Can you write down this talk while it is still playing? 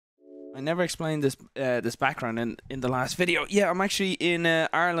I never explained this background in the last video. Yeah, I'm actually in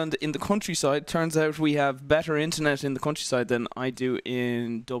Ireland in the countryside. Turns out we have better internet in the countryside than I do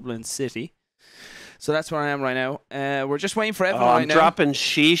in Dublin City. So that's where I am right now. We're just waiting for Evan right now. I'm dropping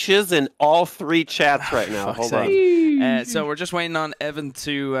sheeshes in all 3 chats right now. Hold on. So we're just waiting on Evan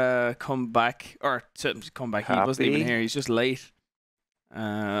to come back. Or to come back. He wasn't even here. He's just late.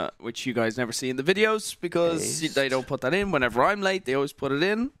 Which you guys never see in the videos because they don't put that in. Whenever I'm late, they always put it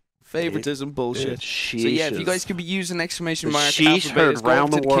in. Favoritism bullshit. So yeah, if you guys could be using exclamation mark sheesh heard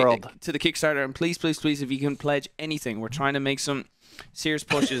around the world to the Kickstarter, and please, if you can pledge anything, we're trying to make some serious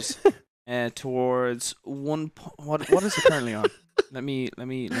pushes towards one. What is it currently on? Let me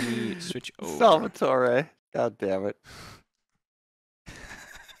switch over. Salvatore. God damn it.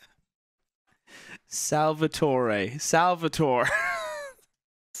 Salvatore.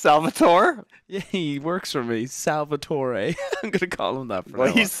 Salvatore? Yeah, he works for me. Salvatore. I'm going to call him that from now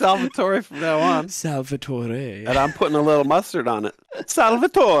on. He's Salvatore from now on. Salvatore. And I'm putting a little mustard on it.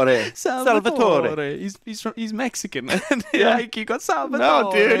 Salvatore. He's Mexican. Yeah. Like, you got Salvatore.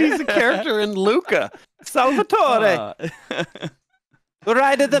 No, dude, he's a character in Luca. Salvatore.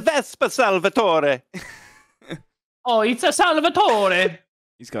 Ride the Vespa, Salvatore. Oh, it's a Salvatore.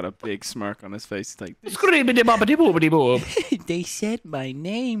 He's got a big smirk on his face. He's like, Screamity-bobbity-boobity-boob. they said my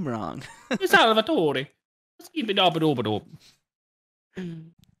name wrong. Salvatore. Skibidi-bobbidi-boobidi-boob.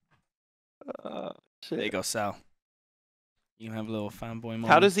 There you go, Sal. You can have a little fanboy moment.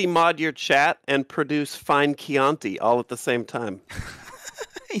 How does he mod your chat and produce fine Chianti all at the same time?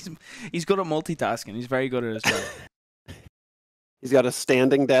 He's good at multitasking. He's very good at his job. He's got a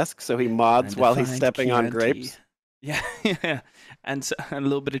standing desk, so he mods while he's stepping on grapes. Yeah, yeah. And a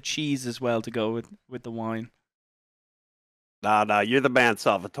little bit of cheese as well to go with the wine. Nah, you're the man,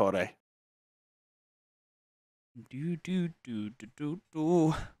 Salvatore. Do.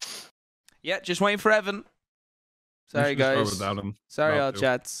 Yeah, just waiting for Evan. Sorry, guys. Sorry, all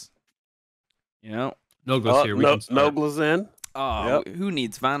chats. You know. Nogla's here. Nogla's in. Oh, Who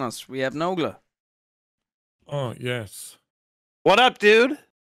needs Vanoss? We have Nogla. Oh, yes. What up, dude?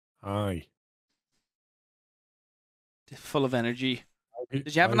 Hi. Full of energy.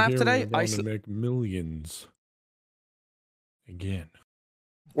 Did you have a nap today? I want to make millions. Again.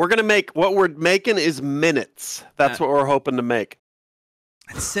 We're going to make, what we're making is minutes. That's what we're hoping to make.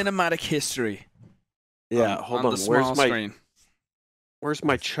 Cinematic history. Yeah, hold on. Where's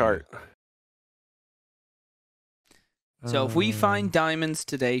my chart? So if we find diamonds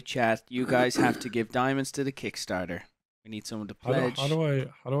today, chat, you guys have to give diamonds to the Kickstarter. We need someone to pledge. How do I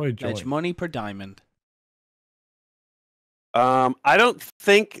join? Pledge money per diamond. I don't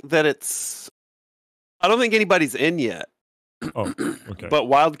think anybody's in yet. Oh, okay. But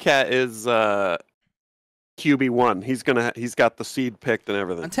Wildcat is QB1. He's got the seed picked and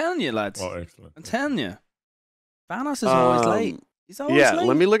everything. I'm telling you, lads. Oh, excellent. I'm telling you. Vanoss is always late. He's always late.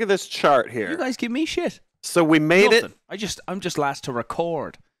 Let me look at this chart here. You guys give me shit. So we made it. I'm just last to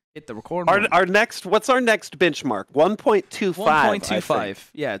record. Hit the record. What's our next benchmark? 1.25.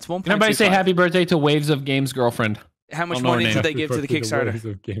 1.25. Yeah, it's 1.25. Can everybody say happy birthday to Waves of Games girlfriend? How much money did they give to the Kickstarter? Is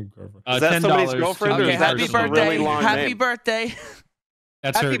that somebody's girlfriend? Okay, or is that happy just a birthday. really long Happy name? birthday.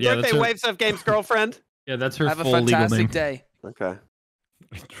 That's Happy her. Yeah, birthday, that's her, Waves of Games girlfriend. Yeah, that's her Have a full legal name. fantastic day. Okay.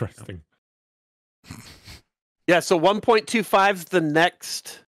 Interesting. Yeah, so 1.25 is the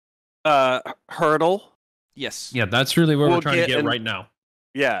next hurdle. Yes. Yeah, that's really where We'll we're trying to get get right now.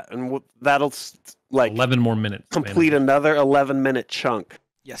 Yeah, and that'll 11 more minutes. complete another 11-minute chunk.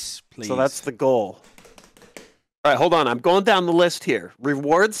 Yes, please. So that's the goal. All right, hold on. I'm going down the list here.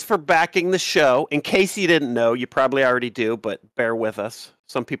 Rewards for backing the show. In case you didn't know, you probably already do, but bear with us.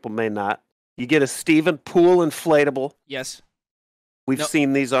 Some people may not. You get a Steven Pool inflatable. Yes. We've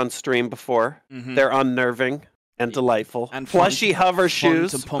seen these on stream before. Mm-hmm. They're unnerving and delightful. And plushy hover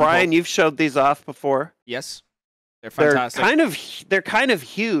shoes. Brian, you've showed these off before. Yes. They're fantastic. They're kind of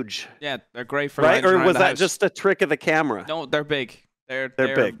huge. Yeah, they're great for right. Or was that house. just a trick of the camera? No, they're big. They're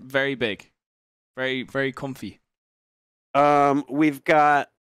big. Very big. Very, very comfy. We've got,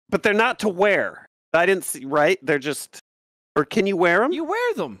 but they're not to wear. I didn't see. Right? They're just. Or can you wear them? You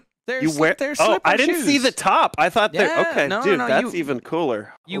wear them. They're I didn't see the top. I thought they're okay, no, dude. no, that's even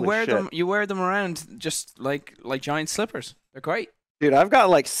cooler. You Holy wear shit. them. You wear them around just like giant slippers. They're great. Dude, I've got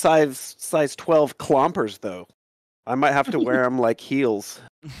like size 12 clompers though. I might have to wear them like heels,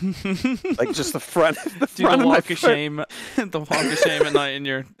 like just the front. The walk of shame. The walk of shame at night in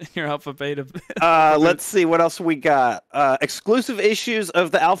your alpha beta. Let's see what else we got. Exclusive issues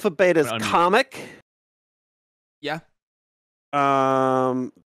of the Alpha Beta's comic. Yeah.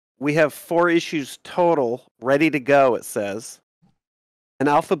 We have 4 issues total ready to go. It says, an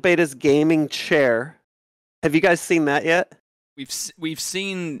Alpha Beta's gaming chair. Have you guys seen that yet? We've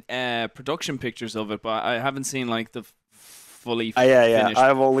seen production pictures of it, but I haven't seen like the fully yeah. finished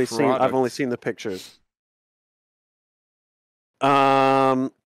I've only seen the pictures. Yeah.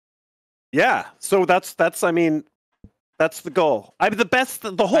 So that's I mean, that's the goal.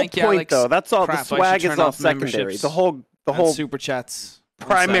 The whole point Alex. though. That's all. Crap, the swag is all secondary. The whole super chats.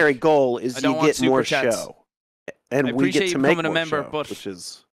 primary goal is you get more chats. show, and I we get to make becoming more a member, show, but which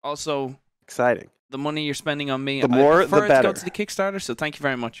is also exciting. The money you're spending on me, the more, I prefer the it better. to go to the Kickstarter. So thank you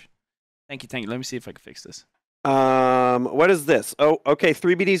very much. Thank you. Let me see if I can fix this. What is this? Oh, okay.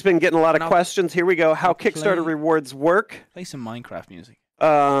 3BD's been getting a lot of questions. Here we go. How Kickstarter rewards work? Play some Minecraft music.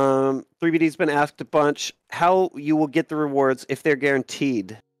 3BD's been asked a bunch. How you will get the rewards if they're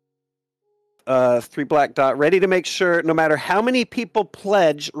guaranteed? 3 Black Dot. Ready to make sure no matter how many people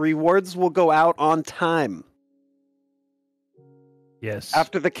pledge, rewards will go out on time. Yes.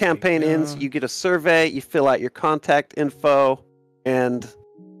 After the campaign ends, you get a survey, you fill out your contact info, and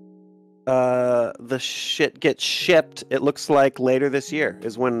the shit gets shipped. It looks like later this year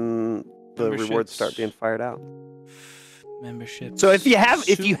is when the rewards start being fired out. Membership. So if you have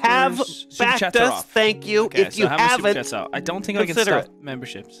backed us, thank you. Okay, if you haven't, I don't think I can stop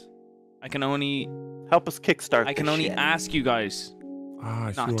memberships. I can only help us kickstart. I can only ask you guys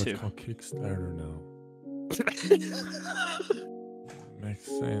I not see to. It's called Kickstarter now. Makes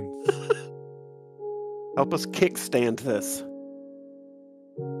sense. Help us kickstand this.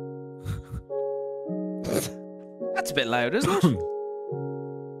 That's a bit loud, isn't it?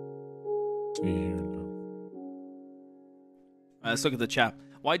 See here now. Let's look at the chat.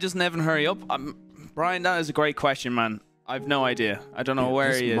 Why doesn't Evan hurry up? Brian, that is a great question, man. I've no idea. I don't know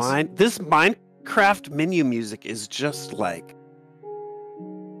where he is. This Minecraft menu music is just like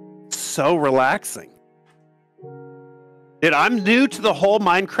so relaxing. Dude, I'm new to the whole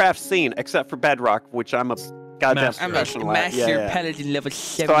Minecraft scene, except for Bedrock, which I'm a goddamn professional at. Master Paladin level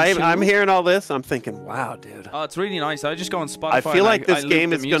 7. So I'm hearing all this. I'm thinking, wow, dude. Oh, it's really nice. I just go on Spotify. I feel like this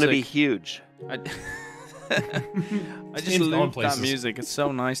game is going to be huge. I just loop that music. It's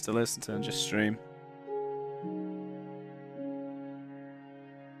so nice to listen to and just stream.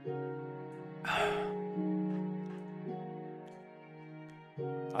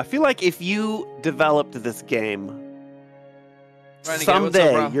 I feel like if you developed this game, Renegade,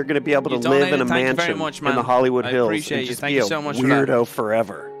 someday you're going to be able to live in a mansion in the Hollywood Hills and just be a weirdo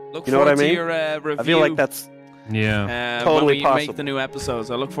forever. You know what I mean? Your, I feel like that's totally possible. When we make the new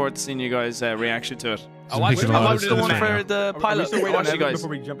episodes, I look forward to seeing you guys' reaction to it. I watched the one for the pilot. I watched you guys.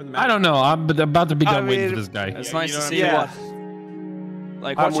 I don't know. I'm about to be done waiting for this guy. It's nice to see what.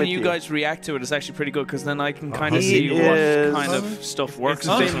 Like watching you guys react to it is actually pretty good because then I can kind of see what kind of stuff works.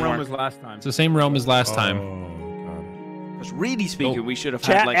 It's the same realm as last time. It's the same realm as last time. Because really speaking, we should have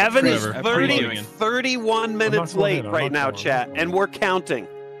had like Evan is 31 minutes late right now, chat, and we're counting.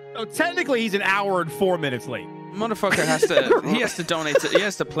 So technically, he's an hour and 4 minutes late. Motherfucker has to. He has to donate. He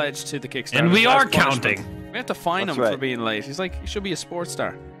has to pledge to the Kickstarter. And we are counting. We have to fine him for being late. He's like, he should be a sports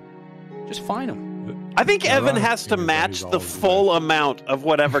star. Just fine him. I think Evan has to match the full amount of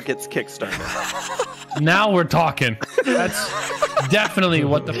whatever gets Kickstarted. Now we're talking. That's definitely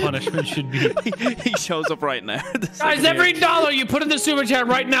what the punishment should be. He shows up right now. Guys, every dollar you put in the super chat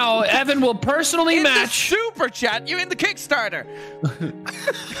right now, Evan will personally match. Super chat, you in the Kickstarter.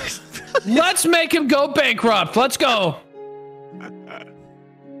 Let's make him go bankrupt. Let's go.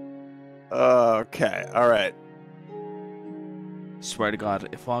 Okay, all right. Swear to God,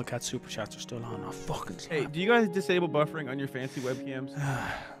 if Wildcat super chats are still on, I'll fucking slap. Hey, do you guys disable buffering on your fancy webcams?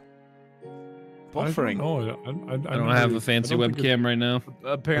 Buffering? I don't have a fancy webcam right now.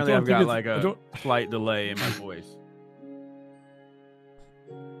 Apparently, I've got like a slight delay in my voice.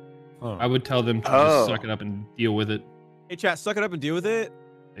 I would tell them to just suck it up and deal with it. Hey, chat, suck it up and deal with it.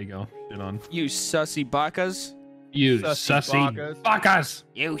 There you go. Shit on. You sussy bakas. You sussy bakas.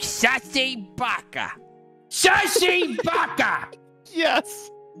 You sussy baka. Sussy baka. Yes.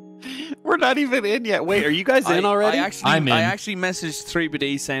 We're not even in yet. Wait, are you guys in already? I'm in. I actually messaged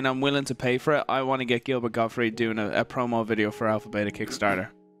 3BD saying I'm willing to pay for it. I want to get Gilbert Gottfried doing a promo video for Alpha Beta Kickstarter.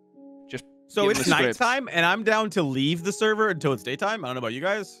 Just so it's nighttime, and I'm down to leave the server until it's daytime. I don't know about you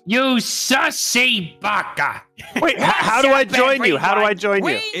guys. You sussy baka. Wait, how do I join you? How do I join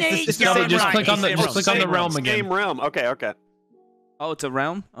you? Just click on the realm again. Same realm. Okay. Oh, it's a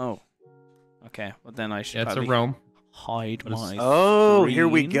realm? Oh. Okay, well then I should it's a realm. Hide my screen. Here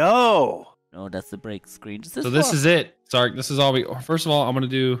we go. No, that's the break screen. So this is it. Sorry, this is all we. First of all, I'm gonna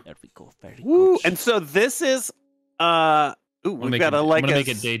do. There we go. Very good. Good. And so this is we've got I'm gonna make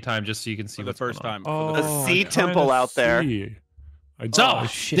it daytime just so you can see the first time. The sea temple out there. So,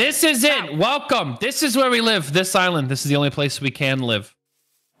 this is it. Welcome. This is where we live. This island. This is the only place we can live.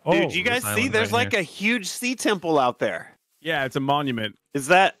 Dude, you guys see? There's like a huge sea temple out there. Yeah, it's a monument. Is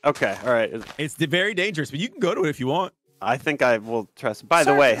that okay? All right. It's very dangerous, but you can go to it if you want. I think I will trust. By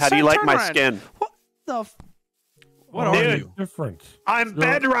the way, how do you like my skin? What the? What are you? Different. I'm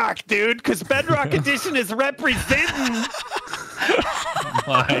Bedrock, dude, because Bedrock Edition is representing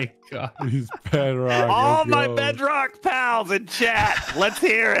My God. He's Bedrock. all my Bedrock pals in chat. Let's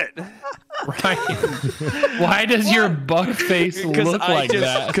hear it. Right. Why does your buck face look like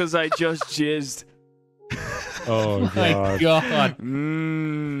that? Because I just jizzed. Oh My God. God.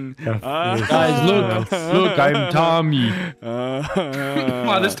 Guys, look, I'm Tommy.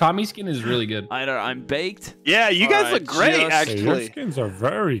 Wow, this Tommy skin is really good. I'm baked. Yeah, you guys look great, just- actually. Your skins are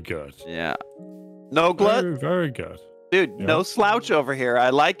very good. Yeah. No glut, Very, very good. dude. Yeah. No slouch over here. I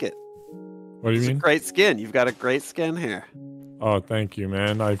like it. What do you It's a mean? great skin. You've got a great skin here. Oh, thank you,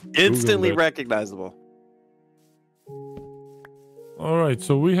 man. I Instantly recognizable. All right,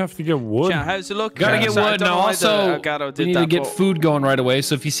 so we have to get wood. Yeah, how's it look? Gotta get I wood. don't Now, know why also, Elgato we need to get food going right away.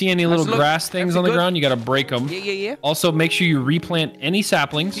 So if you see any little look. grass things Everything on the good? ground, you gotta break them. Yeah. Also, make sure you replant any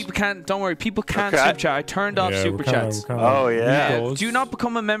saplings. People can't. Don't worry. People can't Okay. super chat. I turned off Yeah, super chats. Oh, yeah. Do not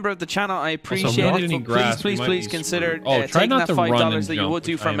become a member of the channel. I appreciate not it. any But grass, we please, might please be consider screwed. Oh, try taking not that to run $5 and that you jump, would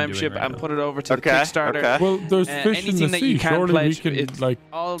do which for I am membership doing right and now. put it over to the Okay, Kickstarter. okay. Well, there's fish in anything the that sea. you can Surely we pledge, can it's like.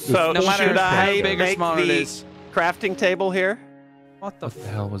 all, So no matter should how I big or make small it the is. crafting table here? What the? What the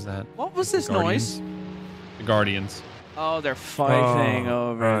hell was that? What was this Guardians. noise? The Guardians. Oh, they're fighting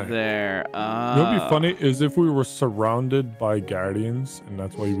over right. there. What would be funny is if we were surrounded by guardians, and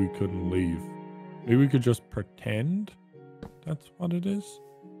that's why we couldn't leave. Maybe we could just pretend that's what it is.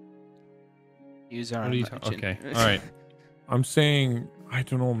 Use our What are you imagination. okay. All right. I'm saying, I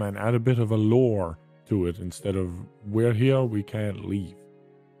don't know, man. Add a bit of a lore to it instead of we're here, we can't leave.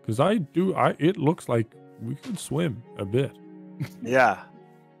 Because it looks like we could swim a bit. Yeah.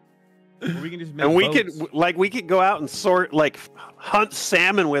 Or we can just make And we boats. could go out and hunt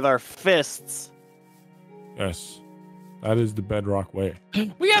salmon with our fists. Yes, that is the Bedrock way.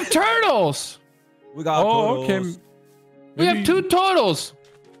 We have turtles. We got Oh, okay. turtles. We have 2 turtles.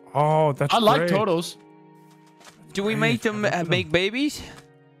 Oh, that's I like great. turtles. Do we make them make babies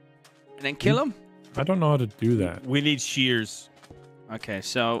and then kill them? I don't know how to do that. We need shears. Okay,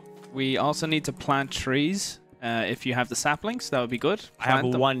 so we also need to plant trees. If you have the saplings, that would be good. I have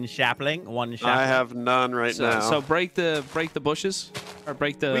Plant them. one sapling. I have none right now. So break the bushes, or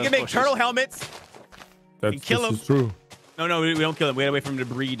break the. We can make bushes. turtle helmets. That's kill this 'em. is true. No, we don't kill them. We gotta wait for them to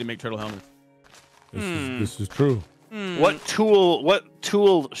breed to make turtle helmets. This is true. What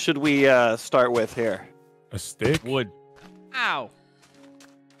tool should we start with here? A stick. Wood. Ow.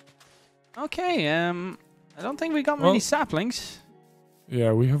 Okay. I don't think we got many saplings.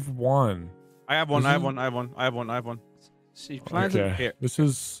 Yeah, we have one. I have one. I have one. So you planted. Okay. Here. This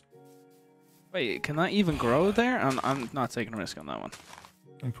is. Wait, can that even grow there? I'm not taking a risk on that one.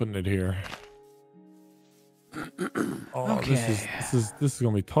 I'm putting it here. Oh, Okay. this is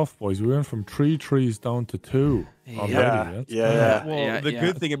gonna be tough, boys. We went from 3 trees down to 2 already. Yeah, That's yeah. Well, the yeah.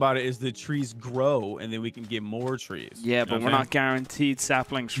 good thing about it is the trees grow, and then we can get more trees. Yeah, You know but what we're I'm not guaranteed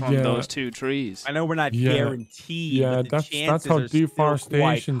saplings from Yeah. those 2 trees. I know we're not Yeah. guaranteed. Yeah, but the that's chances how are still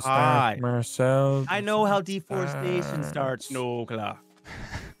deforestation quite high. starts, Marcel. I know how deforestation starts. No, Kla.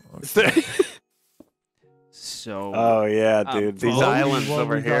 So. Oh yeah, dude. These boat? islands What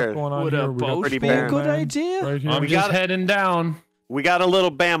over we got here. going on Would here? a We got boat pretty be a barren good man idea? Right here. I'm We just got- heading down. We got a little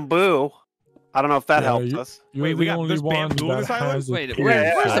bamboo. I don't know if that Yeah, helps us. You're Wait, we the got- only there's one bamboo in that this island? has a Wait, tool.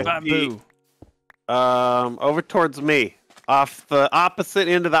 where's the Yeah. bamboo? Over towards me, off the opposite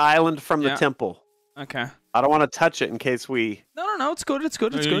end of the island from the Yeah. temple. Okay. I don't want to touch it in case we. No, it's good. It's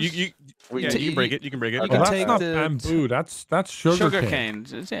good. It's good. You can break it. You can break it. You Oh, can that's take not the- bambu. That's sugar cane.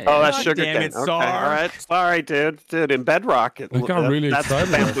 cane. Oh, that's God sugar damn cane. it, Okay, Sar. all right. Sorry, dude. Dude, in Bedrock, I got really that's the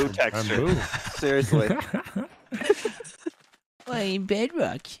excited. bamboo about that texture. bamboo. Seriously. Why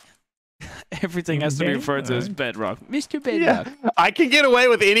bedrock? Everything has to be Okay, referred to as alright. bedrock. Mr. Yeah, Bedrock. I can get away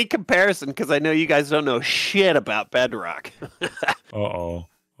with any comparison because I know you guys don't know shit about Bedrock. Uh-oh.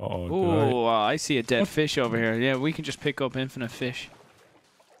 Uh-oh. did Oh, I see a dead fish over here. Yeah, we can just pick up infinite fish.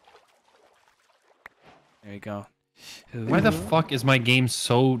 There you go. Why the fuck is my game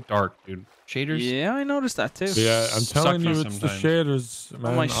so dark, dude? Shaders? Yeah, I noticed that too. Yeah, I'm Suck telling for you, it's the sometimes. shaders,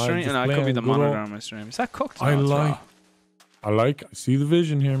 man. On my I'm stream, just no, it could be playing the good monitor old- on my stream. Is that cooked? I No, it's like. raw. I see the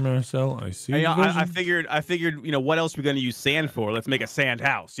vision here, Marcel. I see the vision. I figured, what else we gonna use sand for? Let's make a sand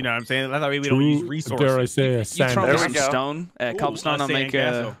house. You know what I'm saying? That's why we don't use resources. Dare I say a You sand throw me There we some go. stone, cobblestone. a I'll make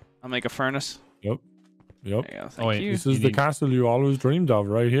sandcastle. a furnace. Yep. Yep. There you go. Oh, wait. Thank you. This is the castle you always dreamed of,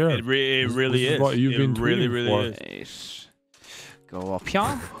 right here. It really This is. what you've been really, tweeting really for. is. Right. Go up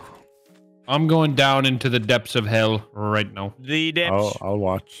here. I'm going down into the depths of hell right now. The depths. I'll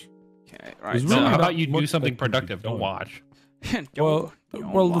watch. Okay, right. There's No, really how not about you do much something that can be productive? Don't done. watch.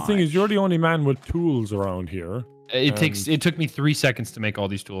 Well, the thing is, you're the only man with tools around here. It took me 3 seconds to make all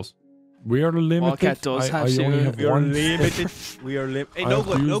these tools. We are limited. Wildcat does have I only to- have We are one. limited. We are limited. Hey, I no have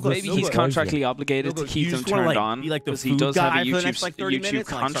to good. use No good. Maybe this he's wisely. contractually obligated to keep them turned on Be like the because he food does have guy a for the next, like, 30 YouTube minutes and,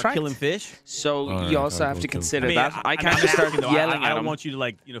 like, start contract. killing fish. So Alright, you also I'll have go to kill consider I mean, that. I can't I'm just start asking, though, yelling I at don't him. want you to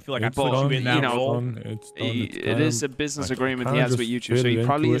like, feel like I It's put done, you in that you know, role. It's done, it's It done. is a business I agreement can't he has with just YouTube, so fit he it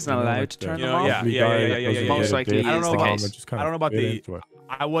probably into isn't it, allowed like to turn the them off. ugly Yeah, guy yeah, that yeah, doesn't yeah, Most get a likely date is to the prom, case. it just kinda I don't know about fit the- into it.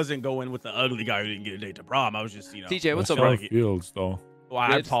 I wasn't going with the ugly guy who didn't get a date to prom. I was just, TJ, what's That's up, how bro? it feels, though. Well,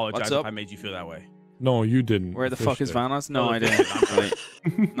 I Good. apologize What's if up? I made you feel that way. No, you didn't. Where the fish fuck is did. Vanoss? No, I the didn't. fish did.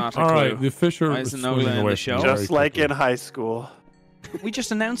 Actually. Not a All right, clue. the fish are Why isn't swimming Nolan in away the from show? me very Just like quickly. in high school. We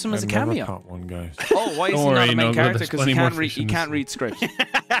just announced him as a I've never cameo. caught one, guys. Oh, why is Don't he not worry, a main Nolan, character? there's Because he plenty more can't read. fish He in the can't sea. read scripts.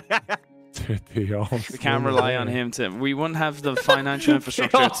 They all We swim can't rely on away. him to. We wouldn't have the financial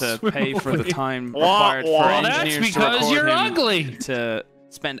infrastructure all to swim pay for the away. time Wah, required for wah. Well, that's engineers to because record you're him ugly. to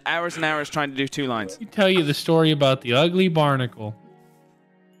spend hours and hours trying to do 2 lines. Let me tell you the story about the ugly barnacle.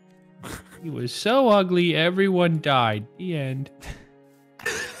 He was so ugly, everyone died. The end.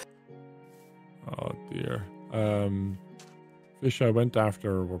 Oh dear. Fish I went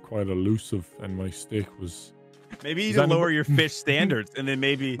after were quite elusive, and my steak was. Maybe you Is need to that lower your fish standards, and then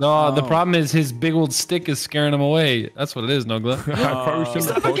maybe. No, the Oh. problem is his big old stick is scaring him away. That's what it is, Nogla. I probably shouldn't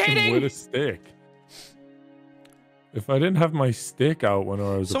have approached him Suffocating! with a stick. If I didn't have my stick out when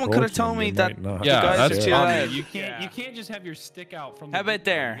I was Someone could have approaching told him, me they that might not. Yeah, guys that's are the chill problem. out. You can't just have your stick out from. How the about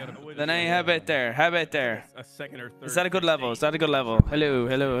there? Then how about there? How about there? A second or third. Is that a good level? Is that a good level? Hello,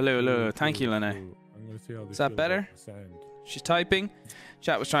 hello, hello, hello. Thank you, Lene. I'm gonna see how Is that better? Sand. She's typing.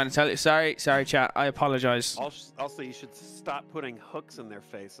 Chat was trying to tell you. Sorry, chat. I apologize. Also, you should stop putting hooks in their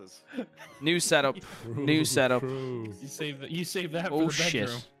faces. New setup. New setup. True. You save that Oh for the bedroom.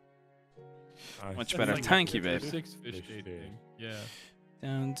 shit. I Much see. better. Thank you, babe. 6 fish Fish date day. thing. Yeah.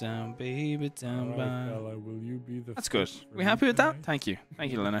 Down, down, baby, down, Alright, by. fella, will you be the That's good. fish for We me happy with that? tonight? Thank you.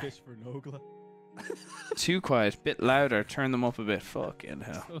 Thank you, Lene. Fish for Nogla. Too quiet. Bit louder. Turn them up a bit. Fucking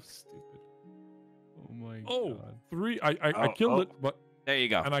hell. So stupid. Oh my Oh, god. 3. I Oh, killed oh. it, but There you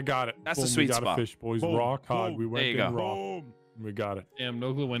go. and I got it. That's the Boom, sweet we got spot. a fish, boys. Boom, Raw cod. boom. We went There you in go. raw. Boom. We got it. Damn,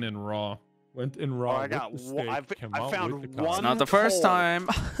 Nogla went in raw. Went in Oh, raw. I with got. the steak, came I out found with the one. It's not the first hole. time.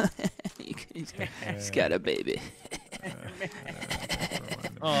 He's got a baby.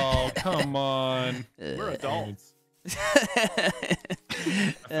 Oh, come on. We're adults.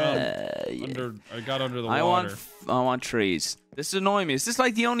 I got under the I water. want trees. This is annoying me. Is this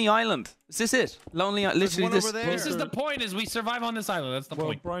like the only island? Is this it? Lonely, literally one this. over there. This is the point, is we survive on this island. That's the Well,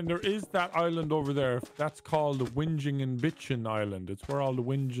 point. Brian, there is that island over there. That's called the Whinging and Bitching Island. It's where all the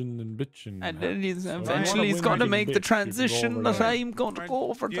whinging and bitching. And then happens. So if you eventually wanna he's going to whinge make and the bitch, you can go transition over that there. I'm going to go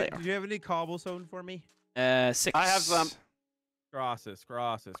over Do there. you have any cobblestone for me? 6. I have some Grosses.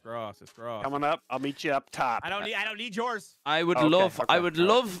 coming up. I'll meet you up top. I don't need yours. I would Okay, love. I okay, would alright.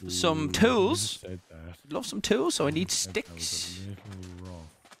 love some Ooh, tools. you said that. Love some tools. So I need Said that was sticks. a little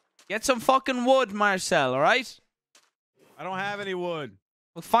rough. Get some fucking wood, Marcel. All right. I don't have any wood.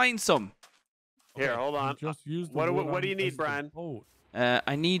 We'll find some. Here, hold on. Just use the What do- wood what on do you need, as the Brian? boat.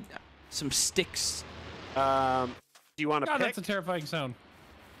 I need some sticks. Do you want to God, pick? that's a terrifying sound.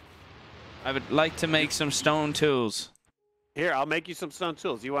 I would like to make some stone tools. Here, I'll make you some stone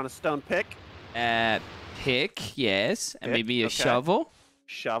tools. You want a stone pick? Pick, yes, and Pick, maybe a okay. shovel.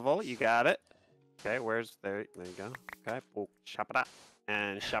 Shovel, you got it. Okay, there you go. Okay, oh, chop it up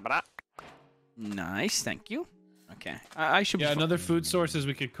and chop it up. Nice, thank you. Okay, I should. Yeah, be another food source is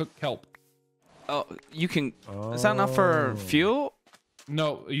we could cook kelp. Oh, you can. Is that not for Oh. fuel?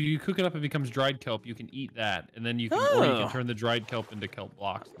 No, you cook it up, it becomes dried kelp. You can eat that, and then you can, or you Oh. can turn the dried kelp into kelp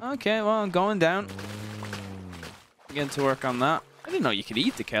blocks. Okay, well, I'm going down. Mm. Getting to work on that. I didn't know you could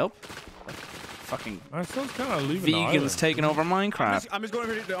eat the kelp. Fucking I still kind of leaving the vegans island. taking over Minecraft. I'm just going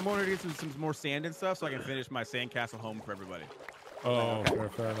over here. I'm going to get some more sand and stuff so I can finish my sandcastle home for everybody. Oh,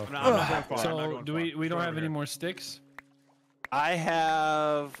 fair enough. I'm not going far. I'm not So going do far. we Just don't over have any here. more sticks? I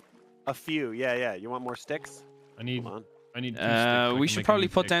have a few. Yeah. You want more sticks? I need Hold on. 2 sticks. so I We can should make a probably new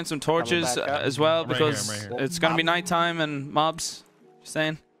put stick. down some torches back up. as well I'm right because here, I'm right here. it's gonna be nighttime and mobs. Just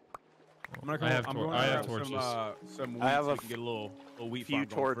saying. I'm gonna go. I have I'm tor- going I to have grab torches. some wheat I have so a we can get a little wheat few farm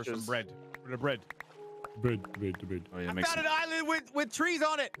going for some torches. bread. For the bread. Bread. Oh, yeah, I found an island with trees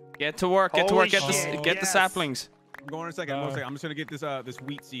on it. Get to work. Get to work. Holy Get shit, get the yes. saplings. I'm going in a second. I'm just gonna get this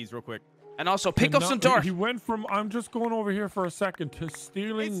wheat seeds real quick. And also pick up some dirt. He went from I'm just going over here for a second to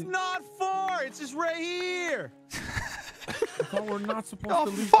stealing. It's not far. It's just right here. I thought we're not supposed Oh,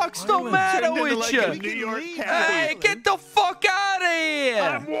 to leave. fuck's the island. matter with like you? a New York Hey, cafe. get the fuck out of here!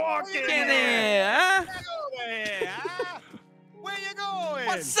 I'm walking. Get in here, huh? Where you going?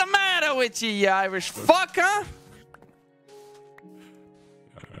 What's the matter with you, you Irish fuck, huh?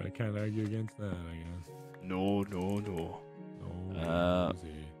 I can't argue against that, I guess. No. No. easy.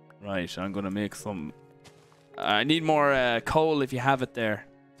 Right, I'm gonna make some. I need more coal if you have it there,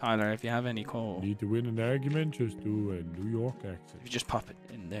 Tyler. If you have any coal, Need to win an argument? Just do a New York accent. if you just pop it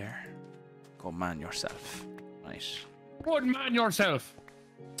in there, go man yourself. Right. One man yourself.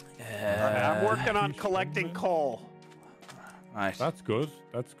 I'm working on collecting coal. Right. That's good.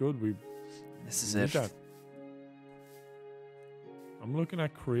 That's good. We This is need it. that. I'm looking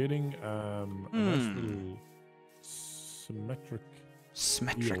at creating a nice little symmetric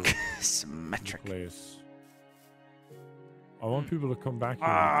Symmetric. place. I want people to come back here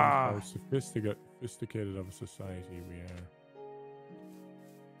and think how sophisticated of a society we are.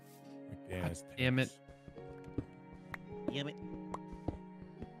 Like the Aztecs. Damn it.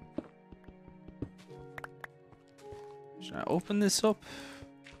 Should I open this up?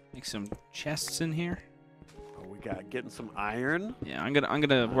 Make some chests in here. Oh, we got getting some iron. Yeah, I'm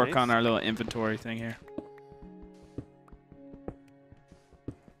gonna work Nice. on our little inventory thing here.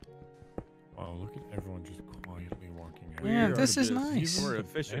 Oh, look at everyone just quietly walking out. Yeah, We're this a is bit- nice. even We're with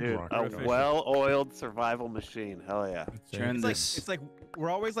the efficient. Dude, bedrock a stuff. well-oiled survival machine. Hell yeah. That's it. Turn It's like, this. it's like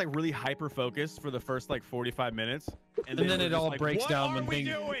we're always like really hyper focused for the first like 45 minutes, And then we're it just all like, breaks what down are when we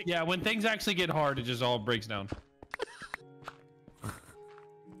things. doing? Yeah, when things actually get hard, it just all breaks down.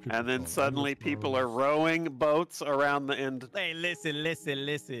 And then Typical. suddenly people are rowing boats around the end. Hey,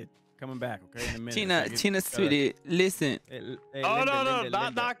 listen. Coming back, okay? In a minute. Tina, Like, Tina, gotta- sweetie, listen. Hey, Oh, no, Linda.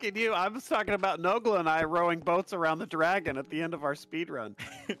 not knocking you. I was talking about Nogla and I rowing boats around the dragon at the end of our speed run.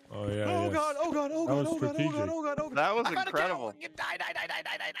 Oh yeah. Oh yes. god, oh god, oh That god, was oh god, oh god, strategic. oh god, oh god. That was I found a cow. incredible. You die.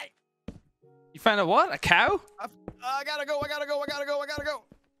 You found a what? A cow? I gotta go.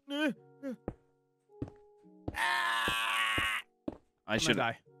 I should.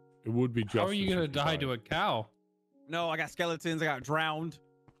 die. It would be just. How are you gonna die to a cow? No, I got skeletons. I got drowned.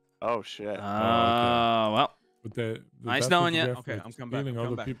 Oh, shit. Well. But the Nice that's knowing what you ya. get Okay, for I'm coming back. stealing I'm coming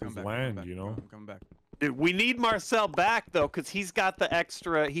other back. people's I'm land, back. you know. I'm coming back. Dude, we need Marcel back, though, because he's got the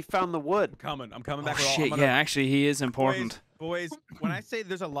extra. He found the wood. I'm coming Oh, back. shit, yeah, actually, he is important. Boys, when I say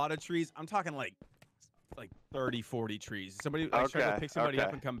there's a lot of trees, I'm talking like 30, 40 trees. Somebody try to Okay, pick somebody up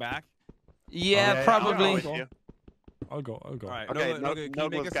okay. and come back. Yeah, Yeah, probably. I'll go with you. I'll go. All right. Okay, Noga, can you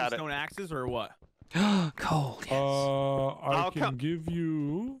Nogla's make us got some it. stone axes or what? Coal, yes. I I'll can come- give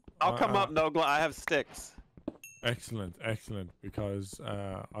you. I'll come up, Nogla. I have sticks. Excellent. Because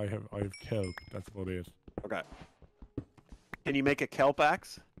I have kelp. That's about it. Okay. Can you make a kelp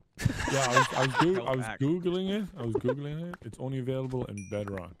axe? Yeah, I was Axe. googling it. It's only available in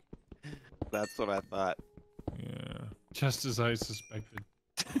Bedrock. That's what I thought. Yeah, Just as I suspected.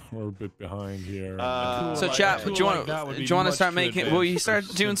 we're a bit behind here. So, like chat, that. do you Tool want like that would be to much start too making? advanced Will you for start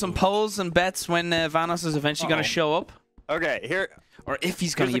doing some simple. polls and bets when Vanoss is eventually going to show up, Okay, here. or if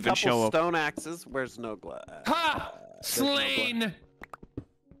he's going Here's to a even couple show up? stone axes. Where's Nogla? Ha! Slain!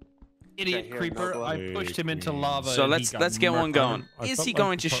 Idiot here, creeper. Nogla. I pushed him into lava. So and he let's got get one murked. going. I Is felt he like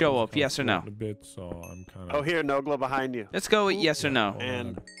going the to part show was up? kinda Yes or no? floating A bit, so I'm kind of. Oh, here, Nogla behind you. Let's go with yes or no.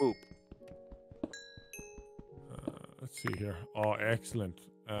 And boop. Let's see here. Oh, excellent.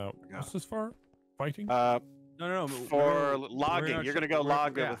 What's this for? Fighting? No. For logging. You're gonna go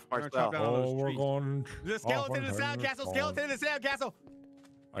log it with Marcel. Oh, we're going. The skeleton in the sandcastle. Skeleton in the sandcastle.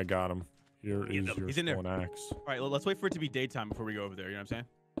 I got him. Here is your He's in there. stone axe. All right, let's wait for it to be daytime before we go over there. You know what I'm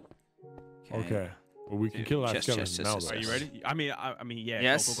saying? Okay. Well, we can kill that Chest, skeleton chest, now. chest, though. Are you ready? I mean, yeah.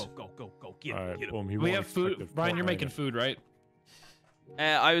 Yes. Go. Get All him. right, Get him. boom. He We won't have food. expect it Brian, you're behind making us. food, right?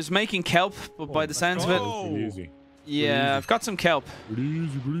 I was making kelp, but by the sounds of it, go. Pretty easy. yeah, I've got some kelp. Pretty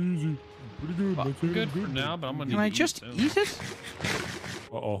easy. Pretty good. Well, Let's I'm eat good it. for now, but I'm gonna Can need I to just eat eat it?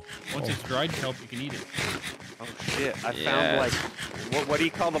 Uh-oh. Once it's dried kelp, you can eat it. Oh shit! I Yeah. found like what do you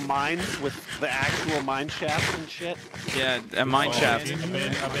call the mines with the actual mine shafts and shit? Yeah, a mine Oh, shaft.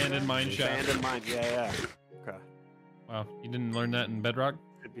 Abandoned mine shaft. Abandoned mine. Yeah. Okay. Wow, you didn't learn that in Bedrock?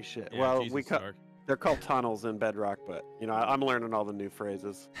 Could be shit. Yeah, well, Jesus, we cut. Stark. They're called tunnels in Bedrock, but you know I'm learning all the new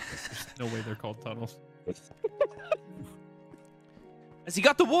phrases. No way they're called tunnels. Has he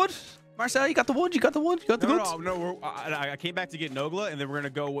got the wood? Marcel, you got the wood? You got the wood? You got the goods? No. I came back to get Nogla, and then we're gonna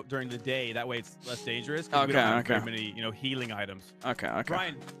go during the day. That way, it's less dangerous. 'Cause we Okay, don't have very okay. many, healing items. Okay.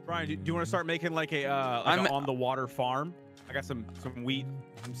 Brian, do you want to start making like a I'm- on the water farm? I got some wheat.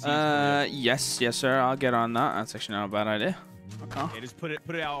 Some seeds for you. Yes, sir. I'll get on that. That's actually not a bad idea. Okay. Yeah, just put it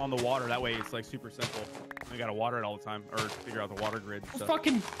out on the water. That way, it's like super simple. I gotta water it all the time, or figure out the water grid. Don't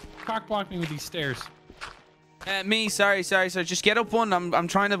fucking cock block me with these stairs. Me, sorry, sir. Just get up one. I'm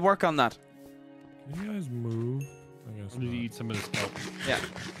trying to work on that. Can you guys move? I guess I'm gonna not. eat some of this kelp. Yeah.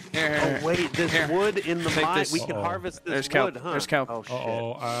 Here. Oh wait, this Here. wood in the Take mine. this. We can Uh-oh. harvest this There's kelp. wood, huh? There's kelp. Oh shit.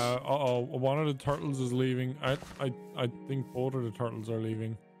 One of the turtles is leaving. I think both of the turtles are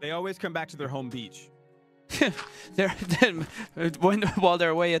leaving. They always come back to their home beach. While they're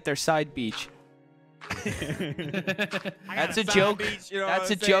away at their side beach. That's a joke. Beach, you know That's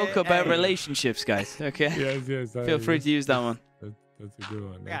a what I'm joke saying? about Hey, relationships, guys. Okay. Yes. Feel free to use that one. That's a good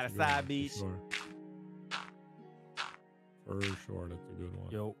one. I got That's a good one, side for beach. sure. For sure, that's a good one.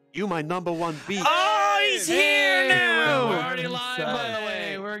 Yo. You my #1 beach. Oh, he's here We're now. already live, by the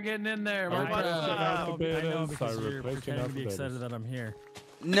way. We're getting in there. I We're replaced it out the live. bed I know as because I you're replaced it pretending out to be the excited bed. that I'm here.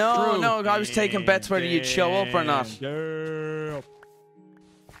 No, True. I was taking bets whether you'd show up or not. Yeah.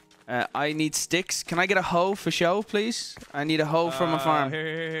 I need sticks. Can I get a hoe for show, please? I need a hoe from a farm.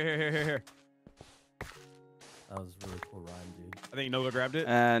 Here. That was a really cool rhyme, dude. I think Nola grabbed it.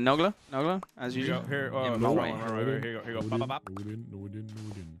 Nogla, as Here you usual. go. Here. Yeah, Oh, no no, way. right. Here you go. Bop, bop, bop. No, we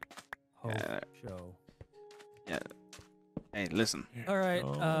didn't. Hope show. Hey, listen. All right.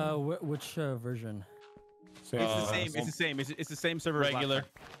 Oh. Which version? Same. It's the same. It's the same server. as last Regular. time.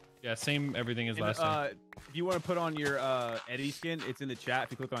 Yeah, same everything as And, last time. if you want to put on your Eddie skin, it's in the chat.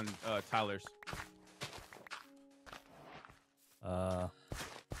 If you click on Tyler's. What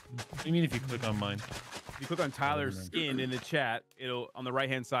do you mean if you click on mine? If you click on Tyler's skin in the chat, it'll on the right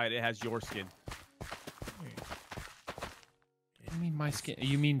hand side. It has your skin. You mean my skin?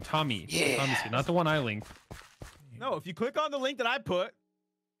 You mean Tommy? Yeah. Tommy's skin, not the one I linked. No, if you click on the link that I put.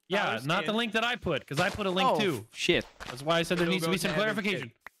 Yeah, Tyler's not the skin. link that I put, because I put a link Oh, too. shit. That's why I said there It'll needs to go be some to Evan's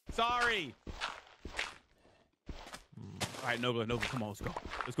clarification. Sorry. All right, Nobla, come on, let's go.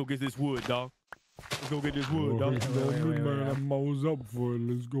 Let's go get this wood, dog. Let's go get this wood, dog. wait, Man, I'm mows up for it.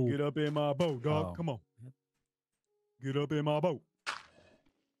 Let's go. Get up in my boat, dog. Oh. Come on. Get up in my boat.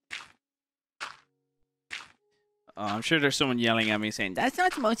 Oh, I'm sure there's someone yelling at me saying, that's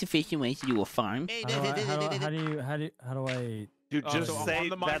not the most efficient way to do a farm. How do I? Dude, just so on say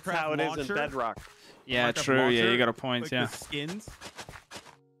the that's Minecraft how it is in launcher? Bedrock. Yeah, Minecraft true. Yeah, launcher, you got a point. Click Yeah. the skins.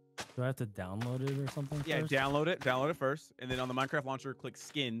 Do I have to download it or something? Yeah, first? download it first, and then on the Minecraft launcher, click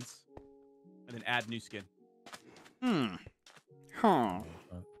skins, and then add new skin. Huh.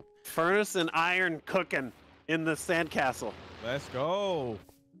 Furnace and iron cooking in the sandcastle. Let's go.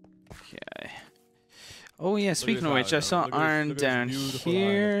 Okay. Oh, yeah. Speaking of this which, I iron, saw though. Look at this- iron look at this down beautiful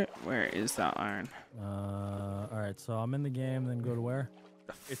here. Where is that iron? All right. So I'm in the game. Then go to where?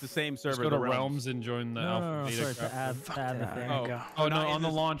 It's the same Just server. go to the Realms and join the alpha No, beta sorry. craft. To add the that. thing. Oh, go. Oh, not no, in on the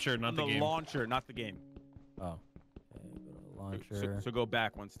this- launcher, not on the the game. launcher, not the game. Oh. Okay, go to launcher. So go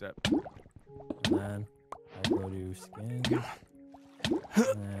back one step. And then I go to skins. And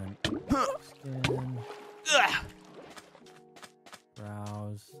then skin. Ugh.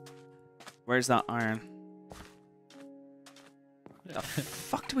 Browse. Where's that iron? The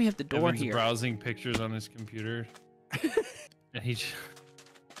fuck do we have the door Evan's here? browsing pictures on his computer. And he just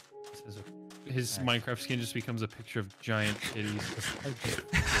says his Minecraft skin just becomes a picture of giant titties.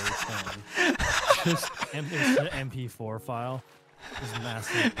 Just MP4 file. This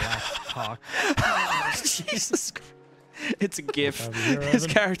massive black cock. Jesus Christ. It's a gif. Have you here, His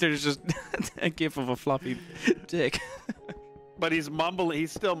Evan? character is just a gif of a floppy dick. But he's mumbling.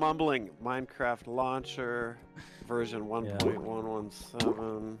 He's still mumbling. Minecraft launcher version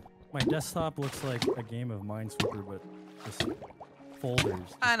 1.117. My desktop looks like a game of Minesweeper, but just folders.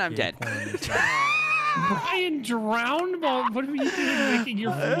 just And I'm game dead. porn and stuff. Ryan drowned? What were you doing making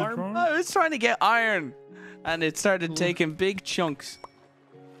your farm? I was trying to get iron, and it started taking big chunks.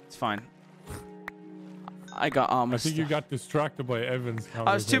 It's fine. I got I almost. think you got distracted by Evan's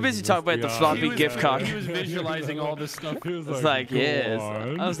I was too busy conversation talking about with the the floppy was- gift cock. He was visualizing all this stuff. He was It's like, "Go yes.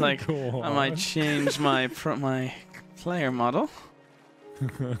 on, I was like, go I might on." change my my player model.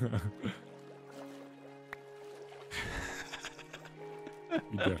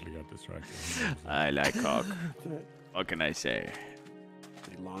 You definitely got distracted. I like cock. What can I say?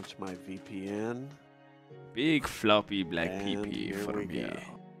 They launch my VPN. Big floppy black And PP here for we me. go.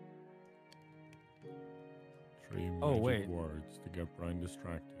 3 Oh, magic wait. words to get Brian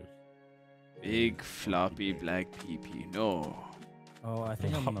distracted. Big floppy black PP. No. Oh, I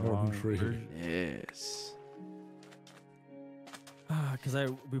think I'm on the More than wrong 3. version. Yes.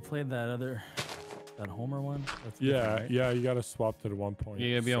 Because we played that Homer one. That's Yeah, different, right? yeah, you gotta swap to the 1.7. Yeah,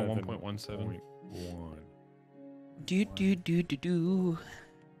 you gotta be on 1.17. Do.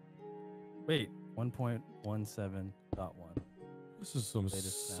 Wait, 1.17.1. This is some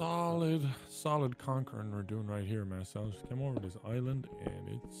Latest solid conquering we're doing right here, man. So I just came over to this island and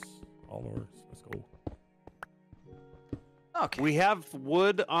it's all ours. Let's go. Okay. We have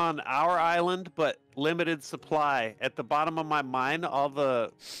wood on our island, but limited supply. At the bottom of my mine, all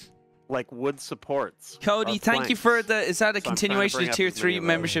the like wood supports. Cody, are thank you planks. for the. Is that a So I'm trying to continuation bring of up tier as many 3 of those.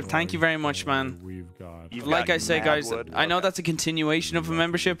 membership? Thank you very much, man. We've got. You've Like got I say, mad guys, wood. I know Okay. that's a continuation of a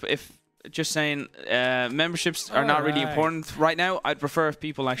membership. If just saying, memberships are not really Alright. important right now. I'd prefer if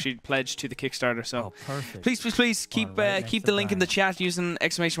people actually pledge to the Kickstarter. So Oh, perfect. please keep right next keep to the link in the Brian. chat using !!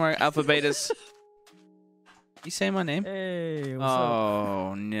 Alpha Betas. You say my name? Hey, what's up?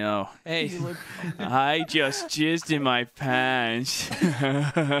 Oh no! Hey, You look- I just jizzed in my pants. you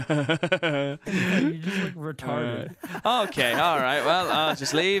just look retarded. Okay, all right. Well, I'll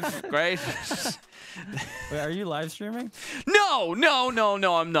just leave. Great. Wait, are you live streaming? No,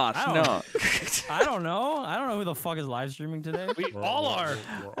 I'm not. I No. I don't know. I don't know who the fuck is live streaming today. We all are.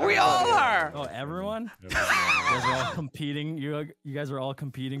 We all are. Oh, everyone? You Everyone. guys are all competing. You guys are all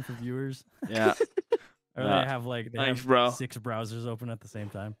competing for viewers. Yeah. Or Yeah. they have like Thanks, bro. 6 browsers open at the same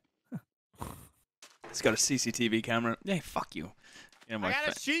time. It's got a CCTV camera. Yeah, fuck you. Yeah, I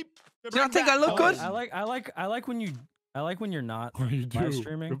got a sheep. Do you not think I look good? I like when you're not What do you live do?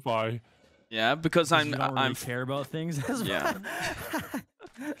 streaming. Goodbye. Yeah, because Because I'm you don't really I'm care about things as Yeah. much.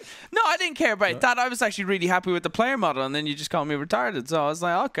 No, I didn't care about that. I was actually really happy with the player model, and then you just called me retarded. So I was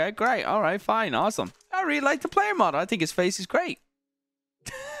like, okay, great, all right, fine, awesome. I really like the player model. I think his face is great.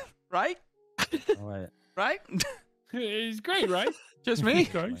 Right? All right. Right? It's great, right? Just me?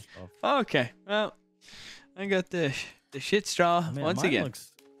 Okay. Myself. Okay. Well, I got the shit straw I mean, once mine again.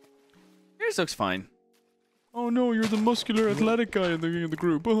 looks- Yours looks fine. Oh no, you're the muscular athletic guy in the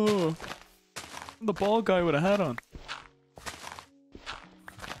group. Oh. I'm the bald guy with a hat on.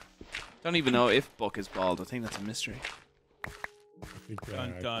 Don't even know if Buck is bald. I think that's a mystery. I think,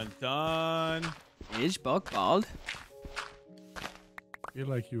 Dun I dun dun. Is Buck bald? feel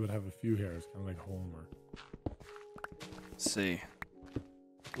like he would have a few hairs, kind of like Homer. Let's see.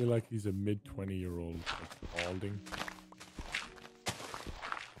 I feel like he's a mid-20-year-old like, balding.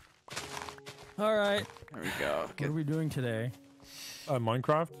 All right. There we go. What are we doing today?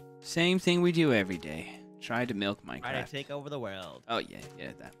 Minecraft? Same thing we do every day. Try to milk Try to Minecraft. take over the world. Oh yeah,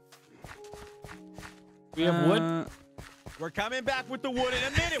 that. We have wood. We're coming back with the wood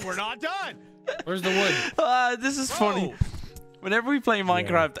in a minute. We're not done. Where's the wood? This is Bro. funny. Whenever we play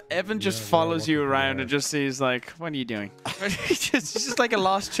Minecraft, Evan just Yeah, follows yeah, you what the around fuck? and just sees like, "What are you doing?" It's just like a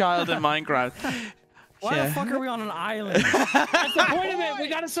lost child in Minecraft. Why Yeah. the fuck are we on an island? That's the point of it. We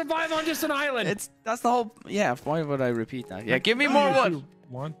gotta survive on just an island. That's the whole. Yeah. Why would I repeat that? Yeah. Give me more If wood. you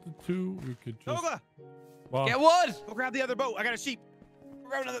wanted to, we could just. Toga, Well, Get wood. go grab the other boat. I got a sheep.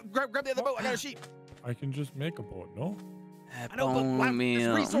 Grab the other boat. I got a sheep. I can just make a boat, no? I know, but Bone there's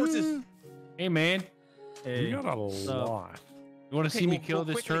meal. resources. Hey, man. Hey, We got a so- lot. You want to see me go- kill go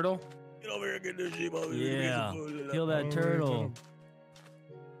this quickly. turtle? Get over here and get this sheep. Yeah. Kill that Alright, turtle.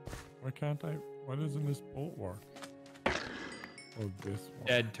 Why can't I? Why doesn't this boat work? Oh, this one.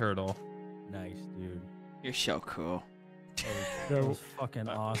 Dead turtle. Nice, dude. You're so cool. That was fucking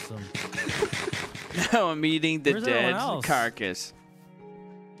awesome. Now I'm eating the Where's everyone dead else? carcass.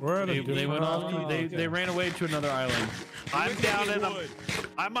 Where are They, they? they went off. Oh, They okay. ran away to another island. I'm down in a.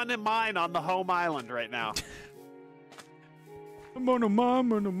 I'm on a mine on the home island right now. I'm on a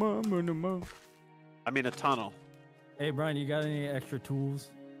mom, on a mom, on a mom. I'm in a tunnel. Hey, Brian, you got any extra tools?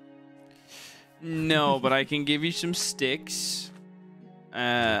 No, but I can give you some sticks,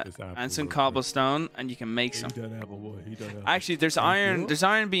 and some cobblestone, and you can make some. Actually, there's iron. There's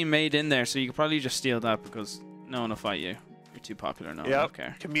iron being made in there, so you could probably just steal that because no one will fight you. You're too popular. No one will Yep.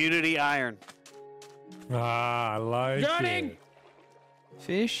 care. Community iron. Ah, I like Gunning! it.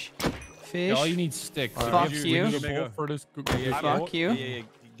 Fish, fish. Yeah, all you need sticks. Fuck we you. need a boat for this. Fuck you. Yeah.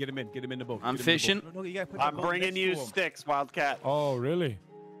 Get him in. Get him in the boat. I'm Get him in the boat. fishing. No, you gotta put I'm the boat bringing next you to him. sticks, Wildcat. Oh, really?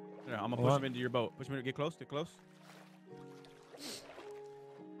 Yeah, I'm gonna What? push him into your boat. Push him in. Get close. Get close.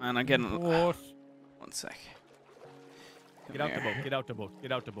 And I'm getting. What? 1 sec. Come Get out the here. boat. Get out the boat.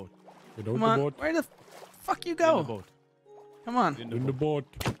 Get out the boat. Get out Come the on. boat. Where the fuck you Get in the go? boat. Come on. Get In the boat.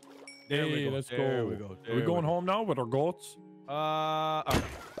 There we Hey, go. let's There go. we go. Are There we we going go. home now with our goats? Oh,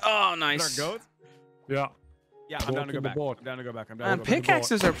 Our nice. goats? Yeah. Yeah, Boat I'm down to in go the back. boat. I'm down to go back. I'm down And to go back.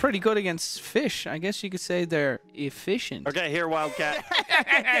 pickaxes are pretty good against fish. I guess you could say they're efficient. Okay, here, Wildcat.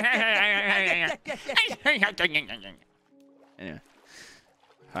 Anyway.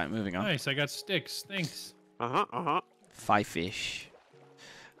 Alright, moving on. Nice. I got sticks. Thanks. Uh-huh. 5 fish.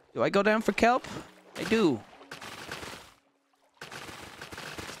 Do I go down for kelp? I do.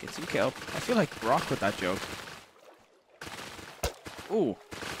 Get some kelp. I feel like Brock with that joke. Ooh.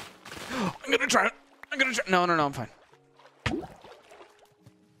 I'm gonna try it. No, I'm fine.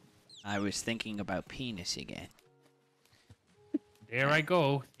 I was thinking about penis again. There I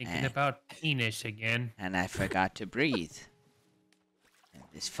go, thinking about penis again. And I forgot to breathe. And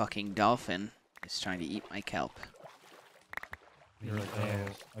this fucking dolphin is trying to eat my kelp. You're like,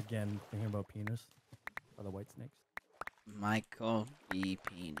 again, thinking about penis. Or the white snakes. Michael B.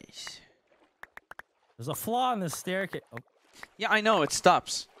 Penis. There's a flaw in this staircase. Oh. Yeah, I know, it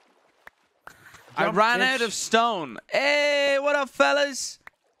stops. I Jump, ran bitch. out of stone. Hey, what up, fellas?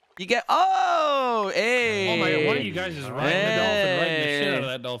 You get... Oh, hey. Oh my god, one of you guys is riding the dolphin, riding the shit out of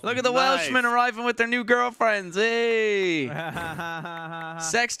that dolphin. Look at the Welshmen arriving with their new girlfriends. Hey.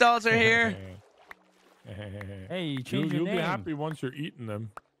 Sex dolls are here. Hey, you changed your You'll name. be happy once you're eating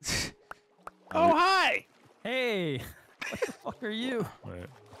them. Oh, hi! Hey, what the fuck are you? Right.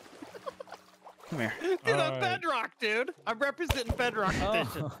 Come here. Dude, I'm Alright. Bedrock, dude. I'm representing Bedrock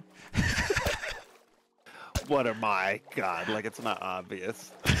Edition. Oh. What am I? God, like it's not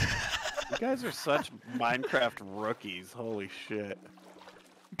obvious. You guys are such Minecraft rookies. Holy shit.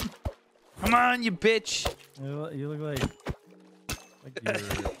 Come on, you bitch. You look like you're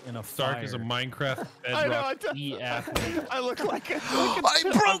in a Stark fire. is a Minecraft I know, I bedrock athlete. I look like a I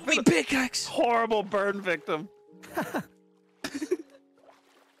broke me pickaxe. horrible burn victim. Does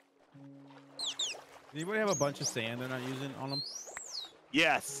anybody have a bunch of sand they're not using on them?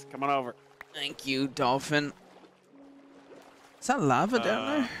 Yes, come on over. Thank you, dolphin. Is that lava down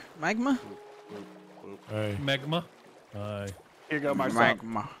there? Magma? Hey. Megma. Uh, Here you go, Marcel.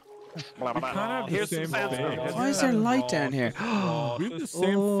 Magma. have the Here's some same sandstone. face. Why is there light down here? We have the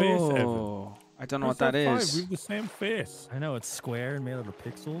same face, Evan. Oh, I don't know what Where's that five? is. We have the same face. I know it's square and made out of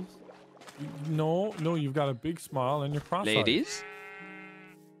pixels. No, you've got a big smile and you're cross-eyed. Ladies?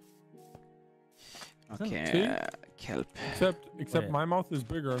 Isn't it? Okay, kelp. Except Wait. my mouth is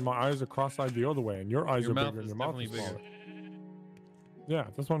bigger and my eyes are cross-eyed the other way, and your eyes Your are mouth bigger and is your mouth is definitely smaller. Yeah,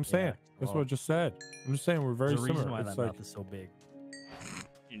 that's what I'm saying. That's what I well, just said. I'm just saying we're very There's a reason similar. why It's that like, mouth is so big.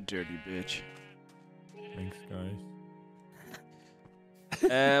 You dirty bitch. thanks, guys.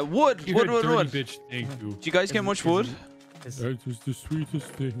 Wood. You're a dirty Wood. bitch, thank you. Did you guys get much wood? That was the sweetest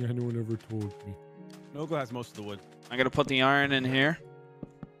thing anyone ever told me. Nogo has most of the wood. I'm gonna put the iron in here.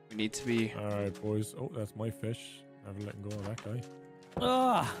 We need to be... All right, boys. Oh, that's my fish. Never letting go of that guy.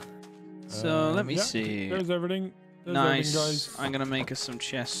 Ah, So, let me yeah, see. There's everything. There's Nice. everything, guys. I'm gonna make us some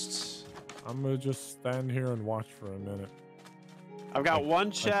chests. I'm gonna just stand here and watch for a minute. I've got one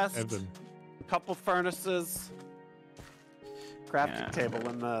Like chest, Evan. couple furnaces, crafting Yeah. table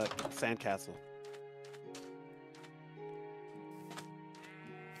in the sandcastle.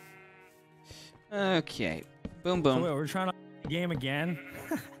 Okay. Boom, so boom. wait, we're trying to game again.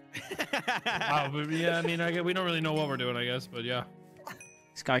 Oh, but yeah, I mean, we don't really know what we're doing, I guess, but yeah.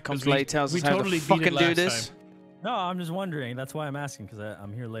 This guy comes 'Cause we- late, tells we us how totally to beat it fucking do last this. time. No, I'm just wondering. That's why I'm asking because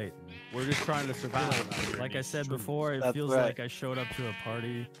I'm here late. We're just trying to survive. Like I said before, it That's feels right. like I showed up to a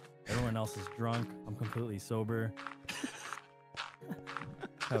party. Everyone else is drunk. I'm completely sober.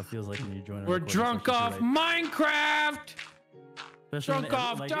 How it feels like when you join. A We're recording drunk session off too late. Minecraft! Especially when Drunk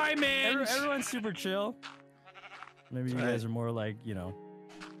off like, diamonds! Everyone's super chill. Maybe you guys are more like, you know.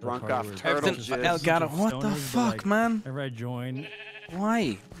 the Drunk party off where turtle it's just jizz. a bunch Elgato, of what the stoners, but, fuck, like, man? Whenever I join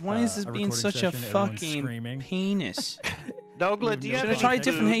Why? Why is this a being recording such a session, everyone's fucking screaming. penis? Dogla, do you Should have I try a check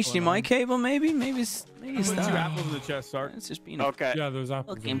different out what's going HDMI on. cable, maybe? Maybe it's Put 2 that. apples in the chest, Sark. It's just being Okay. Yeah, there's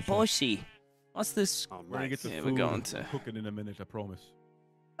apples. in fucking the chest. pussy. What's this? Oh, We're gonna get nice. the Yeah, food we're going and to- cook it in a minute, I promise.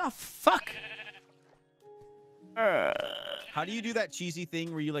 Oh, fuck. How do you do that cheesy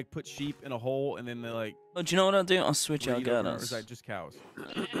thing where you like put sheep in a hole and then they like Oh, do you know what I'll do? I'll switch breed over, or is Elgatos. that just cows?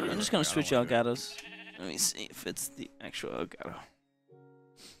 I'm just gonna I switch don't wanna do Elgatos. Let me see if it's the actual Elgato.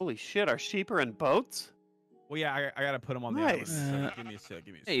 Holy shit, our sheep are in boats? Well, yeah, I gotta put them on the Nice. island. Give me a sec.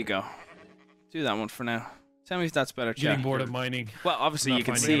 Give me a sec. There you go. Do that one for now. Tell me if that's better, Getting chat. bored of mining. Well, obviously Not you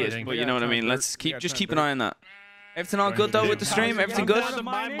can finding see anything. it, but We you know gotta what I mean. turn Let's dirt. We gotta just turn keep an dirt. eye on that. Everything all Going good to though the with the gym. stream? How's it Everything going? good? Down to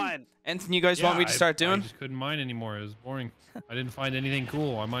My mining? mine. Anything you guys want me to start I doing? just couldn't mine anymore. It was boring. I didn't find anything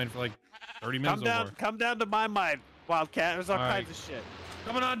cool. I mined for like 30 minutes or more. Come down to my mine, Wildcat. There's all All right. kinds of shit.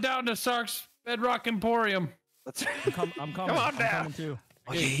 Coming on down to Sark's Bedrock Emporium. Let's I'm coming. on I'm down. coming too.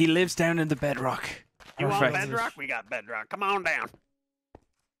 Okay, he lives down in the bedrock. You want Perfect. bedrock? We got bedrock. Come on down.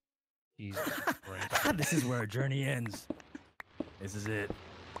 Jesus Christ. This is where our journey ends. This is it.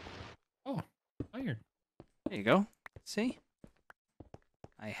 Oh, iron. There you go. See?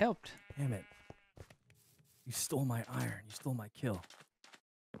 I helped. Damn it. You stole my iron. You stole my kill.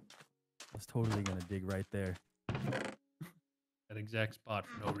 I was totally gonna dig right there. that exact spot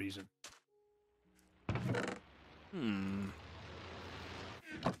for no reason.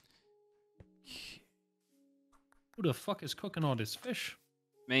 Who the fuck is cooking all this fish?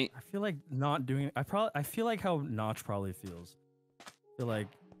 Me. I feel like not doing. I feel like how Notch probably feels. I feel like.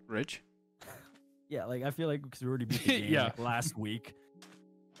 Rich. Yeah, like I feel like because we already beat the game Yeah. like, last week.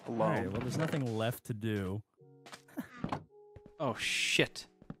 Hello. All right, well, there's nothing left to do. Oh shit.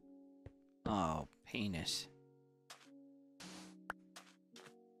 Oh, penis.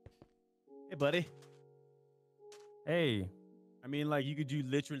 Hey, buddy. Hey, I mean, like, you could do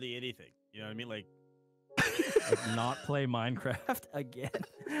literally anything. You know what I mean? Like, like, not play Minecraft again.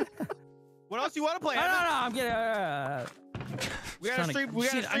 what else do you want to play? No, Evan? I'm getting. We gotta stream. We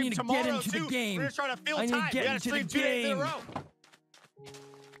gotta I stream need to tomorrow get into too. the game. We're just trying to fill I need to time. get We gotta into stream the 2 days in a game. row.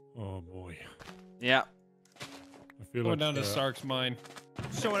 Oh boy. Yeah. I feel Going like down to Sark's mine.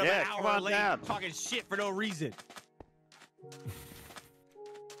 Showing up Yeah, an come hour on late, down. talking shit for no reason.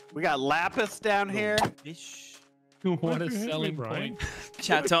 We got Lapis down here. Fish. What a you hit me, selling Brian? point.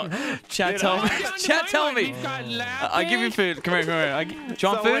 Chat told Dude, me. Chat told me. I'll give you food. Come here. Do you want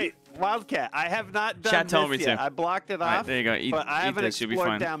So food? wait, Wildcat, I have not done Chat told this me yet. to. I blocked it All right, off, there you go. Eat, but I eat haven't this. You'll be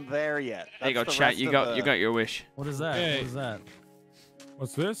explored fine. down there yet. There you go, That's the chat. rest You of got the- your wish. What is that? Hey. What is that?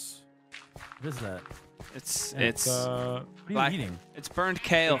 What's this? What is that? It's Yeah, it's What are you black. eating? It's burnt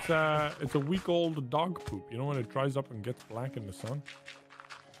kale. It's a week-old dog poop. You know when it dries up and gets black in the sun?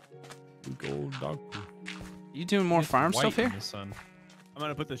 Week-old dog poop. You doing more It's farm white stuff in here? the sun. I'm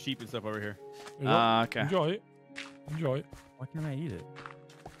gonna put the sheep and stuff over here. You know, Okay. Enjoy it. Enjoy it. Why can't I eat it?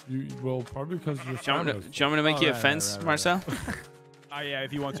 You well probably because you're. Do you want me to make Oh, you a right, fence, right. Marcel? Oh yeah,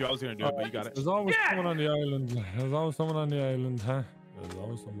 if you want to, I was gonna do it, but you got it. There's always someone on the island. There's always someone on the island, huh? There's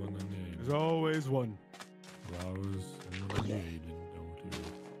always someone on the island. There's always one. There's always someone on the island. Don't you?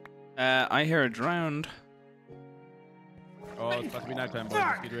 I hear a drowned. Oh, it's about to be nighttime, boys.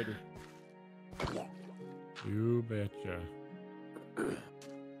 Let's get ready. You betcha.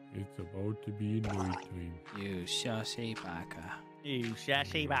 It's about to be nighttime. You saucy baka. You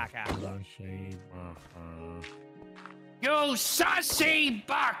sassy baka. You sassy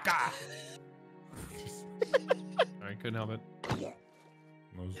baka! I couldn't help it.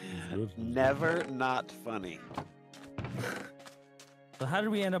 That's good. Never not funny. So how did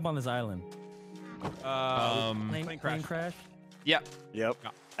we end up on this island? Plane crash. Yep,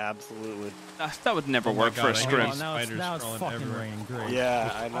 absolutely. That would never Oh my work for God, a I hate script. these now it's spiders crawling fucking everywhere. raining. Great.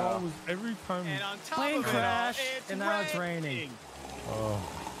 Yeah, I know. Always, every time. And on top Plane of it all, crash, it's and now it's raining. Oh.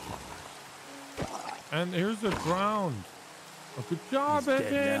 And here's the ground. Oh, good job, He's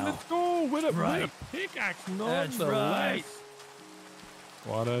dead Evan. now. Let's go with a Right. pickaxe. That's Nonetheless. right.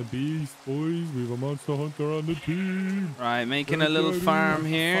 What a beast, boys. We have a monster hunter on the team. Right, making a little farm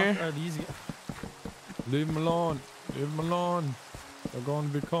here. Fuck are these? Leave them alone. Leave them alone. They're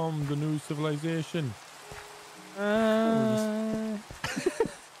going to become the new civilization. We're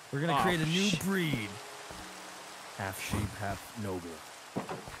gonna Oh, create a new shit. breed. Half sheep, half noble.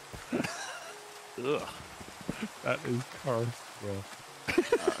 Ugh. That is cursed, bro.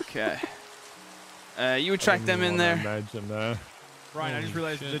 Okay. You would track them in there. Imagine that. Brian, I just Holy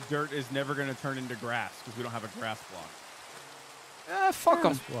realized shit. the dirt is never gonna turn into grass because we don't have a grass block. Fuck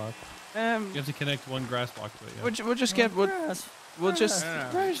them. Block. You have to connect one grass block to it. Yeah. We'll just get. We'll just.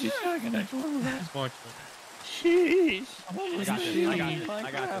 Grass block to it. Sheesh. I got this.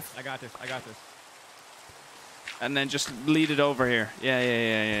 I got this. I got this. I got this. I got this. And then just lead it over here.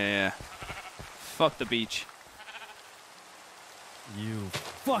 Yeah. Fuck the beach. You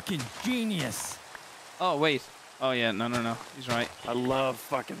fucking genius. Oh, wait. Oh, yeah. No. He's right. I love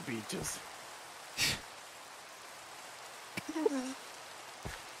fucking beaches.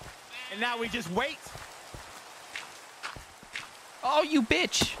 And now we just wait. Oh, you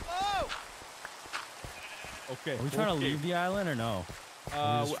bitch. Oh. Okay. Are we trying to leave the island or no?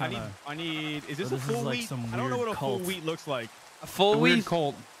 just I tryna- need. Is this Or a this full is like wheat? some I don't know weird what a full cult. wheat looks like. A full Weird wheat?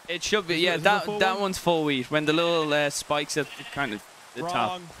 cult. It should be. Is Yeah, it a full that one? one's full wheat. When the little spikes at the kind of the top.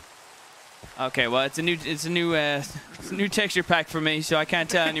 Wrong. Okay, well, it's a new texture pack for me, so I can't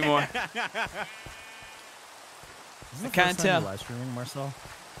tell anymore. Is this I the can't first time you're tell. live streaming, Marcel?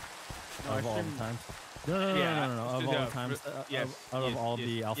 No, I Of all streamed- the times? No. Yeah, Of all yeah, the times? yes, Out of yes, all yes,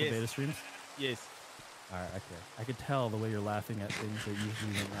 the alpha yes. beta streams? Yes. Alright, okay. I could tell the way you're laughing at things that you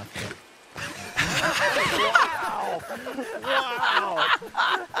usually don't laugh at.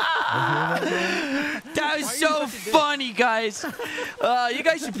 That was so funny, guys. You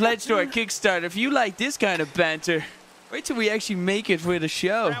guys should pledge to our Kickstarter if you like this kind of banter. Wait till we actually make it for the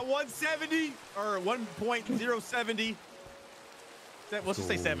show. We're at 170 or 1.070. Let's just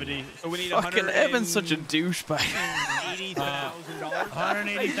say 70. So we need Fucking Evan's such a douchebag. $80,000.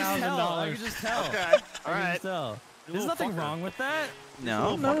 $180,000. I can just tell. Okay. All right. There's nothing wrong with that.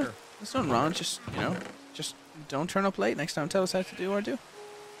 No, no. There's nothing wrong. Just, just don't turn up late. Next time tell us how to do or do.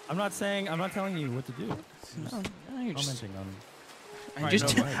 I'm not telling you what to do. No, you're just, Commenting on.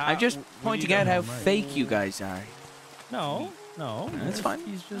 I'm just pointing out how fake you guys are. No. That's fine.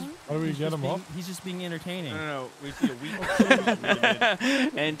 He's just. How do we get him up? He's just being entertaining. No. We see a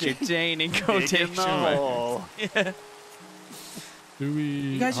week. Entertaining quotation marks. Yeah. Do we?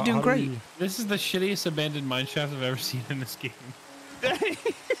 You guys are doing great. This is the shittiest abandoned mineshaft I've ever seen in this game.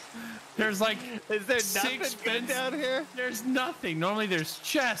 There's like, Is there six nothing good beds down here? There's nothing. Normally there's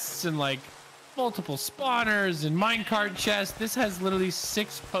chests and like multiple spawners and minecart chests. This has literally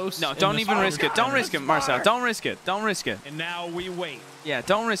 6 posts. No, don't even risk it. Don't risk it, Marcel. Don't risk it. Don't risk it. And now we wait. Yeah,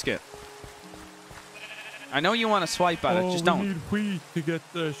 don't risk it. I know you want to swipe at it. Just We don't. need wheat to get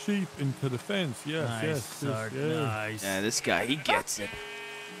the sheep into the fence. Yes, Nice, yes, Sark, yes. nice. Yeah, this guy, he gets it.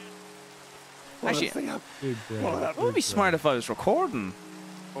 Actually, Big brain, Hold up. it would be smart if I was recording.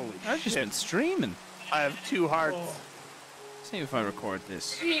 Holy I've just been streaming. I have 2 hearts. See if I record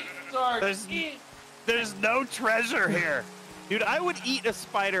this. There's no treasure here. Dude, I would eat a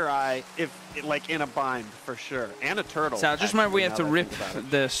spider eye if, like, in a bind for sure, and a turtle. So just remember we have to actually, now rip that I think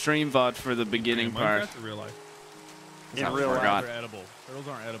about the stream VOD for the beginning part. Minecraft or real life? it. In I real forgot. life, Turtles are edible. Turtles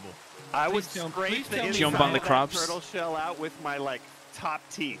aren't edible. I would Please tell scrape the me- inside Jump on the of that crops. turtle shell out with my like top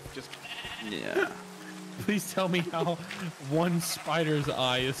teeth. Just Yeah. Please tell me how one spider's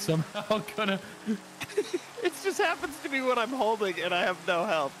eye is somehow gonna. it just happens to be what I'm holding, and I have no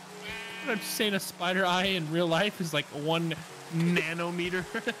health. I'm just saying a spider eye in real life is like 1 nanometer.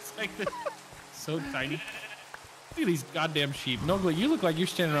 It's like so tiny. Look at these goddamn sheep. Nogla, you look like you're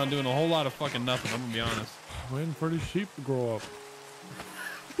standing around doing a whole lot of fucking nothing. I'm gonna be honest. Waiting for the sheep to grow up.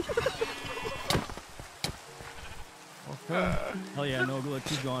 Okay. Hell yeah, no good.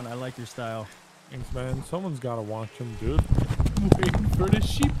 Keep going. I like your style. Thanks, man. Someone's got to watch him, dude. Waiting for the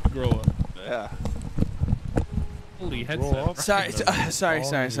sheep to grow up. Yeah. Holy Grow headset. up. Sorry, and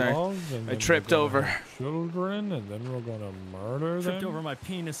then sorry. fall in love, and I then tripped we're gonna over. have children, and then we're gonna murder Tripped them. over my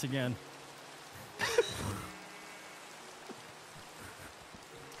penis again.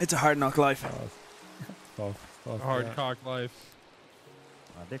 It's a hard knock life. Stuff, Hard yeah. cock life.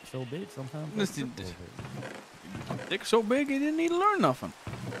 My dick's so big sometimes. This I trip did- over it. Dick so big he didn't need to learn nothing.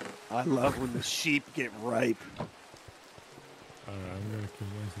 I love when the sheep get ripe. Alright, I'm gonna kill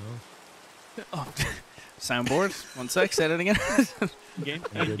myself. Oh, soundboard. 1 sec. Say that again.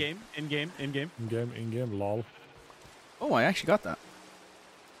 In game. In-game, lol. Oh, I actually got that.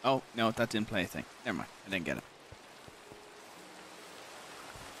 Oh no, that didn't play a thing. Never mind. I didn't get it.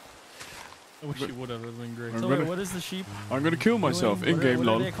 I wish you would have. It would have been great. I'm So gonna- wait, what is the sheep? I'm gonna kill myself. doing? In game, What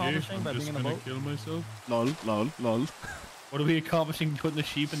are lol. they accomplishing by I'm being just in a gonna boat? kill myself. Lol. What are we accomplishing putting the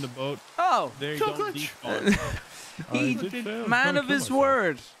sheep in the boat? Oh, There you So go. much. Default. he did fail. man Gonna of kill his myself.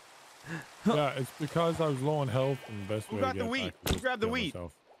 word. Yeah, it's because I was low on health, and the best Who way got to the get wheat? back Who was to grabbed the kill wheat?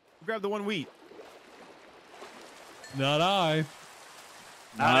 myself. Grab the 1 wheat. Not I.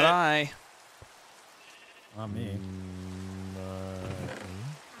 Not I. Not me.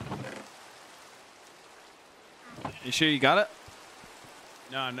 You sure you got it?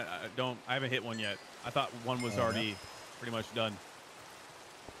 No, I don't. I haven't hit one yet. I thought one was already pretty much done.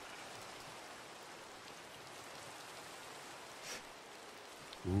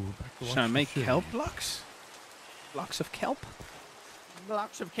 Back to watch Trying to the make shit. kelp blocks? Blocks of kelp?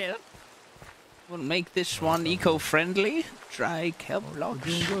 Blocks of kelp. Will make this one eco-friendly. Dry kelp You're blocks.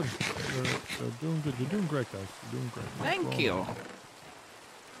 doing good. You're doing good. You're doing great, guys. You're doing great. Thank you.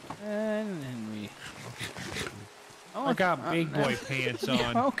 And then we. Oh, I got big no. boy pants Yeah,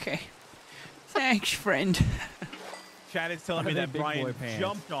 on. okay. Thanks, friend. Chad is telling What me are that they big boy Brian pants?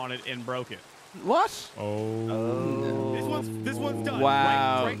 jumped on it and broke it. What? Oh. This one's done.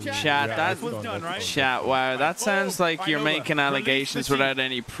 Wow, Right, Chad? chat, Yeah, that This one's done, right? chat. Wow, that sounds like you're Vanoss, making release the allegations sheep. without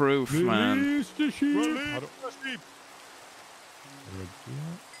any proof, man. Release the sheep. Release How do the sheep.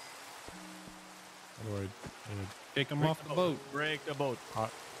 I do Take them off the boat. Break the boat. I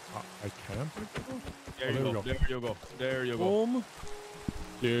can't pick it up? There Oh, you there we go. go. There you go. There you go. Boom.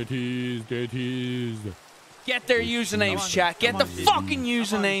 There it is. There it is. Get their usernames, chat. Get the fucking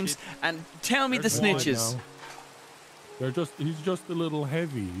usernames and tell me the There's one snitches. Now. He's just a little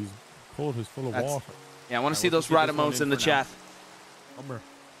heavy. His coat is full of That's- water. Yeah, I want to see let's those just get rat this one emotes in in the for now. chat. Come here.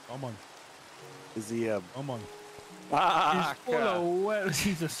 Come on. Is he a Come on. ah, He's full of wet.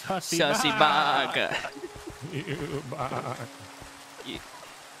 He's a sussy. Sussy bug.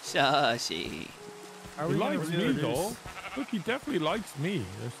 Sussy. Are He we gonna likes do me, this? though. Look, he definitely likes me.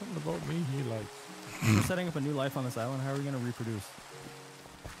 There's something about me he likes. We're setting up a new life on this island. How are we gonna reproduce?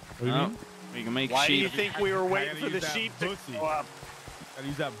 What do you mean? We can make Why do sheep. you think we were waiting gotta for the use that sheep to pussy. go up? Gotta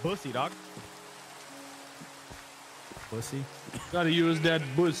use that pussy, dog. Pussy. Gotta use that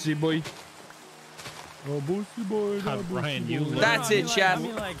pussy, boy. Oh, boosty boy. God, that Brian, boosty you boy. look- That's I it, mean, like, chat. I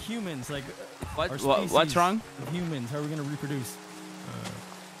mean, like humans, like our What's species wrong? of humans. How are we gonna reproduce?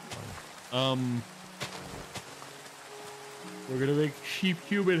 We're gonna make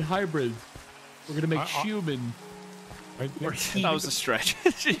sheep-human hybrids. We're gonna make human. I think, That was a stretch.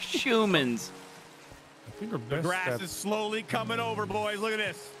 Humans. I think our best Grass step- is slowly coming over, boys. Look at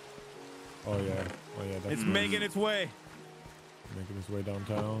this. Oh yeah. Oh yeah. That's It's making its way. making his way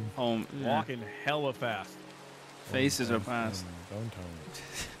downtown. Home. Walking hella fast. Faces are past. Downtown.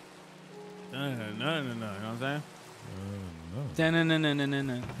 No. You know what I'm saying?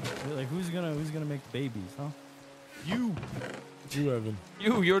 Da-na-na-na-na-na. Like who's gonna make the babies, huh? You. You, Evan.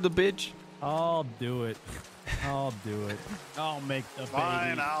 You're the bitch. I'll do it. I'll do it. I'll make the Fine,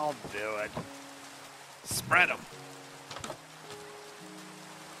 baby. I'll do it. Spread them.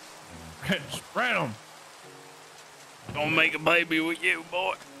 Spread them. Don't make a baby with you,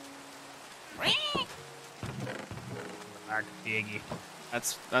 boy.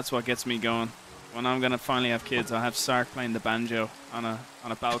 That's what gets me going. When I'm gonna finally have kids, I'll have Sark playing the banjo on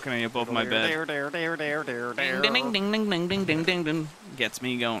a balcony above my bed. Ding ding ding ding ding ding ding ding ding. Gets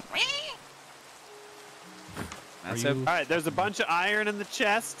me going. That's Are how you- All right, there's a bunch of iron in the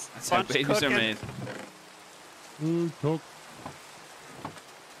chest. that's how Bunch babies cooking. are made. Cook.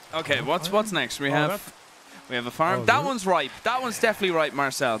 Okay, what's next? We that's- have a farm. Oh, That really? one's ripe. That one's definitely ripe,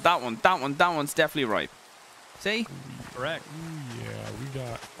 Marcel. That one's definitely ripe. See? Correct. Yeah, we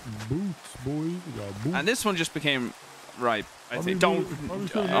got boots, boys. We got boots. And this one just became ripe. I How think. many Don't. boots? How many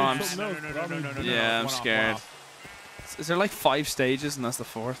boots? Oh, I'm Something No, else. no, no, no, How many no, no, boots? no. Yeah, I'm One off, scared. one off. Is there like 5 stages and that's the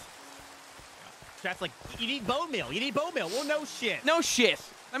 4th? Chat's like, you need bone meal. You need bone meal. Well, no shit. No shit.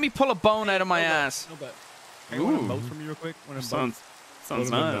 Let me pull a bone out of my ass. No bet. Hey, want Ooh. a boat from you real quick? Want a boat? Sounds Put him,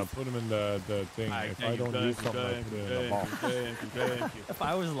 nice. put him in the thing. If I don't do something, I put it in the box. Thank you. If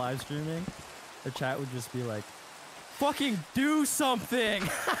I was live streaming, the chat would just be like, "Fucking do something!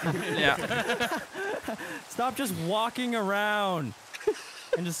 Yeah. Stop just walking around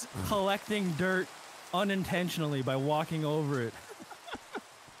and just collecting dirt unintentionally by walking over it."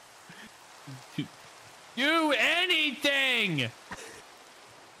 Do anything.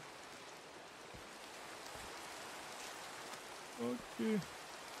 Okay.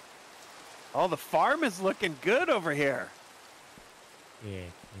 Oh, the farm is looking good over here. Yeah.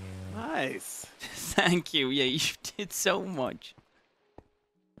 Nice. Thank you. Yeah, you did so much.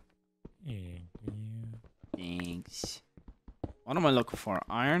 Yeah. Thanks. What am I looking for?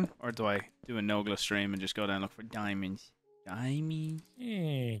 Iron? Or do I do a Nogla stream and just go down and look for diamonds? Diamonds?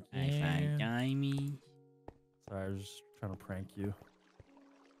 Yeah. I find diamonds. Sorry, I was just trying to prank you.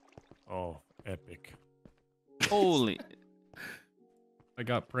 Oh, epic. Holy. I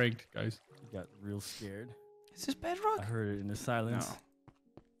got pranked, guys. You got real scared. Is this bedrock? I heard it in the silence.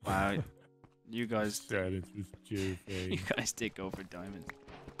 No. Wow. You guys, That is just you JFA. guys did go for diamonds.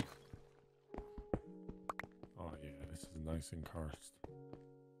 Oh yeah, this is nice and karst.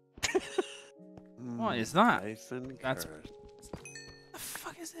 What is that? Nice and That's- cursed. What the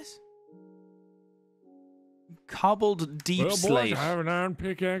fuck is this? Cobbled deep Well, boys, slate. I have an iron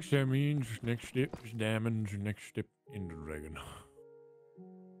pickaxe. That means next step is diamonds. Next step in the dragon.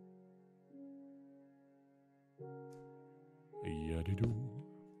 Yaddy-doo.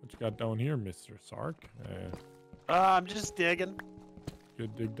 What you got down here, Mr. Sark? I'm just digging.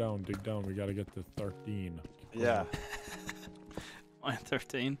 Good, dig down, dig down. We gotta get to 13. Keep Yeah. Line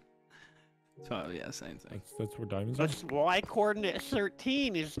 13. 12, yeah, same thing. That's where diamonds are. That's why coordinate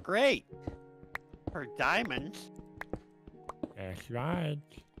 13 is great. For diamonds. That's right.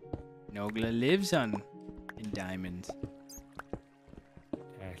 Nogla lives on in diamonds.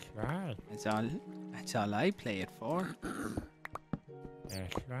 That's right. That's all I play it for.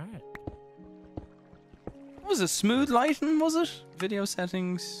 That's right. What was it? Smooth lighting, was it? Video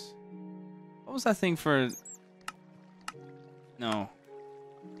settings. What was that thing for? No.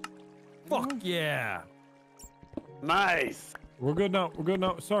 Fuck yeah! Nice. We're good now. We're good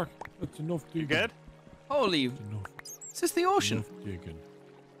now. Sark, that's enough digging. You good? Holy, That's enough. is this the ocean? Enough digging.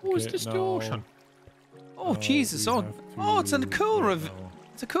 Oh, is Okay, this the now- ocean? Oh, now Jesus. we Oh, have oh, it's a to- cool wait, no.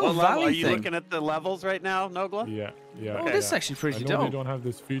 it's a cool What level? valley Are you thing. looking at the levels right now, Nogla? Yeah, yeah. Oh, Okay. this is yeah. actually pretty I know they dope. don't have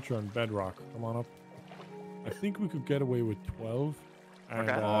this feature on Bedrock. Come on up. I think we could get away with 12. And,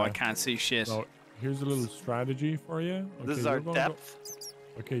 Okay. Oh, I can't see shit. So here's a little strategy for you. This is you're our gonna depth.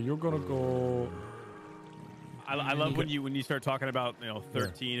 Okay, you're gonna go. I love when you start talking about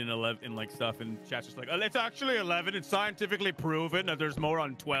 13 and 11 and like stuff, and chat's just like, oh, it's actually 11. It's scientifically proven that there's more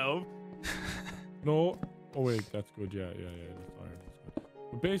on 12. No. Oh wait, that's good. Yeah, that's iron. That's good.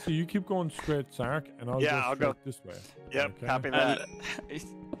 But basically, you keep going straight, Sark, and I'll go this way. Yep, okay? copy that.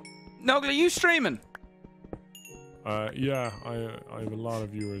 Nogla, are you streaming? Yeah, I have a lot of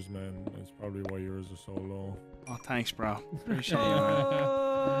viewers, man. That's probably why yours are so low. Oh, thanks, bro. Appreciate you.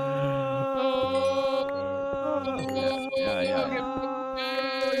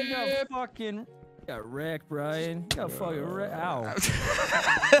 You got wrecked, Brian. You got fucking wrecked. Ow.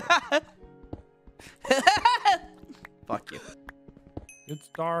 Fuck you. It's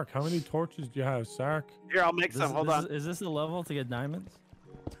dark. How many torches do you have, Sark? Here, I'll make some. Hold on. Is this the level to get diamonds?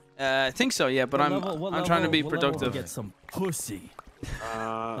 I think so, yeah, but I'm trying to be productive. To get some pussy.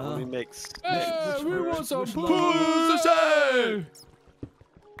 Let me make sticks. We want some pussy.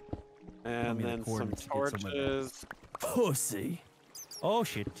 And then some torches. Pussy. Oh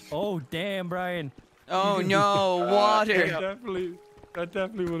shit. Oh damn, Brian. Oh no, water. That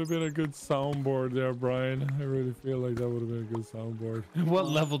definitely would have been a good soundboard there, Brian. I really feel like that would have been a good soundboard. What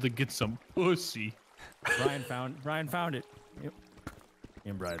level to get some pussy? Brian found it. Yep.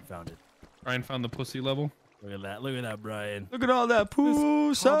 And Brian found it. Brian found the pussy level. Look at that. Look at that, Brian. Look at all that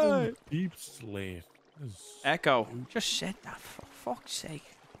pussy. Deep slate. Echo. Just said that for fuck's sake.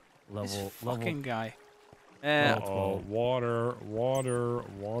 This fucking guy. Water.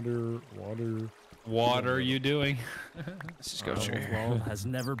 What are you doing? Let's just go through here. Well, has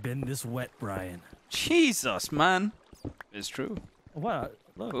never been this wet, Brian. Jesus, man. It's true. What?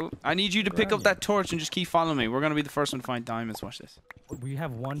 Look. Ooh, I need you to pick up that torch and just keep following me. We're gonna be the first one to find diamonds. Watch this. We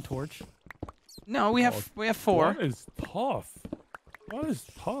have one torch. No, we have 4. What is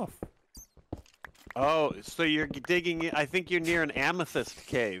tough? Oh, so you're digging. I think you're near an amethyst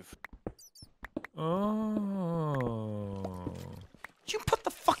cave. Oh. Did you put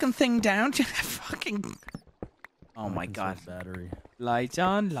the fucking thing down? Fucking. Oh my god. Battery. Lights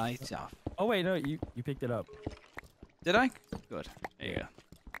on, lights off. Oh wait, no, you picked it up. Did I? Good. There you go.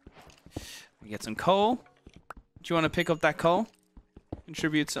 We get some coal. Do you want to pick up that coal?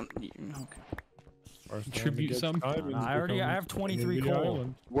 Contribute some. Okay. Contribute some. I have 23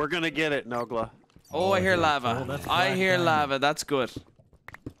 coal. We're gonna get it, Nogla. Oh, I hear lava. I hear lava. That's good.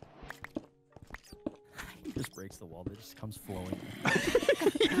 He just breaks the wall. It just comes flowing.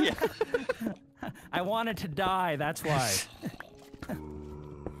 I wanted to die. That's why.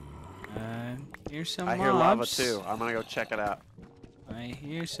 Here's some I mobs. hear lava too. I'm gonna go check it out. I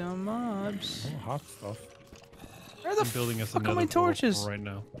hear some mobs. Oh, hot stuff. Where the building us fuck are another my torches? right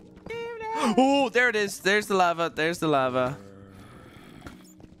now. Oh, there it is. There's the lava. There's the lava.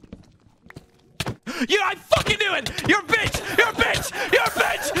 I fucking knew it! You're a bitch! You're a bitch! You're a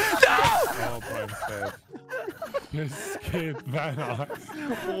bitch! No! Oh, Brian's dead. Escape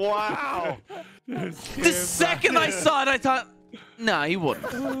Vanoss. Wow. The second I saw it, I thought, nah, he wouldn't.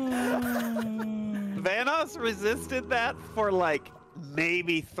 Vanoss resisted that for like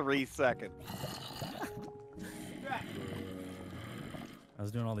maybe 3 seconds. I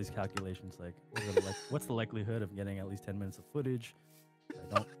was doing all these calculations, like, what's the likelihood of getting at least 10 minutes of footage? I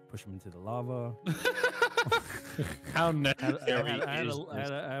don't push him into the lava. How necessary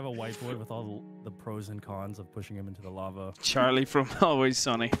I have a whiteboard with all the pros and cons of pushing him into the lava. Charlie from Always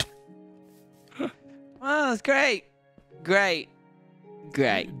Sunny. Well, it's great. Great.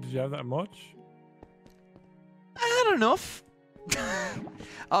 Did you have that much? I had enough.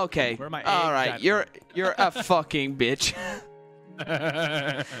 Okay. Where are my All eggs right. at? You're a fucking bitch.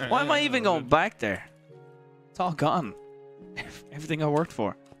 Why am I even going back there? It's all gone. Everything I worked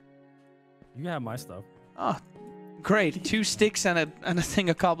for. You have my stuff. Oh, great. 2 sticks and a thing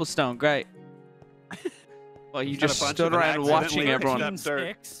of cobblestone. Great. Well, you just stood around watching everyone. 13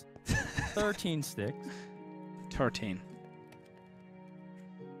 sticks. 13 sticks. 13.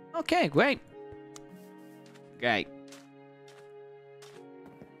 Okay, great. Great.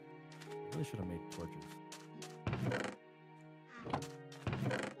 Really should have made torches.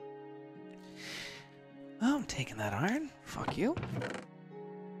 Oh, I'm taking that iron. Fuck you.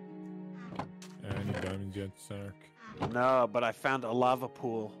 Any diamonds yet, Sark? No, but I found a lava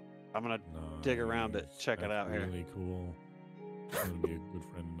pool. I'm gonna dig around it, check it out here. Really cool. I'm gonna be a good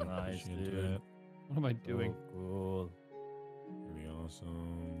friend. Nice, into dude. that. What am I doing? Cool. Really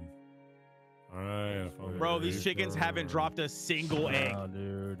awesome. Alright, I found Bro, a these chickens razor. haven't dropped a single egg. Oh,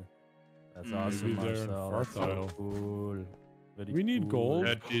 dude. That's Maybe awesome, they're Marcel. That's so infertile. cool. Very We need cool. gold.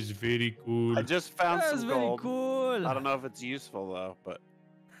 That is very cool. I just found That's some very gold. cool. I don't know if it's useful though, but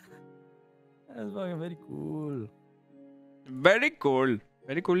That's fucking very cool. Very cool.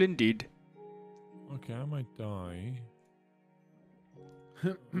 Very cool indeed. Okay, I might die.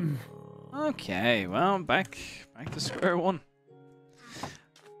 Okay, well, back to square one.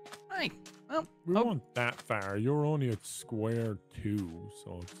 Right. Well, We weren't that far. You're only at square 2,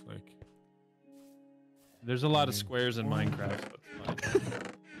 so it's like. There's a lot of squares in Minecraft, so it's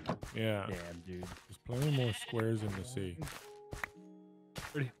fine. Yeah. Damn, dude. There's plenty more squares in the sea.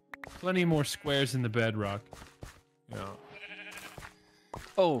 Plenty more squares in the bedrock. Yeah.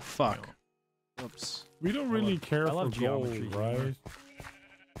 oh fuck. Oops. We don't really care I for love gold, geometry, right?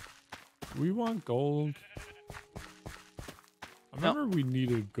 We want gold. I remember we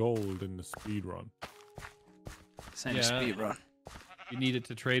needed gold in the speed run. Same Yeah. speed run. You need it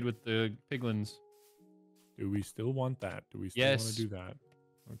to trade with the piglins. Do we still want that? Do we still want Yes. to do that?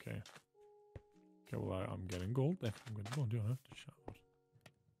 Okay. Okay, well, I'm getting gold then. I'm going to go. Don't have to shout.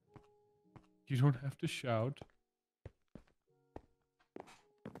 You don't have to shout.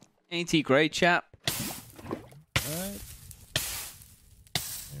 Ain't he great, chap? Alright.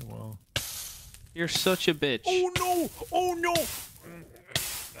 Okay, well. You're such a bitch. Oh no! Oh no!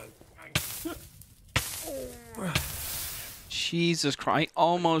 Jesus Christ. I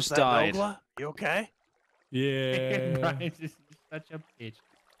almost Is that died. Nogla? You okay? Yeah. Brian's just such a bitch.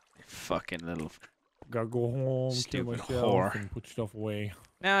 Fucking little. Gotta go home, kill Stupid myself, whore. and put stuff away.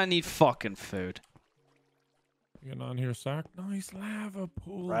 Now I need fucking food. You getting on here, Sark? Nice lava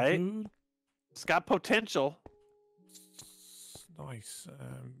pool, Right? dude. It's got potential. Nice.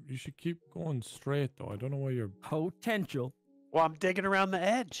 You should keep going straight, though. I don't know why you're... Potential. Well, I'm digging around the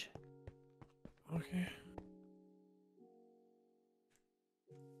edge. Okay.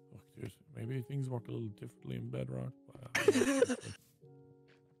 Look, dude, maybe things work a little differently in Bedrock. But,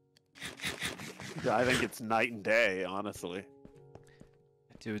 Yeah, I think it's night and day, honestly.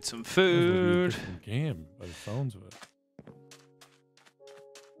 Dude, some This will be a food. different game, by the sounds of it.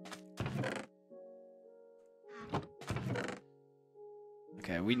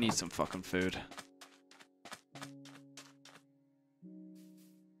 Okay, we need some fucking food.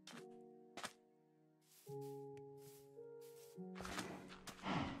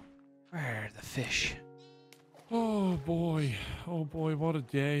 Where are the fish? Oh boy, what a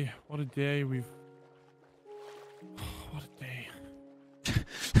day! What a day we've. What a day!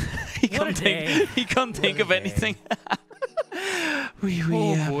 he What a can't think. He can't think a of day. anything. we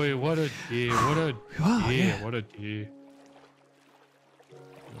Oh boy, what a day! What a Wow, day! yeah. What a day!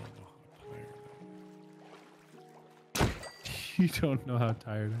 You don't know how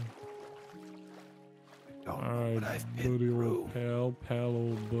tired I am. All right, buddy, old pal,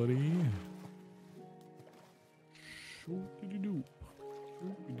 old buddy. Shoop-de-doo.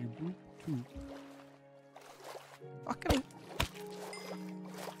 Shoop-de-doo-boop-doo. fucking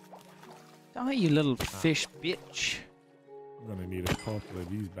die, you little fish bitch. I'm gonna need a couple of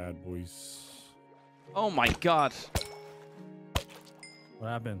these bad boys. Oh my god. What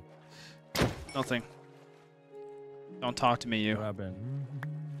happened? Nothing. Don't talk to me, What you. happened?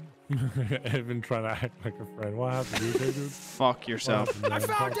 Evan trying to act like a friend. What happened, dude? Fuck yourself. I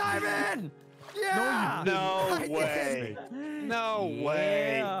found diamond! Yeah! No way. No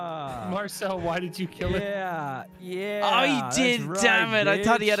way. Yeah! Marcel, why did you kill it? Yeah, yeah. Oh, he that's did, right, damn it. I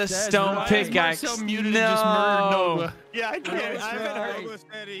thought he had a bitch, stone that's Why is pickaxe. Marcel muted and just murdered No. Nogla? Yeah, I can't. That's I haven't right. heard Nogla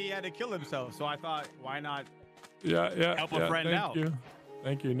said he had to kill himself, so I thought, why not? Yeah. Help a friend thank out. you.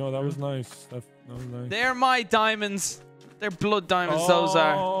 Thank you. No, that was nice. That was nice. They're my diamonds. They're blood diamonds, those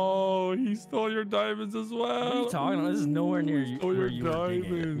are. Oh, he stole your diamonds as well. What are you talking about? This is nowhere near you. Stole Where your you were digging.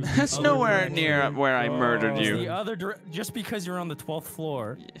 diamonds. This is That's the other nowhere direction. near where I murdered It's you. the other just because you're on the 12th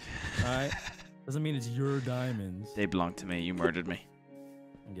floor, right? Doesn't mean it's your diamonds. They belong to me. You murdered me.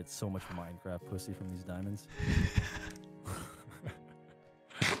 I get so much Minecraft pussy from these diamonds.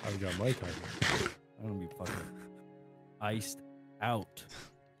 I've got my diamonds. I'm gonna be fucking iced out.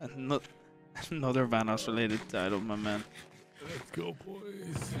 Another Vanoss related title, my man. Let's go,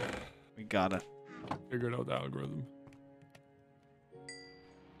 boys. We got it. Figured out the algorithm.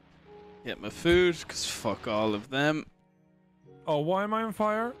 Get my food, because fuck all of them. Oh, why am I on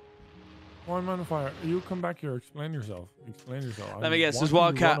fire? Why am I on fire? You come back here. Explain yourself. Explain yourself. Let me guess, there's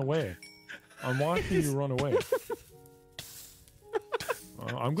watching you Wildcat. run away. I'm watching you run away.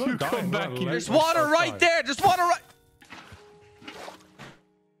 I'm going to die. come I'm back gonna here. let There's myself water right die. there. There's water right.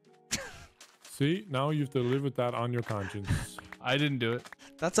 See, now you have to live with that on your conscience. I didn't do it.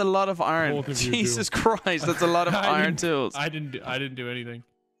 That's a lot of iron. Both of you Jesus Christ, that's a lot of I iron didn't- tools. I didn't do anything.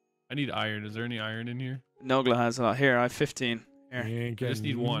 I need iron. Is there any iron in here? Nogla has a lot. Here, I have 15. You Here. ain't I just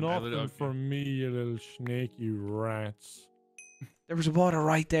getting need one. I nothing lit- okay. from me, you little snaky rats. There was water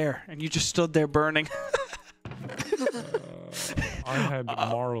right there, and you just stood there burning. Uh, I had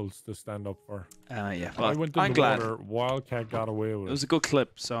morals to stand up for. Yeah. I Well, went in I'm the glad. water. Wildcat got away with It was a good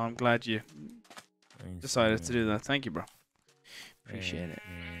clip, so I'm glad you Thanks, decided to man. do that. Thank you, bro. Appreciate it.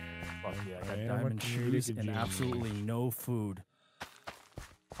 Fuck yeah, I got am a diamond shoes and comedic absolutely genius. no food.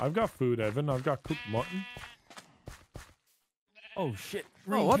 I've got food, Evan. I've got cooked mutton. Oh shit! Oh,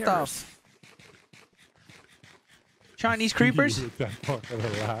 Green what the carrots. Chinese creepers? With that fucking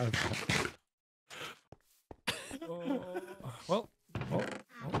laugh. Well,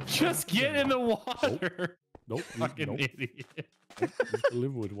 Just get in the water. Nope. Fucking Nope. idiot. You have to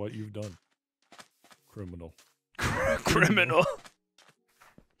live with what you've done. Criminal. Criminal.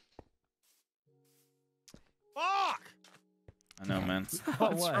 Fuck! I know, man.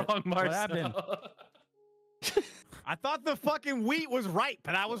 What's What? wrong, What Marcel? happened? I thought the fucking wheat was right,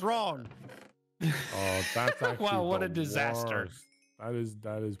 but I was wrong. Oh, that's actually Wow, what the a disaster. worst.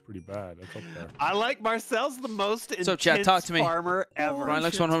 That is pretty bad. That's up there. I like Marcel's the most So, chat, talk intense to me. farmer ever. Ryan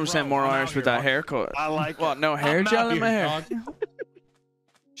looks 100% more I'm out Irish with here, that dog. haircut. I like What? it. No hair I'm gel out in my here, hair. dog.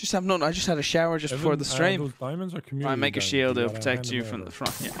 Just have none. I just had a shower just before the stream. Those diamonds are community I make a diamonds. shield. You It'll gotta protect hand you them from the over.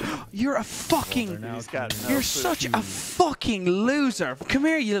 front. Yeah. You're a fucking. Now He's got it's no You're food. such a fucking loser. Come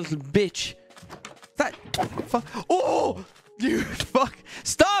here, you little bitch. That. Fuck. Oh! You fuck.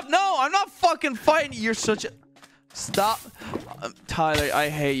 Stop! No, I'm not fucking fighting. You're such a. Stop. Tyler, I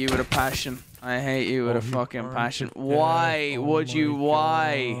hate you with a passion. I hate you with a he fucking burned passion. to death. Why Oh would you? my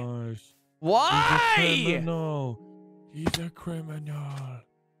Why? gosh. He's a Why? criminal. He's a criminal.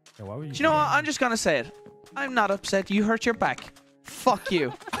 Yeah, why would you Do you know what? I'm just gonna say it. I'm not upset. You hurt your back. Fuck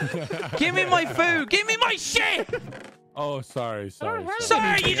you. Give me my food. Give me my shit. Oh, sorry. Sorry,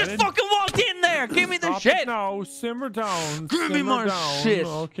 you just fucking walked in there. Give me the Stop shit. it now. Simmer down. Give me simmer my down. shit.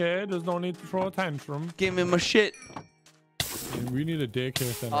 Okay, there's no need to throw a tantrum. Give me my shit. We need a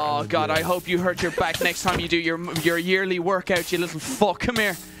daycare center. Oh and a God, I jail. hope you hurt your back next time you do your yearly workout. You little fuck. Come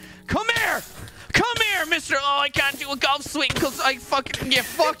here. Come here. Come here, Mister. Oh, I can't do a golf swing because I fucking yeah.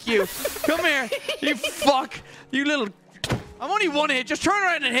 Fuck you. Come here. You fuck. You little. I'm only one hit. Just turn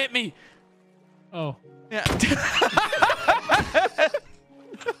around and hit me. Oh. Yeah.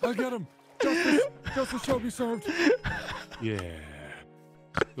 I'll get him. Justice shall be served. Yeah.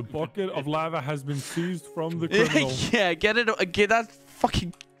 The bucket of lava has been seized from the criminal. Yeah, get it. Get that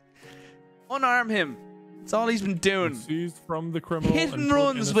fucking. Unarm him. That's all he's been doing. It's seized from the criminal. Hit and put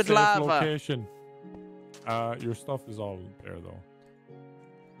runs in a with safe lava. Location. Your stuff is all there though.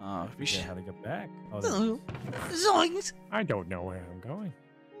 Oh, we Yeah, should. how to get back? Oh, Oh, zoinks. I don't know where I'm going.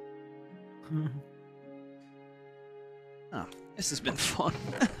 Oh, this has been fun.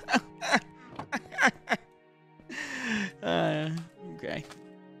 Okay.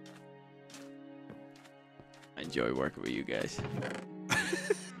 I enjoy working with you guys.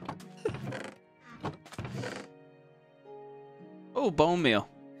 Oh, bone meal.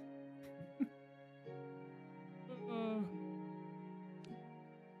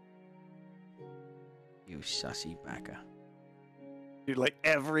 You sussy baka. Dude, like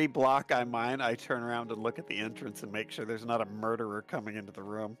every block I mine, I turn around and look at the entrance and make sure there's not a murderer coming into the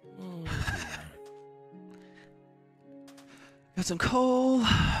room. Got some coal.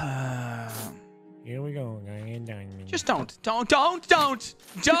 Here we go. Just don't.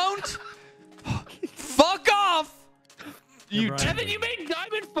 Fuck off. You. Brian. Evan, you made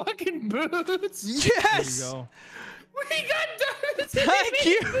diamond fucking boots. there you Yes. go. We got diamonds. Thank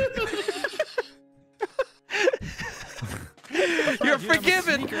you. You're You have a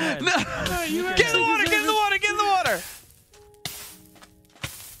forgiven. sneakerhead. No. You have Get in the water. Get in the water. Get in the water.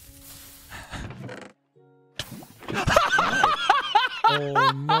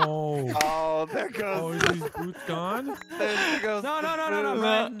 Oh no. Oh, there goes. Oh, is these boots gone? There goes. No, no, no, no, no, the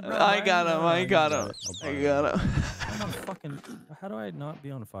Brian. food. Brian, I got him. Brian, I got him. I got him. I'm on fucking. How do I not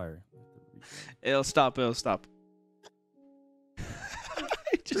be on fire? It'll stop. It'll stop.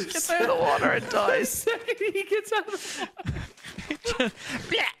 Just gets out of the water and dies. He gets out of the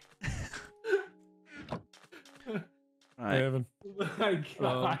Right. Evan, Oh my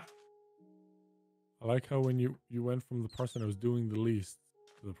God. I like how when you went from the person that was doing the least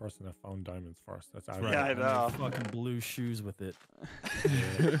to the person that found diamonds first. That's Right. right. Yeah, I And know. the fucking blue shoes with it.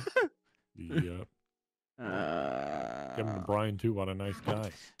 Yep. Give him to Brian too. What a nice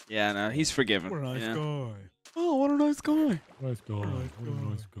guy. Yeah, no, he's forgiven. Yeah. guy. Oh, what a nice guy. Nice guy. What a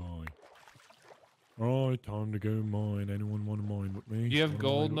nice guy. Right, time to go mine. Anyone want to mine with me? Do you have Wanna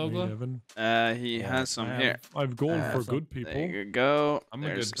gold, mine with me, Nogla? Evan? He Yeah, has some I here. I have gold for some- good people. There you go. I'm a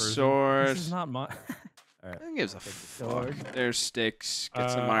There's good person. sword. This is not my. Alright. Who gives a fuck? sword. There's sticks.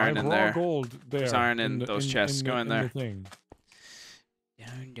 Get some I iron have in raw there. gold there. There's iron in those chests. Go in the there. thing.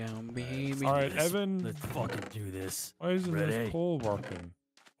 Down, down, baby. All right, Let's- Evan. Let's fucking do this. Why isn't Ready? this coal working?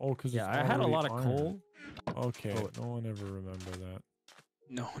 Oh, because Yeah, I had a lot of coal. Okay, Oh. no one ever remember that.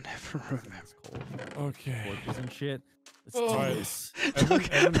 No one ever remembers. Okay. Torches and shit. Let's Oh. do Alright. this.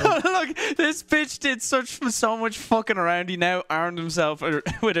 Evan, Evan, Look, this bitch did so much fucking around. He now armed himself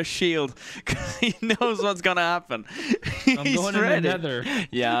with a shield because he knows what's gonna happen. I'm He's going ready. in the nether.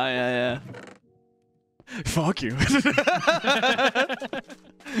 Yeah. Fuck you. yeah,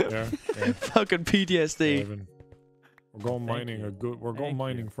 Fucking PTSD. Evan. We're going Thank mining you. a good. We're going Thank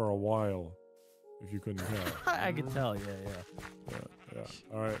mining you. for a while. If you couldn't tell. I can tell. Yeah. Yeah.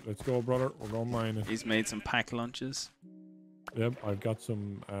 All right, let's go, brother. We're going mining. He's made some pack lunches. Yep, I've got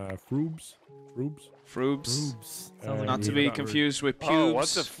some frubes. Frubes. Oops. Not to we be got- confused with pubes. Oh,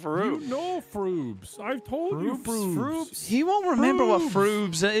 what's a You fruit? know frubes. I've told you frubes. He won't remember what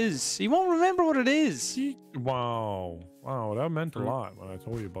Frubes. frubes is. He won't remember what it is. Wow, that meant a lot when I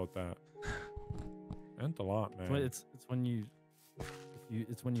told you about that. Meant a lot, man. It's when you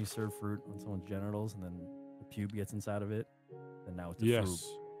it's when you serve fruit on someone's genitals and then the pube gets inside of it. And now it's a Yes.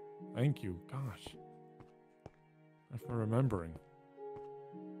 frube. Thank you. Gosh. Thanks for remembering.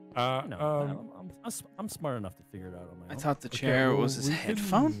 I'm smart enough to figure it out on my own. I thought the okay, chair well, was his we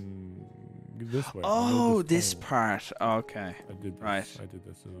headphone. can go This way. I Oh, know this tunnel. part. Okay. I did this. Right. I did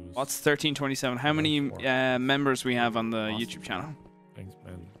this. It was- What's 1327? How many members we have on the YouTube channel? Thanks,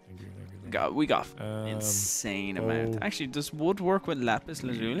 man. Thank you. We got Um, insane so- amount. Actually, does wood work with lapis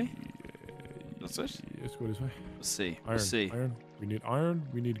lazuli? That's it. Let's go this way. We'll see. Iron. We'll see. Iron. We need iron.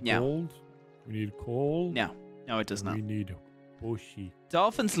 We need Yeah. gold. We need coal. No, it does not. We need bushy.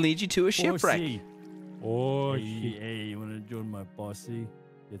 Dolphins lead you to a shipwreck. Bossy. Oh, Hey, hey, you wanna join my bossy?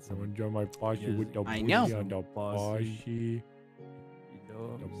 Get I some. want to join my bushy Yes, with the I bushy know. and the Bossy. bushy. You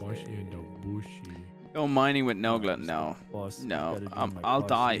know The what I'm bushy and saying? the bushy. Go mining with Nogla. No. Bossy, No, you gotta join my I'll bossy,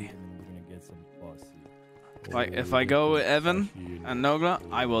 die. and then we're gonna get some bossy. Like, if I go with Evan Bushy and Nogla,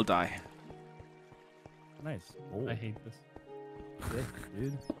 I will die. Nice. Oh, I hate this. sick,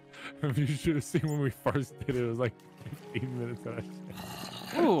 dude. You should have seen when we first did it. It was like 15 minutes. And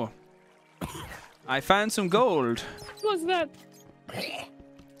I Ooh. I found some gold. What's that?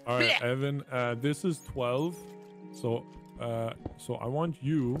 All right, Evan. This is 12. So, I want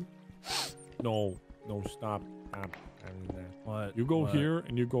you. No, stop. What? You go What? here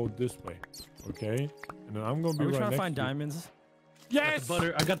and you go this way, okay? And then I'm gonna be Are we right trying to next find to you. diamonds? Yes.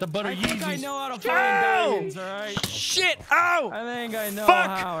 I got the butter I think I Yeezys. know how to Ow! find diamonds. All right. Shit! Ow! I think I know Fuck!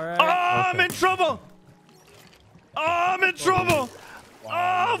 how. All right. Oh, I'm in trouble! Oh, I'm in trouble!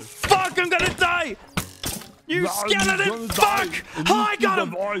 Oh, fuck! I'm gonna die! You skeleton! Fuck! Oh, I got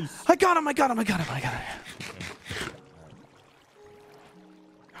him! I got him!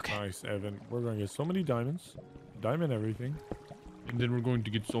 Okay. Nice, Evan. We're gonna get so many diamonds, diamond everything. And then we're going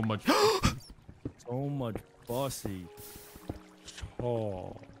to get so much. So much bossy.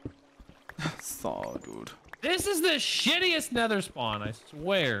 Oh, Thaw, dude. This is the shittiest nether spawn, I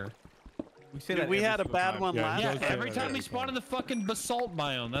swear. We say Dude, that we every had a single bad time. one Yeah, last Yeah, does time. say every that time every we spawn time. in the fucking basalt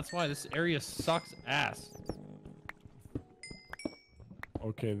biome. That's why this area sucks ass.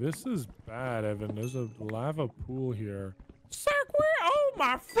 okay. This is bad, Evan. There's a lava pool here. Sark, where? Oh,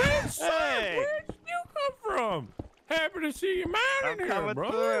 my friend, Sark, Hey. where did you come from? Happy to see you I'm mining here, coming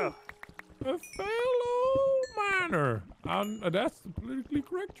brother. through. A fellow miner. That's the politically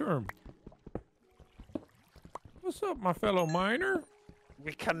correct term. What's up, my fellow miner?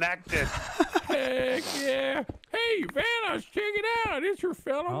 We connected. Heck yeah. Hey, Vanoss, check it out. It's your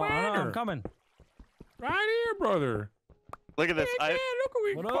fellow Oh, miner. I'm coming. Right here, brother. Look at this. Heck yeah, look what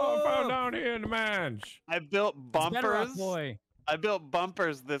we What found up? down here in the mines. I built Bedrock bumpers. boy. I built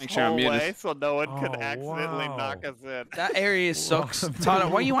bumpers this Make sure I'm whole muted. way so no one could Oh, accidentally wow. knock us in. That area sucks. Tyler,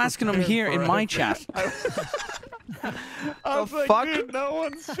 why are you asking him here in my chat? I was The like, fuck? dude, no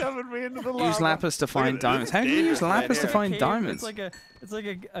one's shoving me into the lava. Use lapis to find this diamonds. is How do you use dangerous right lapis to here. find Cave, diamonds? It's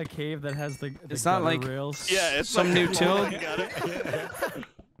like a cave that has the Is that gutter like- rails. Yeah, it's Some like new a tool? floating gutter.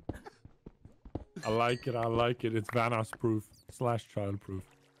 I like it. It's Vanoss proof / child proof.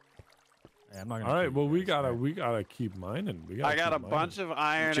 Yeah, I'm not gonna All right, kill well you we guys, gotta right? keep mining. I got a bunch of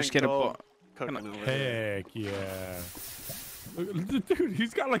iron Just and get a gold bu- cooking Can I- over here. Heck yeah. Look, dude,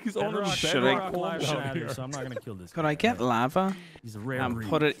 he's got like his own little Bedrock, Should bedrock I- bedrock live down shatter, here. so I'm not gonna kill this. Could guy, I get right? lava He's a rare and breed.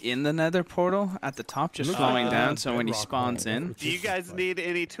 put it in the nether portal at the top, just Look flowing at down, that so when he bedrock spawns hole. in? That's what Do you this guys looks like. need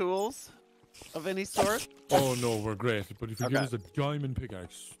any tools of any sort? Oh no, we're great. But if you give Okay. us a diamond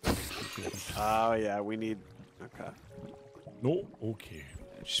pickaxe. Oh yeah, we need. Okay. No, okay.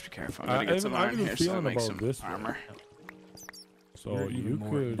 Just be careful. I'm gonna get some I have iron a here so I feeling make about some this one. armor. So You're even you more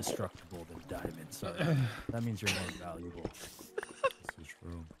could. indestructible than diamonds. Sorry. That means you're more valuable. This is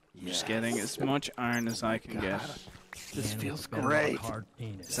Just getting as much iron as I can get. This Man feels with a bedrock great. hard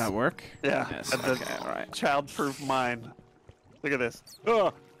penis. Does that work? Yeah. Yes. And the Okay, all right. child-proof mine. Look at this.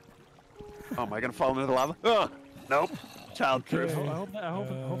 Oh, am I gonna fall into the lava? Nope. Child-proof. I hope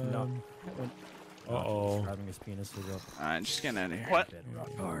not. Uh-oh. Grabbing his penis to go. Alright, just getting out of here. What?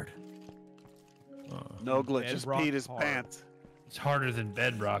 Bedrock hard. No glitches. Bedrock Peed his hard. pants. It's harder than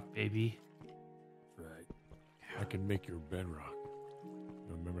bedrock, baby. Right. I can make your bedrock.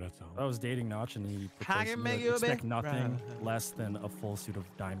 You remember that song? I was dating Notch, and he How proposed you to me, make like, you a expect bed- nothing Right. less than a full suit of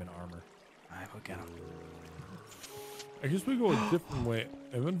diamond armor. Alright, we'll get him. I guess we go a different way,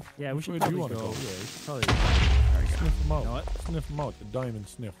 Evan. Yeah, we Which way should do you probably want to go. go? Yeah, we should probably. Sniff them out. You know what? Sniff them out. The diamond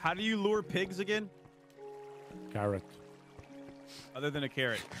sniff. How do you lure pigs again? Carrot. Other than a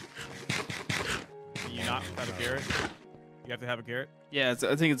carrot. Can you not have a carrot? You have to have a carrot? Yeah, I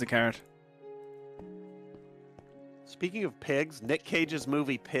think it's a carrot. Speaking of pigs, Nick Cage's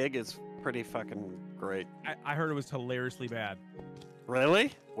movie Pig is pretty fucking great. I heard it was hilariously bad.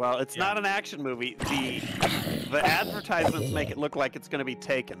 Really? Well, it's Yeah. not an action movie. The advertisements make it look like it's going to be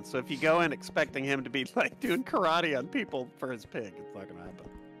Taken. So if you go in expecting him to be like doing karate on people for his pig, it's not going to happen.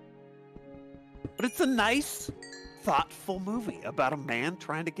 But it's a nice, thoughtful movie about a man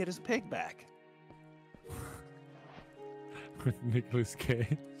trying to get his pig back. With Nicolas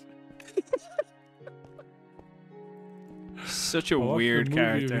Cage. Such a I watched weird the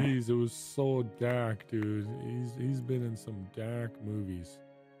movie of character. his, it was so dark, dude. He's been in some dark movies.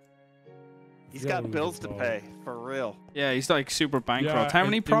 I He's forgot got what it bills was to called. pay, for real. Yeah, he's like super bankrupt. Yeah, How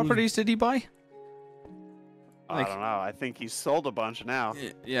many it was- properties did he buy? I Like- don't know. I think he's sold a bunch now.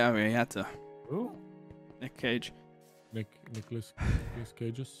 Yeah, I mean, he had to. Ooh. Nick Cage. Nicolas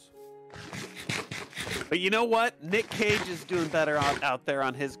Cage's. But you know what? Nick Cage is doing better out there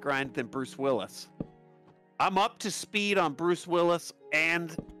on his grind than Bruce Willis. I'm up to speed on Bruce Willis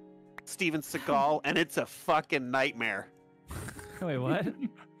and Steven Seagal, and it's a fucking nightmare. Wait, what?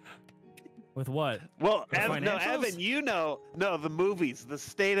 With what? Well, The Evan, no, financials? Evan, you know, no, the movies, the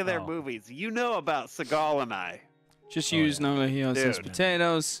state of their Oh. movies. You know about Seagal and I. Just Oh, use yeah. no, he owes his Dude.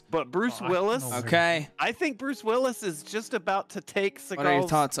 potatoes. But Bruce Oh, I Willis, know. Okay. I think Bruce Willis is just about to take What are your Seagal's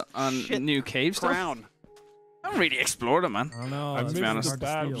thoughts on shit new cave stuff? crown. I haven't really explored it, man. I don't know. I it's missed be honest. the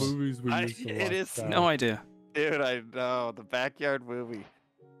hard to bad steal. movies we used to it watch. is back. No idea. Dude, I know. The backyard movie.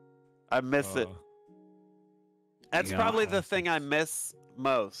 I miss it. That's Yeah. probably the thing I miss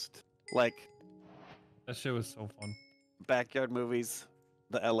most. Like, That shit was so fun. backyard movies,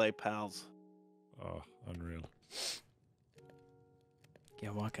 the LA Pals. Oh, unreal. Yeah,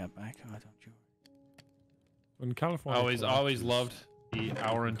 walk out back. Oh, don't you? In I California. always loved the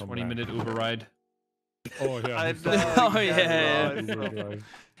hour and Come 20-minute Uber ride. Oh, yeah. I he's know, Oh, you guys yeah. were always-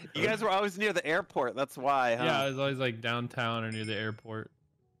 You guys were always near the airport. That's why, huh? Yeah, it was always like downtown or near the airport.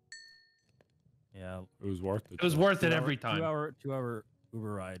 Yeah. It was worth it. It was though. worth it 2 every hour- time. 2-hour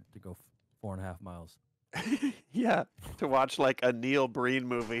Uber ride to go 4.5 miles. Yeah, to watch like a Neil Breen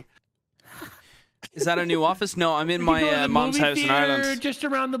movie. Is that a new office? No, I'm in You can go to my the mom's movie house in theater Ireland. just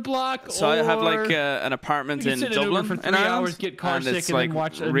around the block. So I have like or an apartment you in can sit in Uber Dublin for in 3 Ireland, hours, get car and sick, it's and like then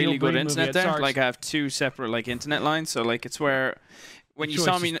watch a really Neil good Breen movie internet at there. Sark's. Like I have 2 separate like internet lines, so like it's where when The you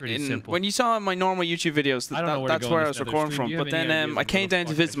saw choice me is pretty in simple. when you saw my normal YouTube videos, I don't know where to that's go where on I this was nether recording stream. from. Do you But have any then ideas I of came where the down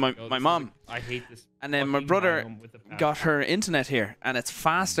to fuck I visit should my go? my This is mom, like- I hate this. and then my fucking brother biome with the path. got her internet here, and it's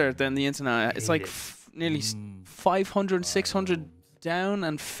faster than the internet. It's like nearly 500, 600 down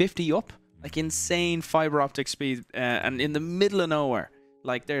and 50 up. Like insane fiber optic speed, and in the middle of nowhere.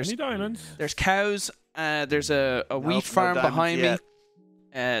 Like Any diamonds? there's cows, there's a wheat no farm diamonds behind yet.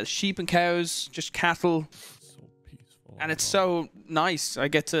 me, sheep and cows, just cattle, So peaceful. and it's so nice. I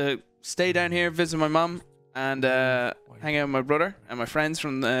get to stay down here, visit my mum, and hang out with my brother and my friends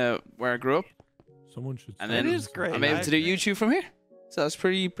from where I grew up. Someone should. And say then It this is great. I'm able I to do agree. YouTube from here, so that's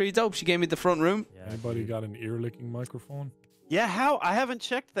pretty dope. She gave me the front room. Yeah, Anybody got an ear licking microphone? Yeah, how? I haven't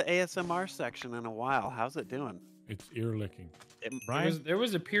checked the ASMR section in a while. How's it doing? It's ear licking. Brian? There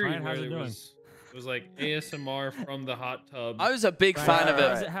was a period Brian, where how's it there doing? was like ASMR from the hot tub. I was a big Brian, fan of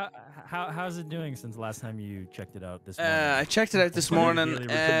Alright. it. How's it doing since the last time you checked it out this morning? I checked it out this Daily morning. routine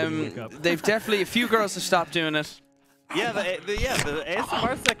when you wake up. They've definitely a few girls have stopped doing it. Yeah, the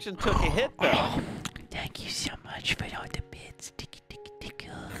ASMR section took a hit though. Thank you so much for all the bits. Ticky, ticky, ticky.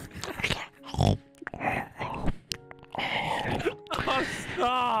 Oh,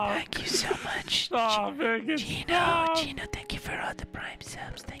 stop! Thank you so much. Stop, Megan! Gino, thank you for all the prime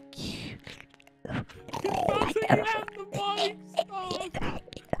subs. Thank you.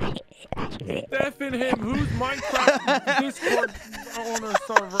 Deafen him! Who's Minecraft Discord owner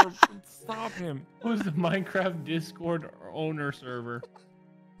server? Stop him! Who's the Minecraft Discord owner server?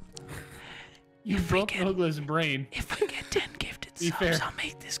 You broke Douglas' brain. If we get 10 gifted Be fair. subs, I'll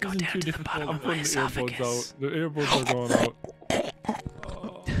make this go Isn't down too to the difficult. bottom I'm of my Putting the earbuds esophagus. out. The earbuds are going out.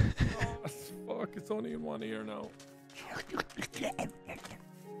 Oh, fuck, it's only in one ear now.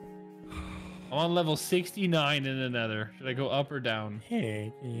 I'm on level 69 in another. Should I go up or down?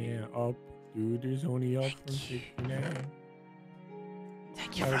 Heck yeah, up. Dude, there's only up from 69.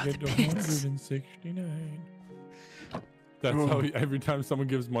 Thank you for all Gotta the get to bits. 169. That's how every time someone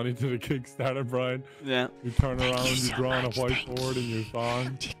gives money to the Kickstarter, Brian, Yeah. you turn Thank around, you you so draw on a much, thank whiteboard and your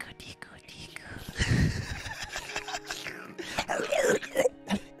song. Tico, tico, tico.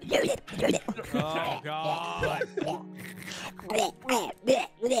 Oh God.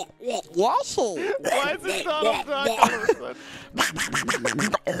 Waffle. Why is it Donald Duck all of a sudden?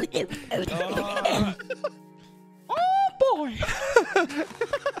 Oh boy.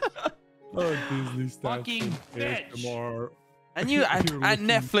 Oh, Disney stats Fucking and bitch. ASMR. And you and You're looking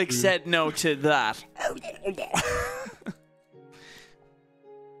Netflix through- said no to that.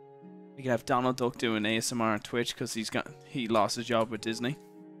 We could have Donald Duck doing ASMR on Twitch because he lost his job with Disney.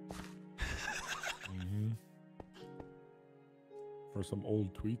 Mhm. For some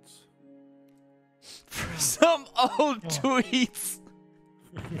old tweets. For some old tweets.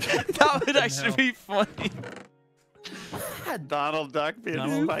 That would actually be funny. Donald Duck being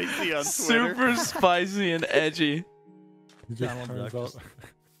Donald- spicy on Twitter. Super spicy and edgy. It just Donald turns Duck out.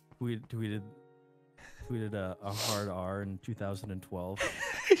 tweeted a hard R in 2012.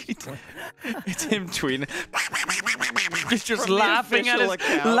 It's him tweeting. He's just From the laughing at his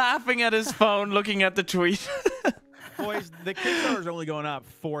official account. laughing at his phone, looking at the tweet. Boys, the Kickstarter's only going up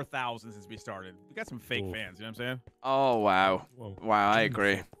 4,000 since we started. We got some fake Ooh. fans, you know what I'm saying? Oh wow. Whoa. Wow, I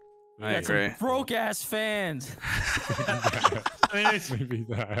agree. I agree. Broke ass fans. I mean, it's Maybe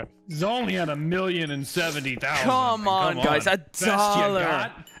that. only at 1,070,000. Come on, guys. Best you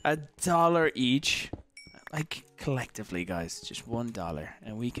got. $1 each. Like collectively, guys, just $1,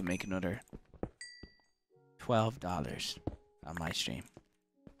 and we can make another $12 on my stream.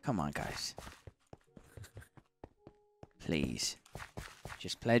 Come on, guys. Please,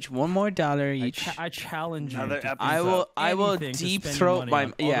 just pledge $1 more each. I challenge you. Another to episode. I will anything to deep spend throat money my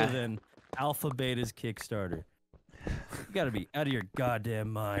on yeah. Other than Alpha Beta's Kickstarter. You gotta be out of your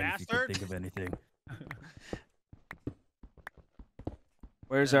goddamn mind if you Bastard. can think of anything.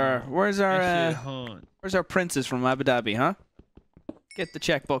 Where's our princess from Abu Dhabi, huh? Get the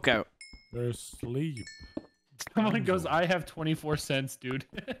checkbook out. They're asleep. Someone goes, I have 24 cents, dude.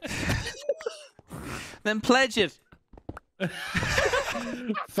 Then pledge it. Throw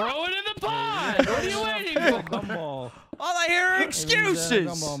it in the pot. What are you waiting for? Gumball. All I hear are Gumball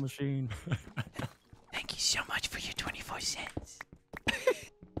excuses. machine. Thank you so much for your 24 cents.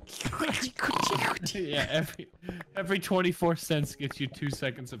 Yeah, every 24 cents gets you 2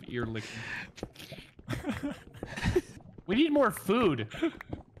 seconds of ear licking. We need more food.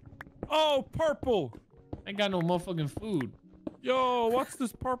 Oh, purple! I ain't got no motherfucking food. Yo, what's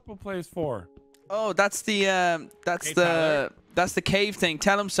this purple place for? Oh, that's the Hey, Tyler. that's the cave thing.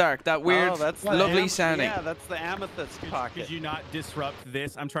 Tell him, Sark. That weird, Oh, that's the lovely sounding. Yeah, that's the amethyst pocket. Could you not disrupt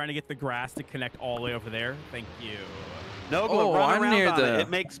this? I'm trying to get the grass to connect all the way over there. Thank you. No, Oh, run I'm around near on the- it. It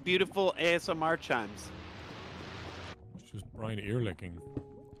makes beautiful ASMR chimes. It's just Brian ear licking.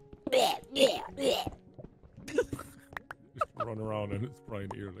 Just run around and it's Brian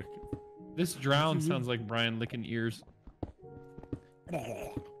ear licking. This drown sounds like Brian licking ears.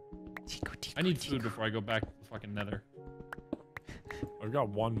 I need food before I go back to the fucking nether. I've got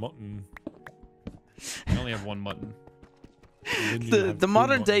one mutton. I only have one mutton. and then you The have the two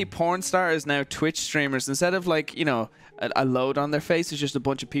modern day muttons. porn star is now Twitch streamers. Instead of like a load on their face, it's just a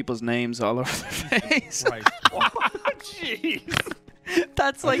bunch of people's names all over their face. Right. Jeez.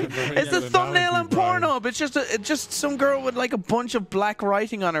 That's like very it's the good thumbnail on analogy, Brian. Pornhub. It's just some girl with like a bunch of black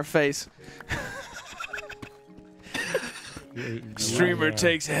writing on her face. Streamer Yeah.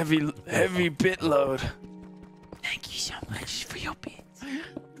 takes heavy bit load. Thank you so much for your bits.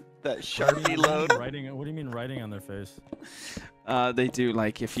 That Sharpie load. Writing? What do you mean writing on their face? They do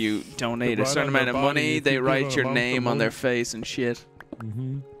like if you donate a write certain on their amount of body money, if they you give write an your amount of name on their money. face and shit.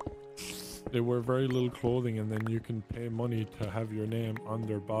 Mm-hmm. They wear very little clothing, and then you can pay money to have your name on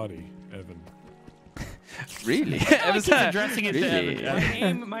their body, Evan. Really? He's addressing it to Really?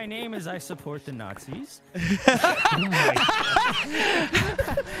 Evan. My name is I support the Nazis.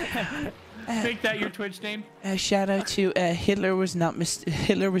 Make that your Twitch name. Shout out to Hitler was not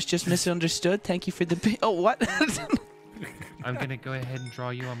Hitler was just misunderstood. Thank you for the oh what? I'm gonna go ahead and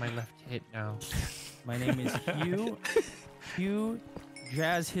draw you on my left hit now. My name is Hugh. Hugh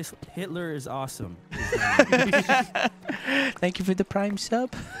Jazz Hitler is awesome. Thank you for the prime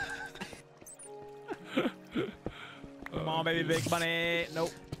sub. Come on, baby, big money.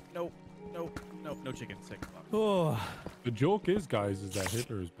 Nope, nope, nope, nope. No chicken. Sick. Oh, The joke is, guys, is that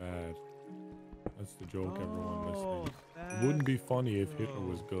Hitler is bad. That's the joke, everyone listening. It wouldn't be funny if Hitler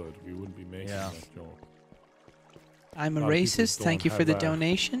was good. We wouldn't be making that joke. I'm a lot of people racist. Thank you don't for the have,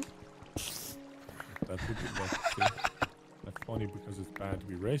 donation. That's funny because it's bad to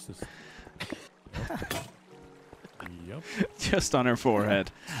be racist. Yep. Just on her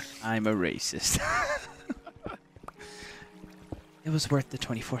forehead. I'm a racist. It was worth the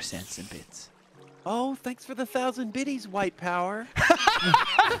 24 cents in bits. Oh, thanks for the 1,000 biddies, white power.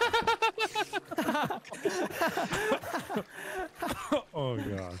 Oh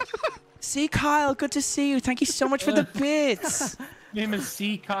god. See, Kyle, good to see you. Thank you so much for the bits. Name is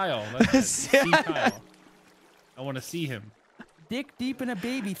C. Kyle. That's it. C. Kyle. I want to see him. dick deep in a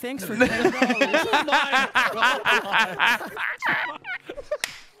baby. Thanks for $10.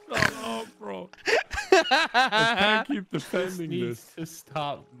 Oh, bro. I can't keep defending Needs this. to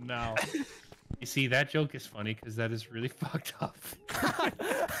stop now. You see, that joke is funny because that is really fucked up.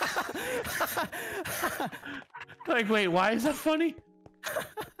 Like, wait, why is that funny? I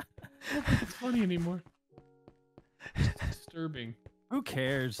don't think it's funny anymore. It's disturbing. Who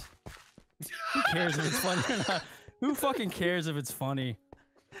cares? Who cares if it's funny or not? Who fucking cares if it's funny?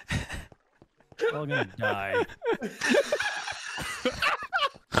 We're all gonna die.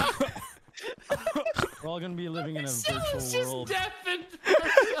 We're all gonna be living in a virtual world.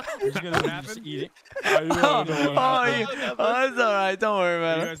 We're just gonna be just eating. It's alright. Don't worry Are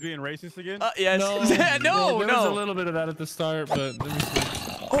about you it. guys being racist again? Yes. No, no, there was a little bit of that at the start, but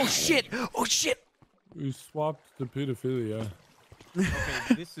Oh shit! Oh shit! We swapped the pedophilia,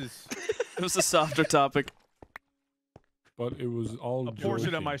 Okay, this is It was a softer topic. but it was all a portion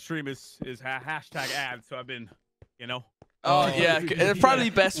of joking. my stream is hashtag ads, so I've been, you know. Oh yeah, it's probably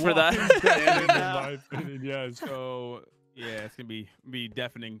best for that. In my opinion, yes. So yeah, it's gonna be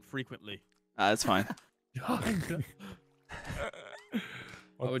deafening frequently. That's fine. I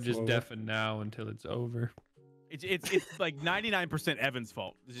would just What's- deafen now until it's over. It's like 99% Evan's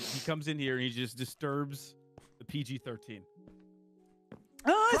fault. He comes in here and he just disturbs the PG-13.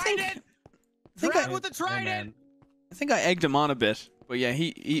 Oh, I think with the Hey, trident. man, I think I egged him on a bit, but yeah,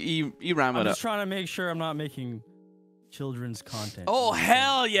 he ran I'm with it. just trying to make sure I'm not making children's content. Oh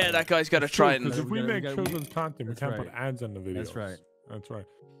hell yeah, that guy's got a Because trident. if we We make gotta- children's content, we That's can't right. put ads on the videos. That's right. That's right.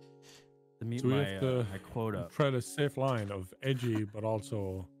 To meet So we my, have to my quota. tread a safe line of edgy, but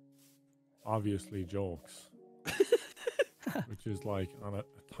also obviously jokes, which is like on a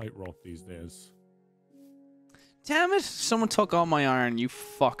tightrope these days. Damn it! Someone took all my iron, you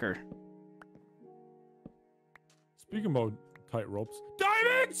fucker. Speaking about tightropes,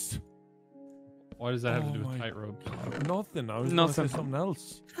 diamonds. Why does that have to do Oh with my tightrope? Nothing. I was gonna say Nothing. something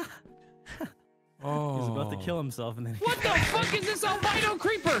else. Oh, He's about to kill himself, and then What the fuck is this albino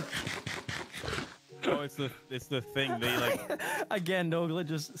creeper? Oh, it's the thing they like. again, Nogla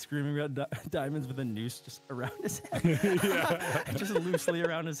just screaming about diamonds with a noose just around his head, Yeah. just loosely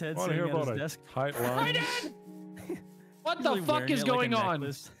around his head, Want to sitting hear at about his a desk. tight line? What the Usually fuck wearing is it like a going on?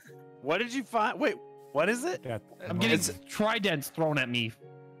 necklace. What did you find? Wait, what is it? Yeah. I'm getting tridents thrown at me.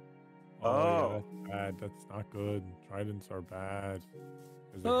 Oh, yeah, that's bad. That's not good. Tridents are bad.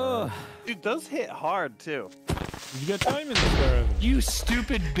 'Cause they Ugh. hurt. Dude, those hit hard too. Did you get diamonds there? You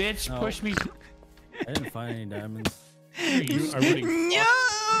stupid bitch! No. Push me. I didn't find any diamonds. You I really-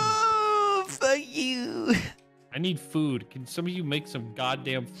 No, fuck you. I need food. Can some of you make some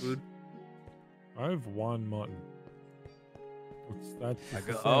goddamn food? I have one mutton. What's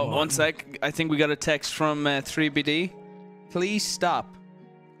that? Oh, one sec. I think we got a text from 3BD. Please stop.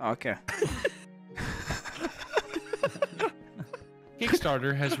 Okay.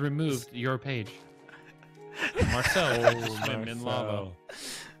 Kickstarter has removed your page. Marcel has to swim in lava.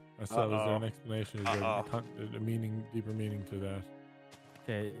 Marcel, is there an explanation? Is there a meaning, deeper meaning to that?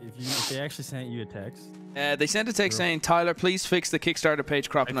 Okay, if they actually sent you a text, They sent a text saying, Tyler, please fix the Kickstarter page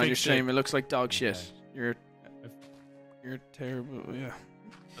cropping on your fixed stream. it. It looks like dog shit. Okay. You're terrible. Yeah.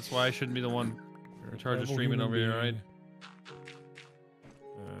 That's why I shouldn't be the one in charge of Rebel streaming human over here, right?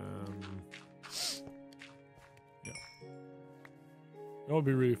 being. Yeah. It would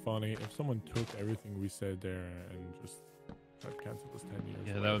be really funny if someone took everything we said there and just tried to cancel us 10 years.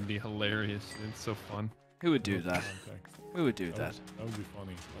 Yeah, that would be hilarious. It's so fun. Who would do No that? context. Who would do that? That would be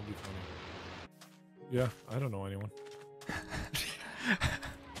funny. That would be funny. Yeah, I don't know anyone.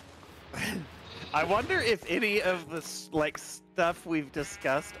 I wonder if any of the like stuff we've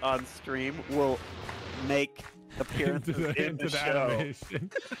discussed on stream will make appearances in the show. animation.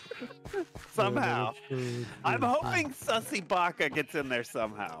 Somehow. I'm hoping Sussy Baka gets in there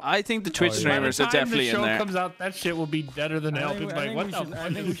somehow. I think the Twitch yeah. streamers By are the time definitely the show in there. comes out, that shit will be deader than hell. People I be like, think what we the should- I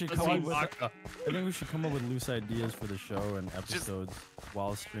fuck think is we should this come up with- vodka? I think we should come up with loose ideas for the show and episodes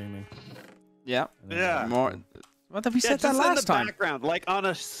while streaming. Yeah. And then Yeah. More. What have we said just that in last the time? background, like on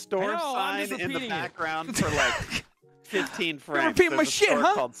a store I know, I'm sign just in the repeating it. background for like 15 frames. repeating my There's a shit, store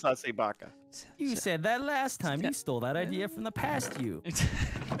huh? called Sussy Baka. You said that last time. You stole that idea from the past you.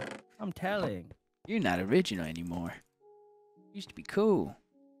 I'm telling. You're not original anymore. Used to be cool.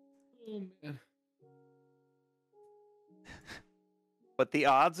 Oh, man. But the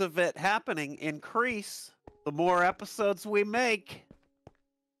odds of it happening increase the more episodes we make.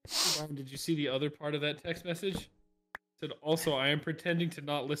 Brian, did you see the other part of that text message? It said, also, I am pretending to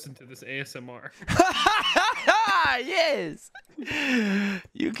not listen to this ASMR. Yes.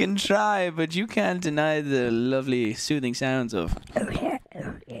 You can try, but you can't deny the lovely soothing sounds of.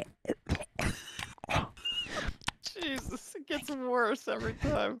 Jesus, it gets worse every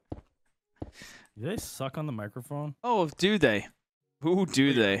time. Do they suck on the microphone? Oh, do they? Who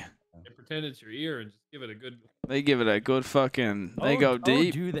do they? They pretend it's your ear and just give it a good. They give it a good fucking. They go Oh,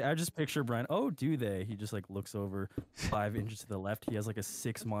 deep. do they? I just picture Brian. Oh, do they? He just like looks over 5 inches to the left. He has like a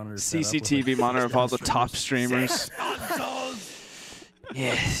 6 monitor setup with, CCTV like, monitor of all the 10 top streamers. Consoles!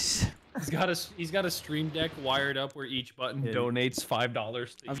 Yes. He's got a stream deck wired up where each button Yeah. donates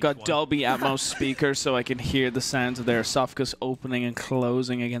 $5. I've got Dolby Atmos speakers so I can hear the sounds of their esophagus opening and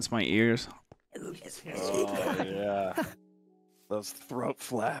closing against my ears. Oh, yeah. Those throat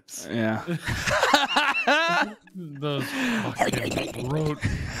flaps. Yeah. Those fucking throat.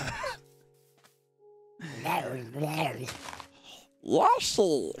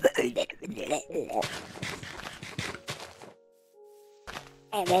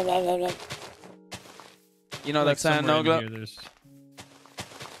 You know that sound, somewhere in Nogla? here there's-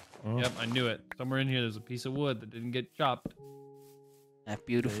 Yep, I knew it. Somewhere in here there's a piece of wood that didn't get chopped. That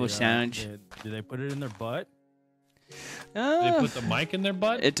beautiful They, sound. do they put it in their butt? They put the mic in their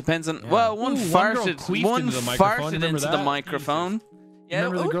butt. It depends on. Yeah. Well, one Ooh, one girl farted. queefed One into the microphone. farted Remember into the that? microphone. Yeah.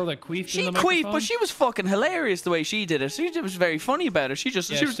 Remember the oh, girl that queefed she in the queefed, microphone? but she was fucking hilarious the way she did it. She was very funny about it. She just.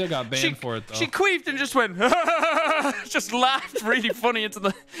 Yeah, she she still got banned for it though. She queefed and just went. Just laughed really funny into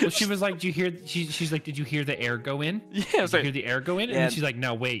the. Well, she was like, "Did you hear?" She's like, "Did you hear the air go in?" Yeah, Did it was you like, hear the air go in? And Yeah. then she's like,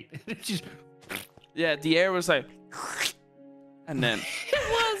 "Now wait." She's. yeah, the air was like. And then.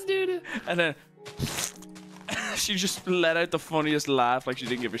 It was, dude. And then. She just let out the funniest laugh like she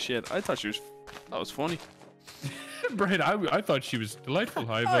didn't give a shit. I thought that was funny. Brian, I thought she was delightful.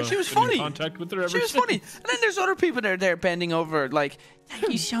 I've she was been in funny. contact with her ever She was since. funny. And then there's other people that are there bending over like,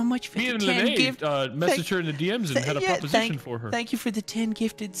 thank you so much for Me the and 10 Lene gift. messaged her in the DMs and had a yeah, proposition for her. Thank you for the 10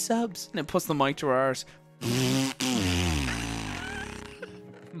 gifted subs. And it puts the mic to her arse.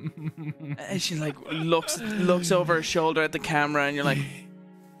 And she like looks over her shoulder at the camera and you're like,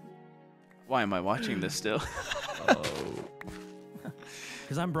 why am I watching this still?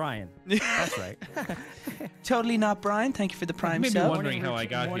 Because I'm Brian. That's right. Totally not Brian. Thank you for the prime Maybe sub. wondering how I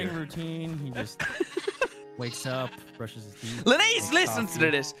got morning here. routine. He just wakes up, brushes his teeth. Lenise makes listens coffee,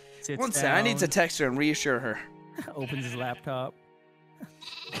 to this. sits One second, I need to down, text her and reassure her. opens his laptop,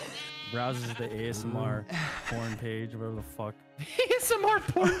 browses the ASMR porn page, whatever the fuck. ASMR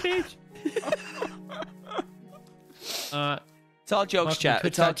porn page. It's all jokes, chat.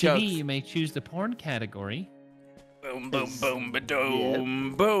 It's all jokes. You may choose the porn category. Boom, boom, boom,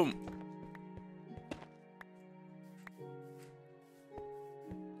 ba-doom, boom.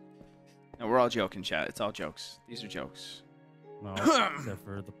 No, we're all joking, chat. It's all jokes. These are jokes. No, except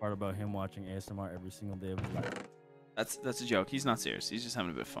for the part about him watching ASMR every single day of his life. That's a joke. He's not serious. He's just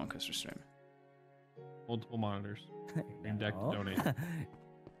having a bit of fun because we're streaming. Multiple monitors. Stream Deck to No. donate.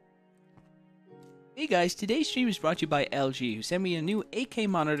 Hey guys, today's stream is brought to you by LG, who sent me a new 8K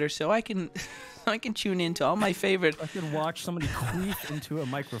monitor so I can tune in to all my favorite I could watch somebody queef into a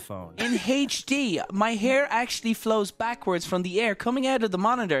microphone. in HD. My hair actually flows backwards from the air coming out of the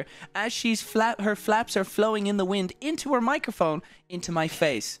monitor as her flaps are flowing in the wind into her microphone into my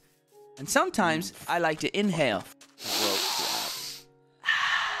face. And sometimes I like to inhale.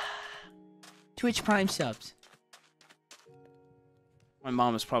 Twitch Prime subs. My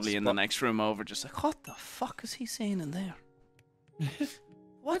mom is probably in the next room over, just like, what the fuck is he saying in there?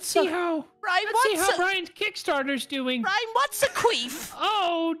 Let's see how Brian's Kickstarter's doing. Ryan, what's a queef?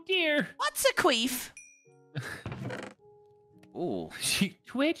 Oh dear. What's a queef? Ooh.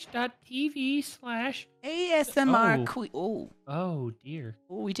 Twitch.tv/ ASMR Oh. queef. Oh. Oh dear.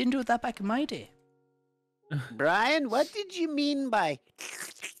 Oh, we didn't do it that back in my day. Brian, what did you mean by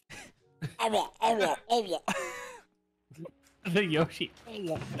The Yoshi.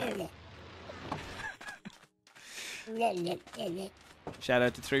 Shout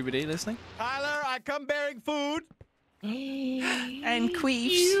out to 3BD listening. Tyler, I come bearing food. And queefs.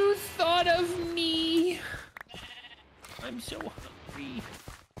 You thought of me. I'm so hungry.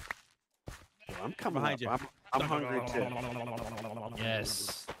 I'm coming Behind up. you. I'm hungry too.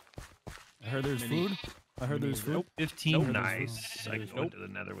 Yes. I heard there's food. I heard there's food. 15. Nice. I can go into the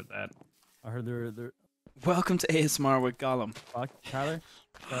nether with that. I heard there. Welcome to ASMR with Gollum. Fuck, Tyler.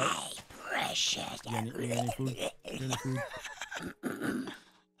 Precious. You got any food? You got any food?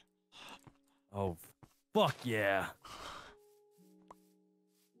 Oh, fuck yeah.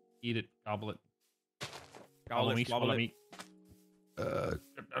 Eat it. Gobble it. Gobble it, swallow it. me. That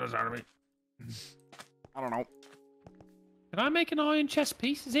is out of me. I don't know. Can I make an iron chest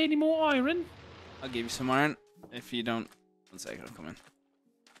piece? Is there any more iron? I'll give you some iron. If you don't, 1 second, I'll come in.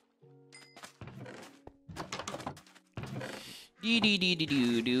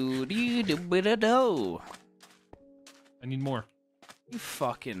 I need more. You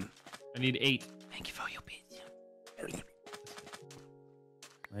fucking. I need 8. Thank you for your pizza.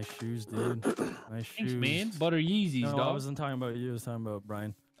 Nice shoes, dude. Nice shoes. Thanks, man. Butter Yeezys, No, I dog. wasn't talking about you. I was talking about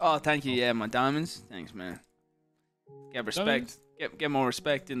Brian. Oh, thank you. Yeah, my diamonds. Thanks, man. Get respect. Get more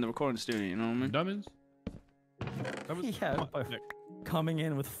respect in the recording studio. You know what I mean? Diamonds. Yeah, by coming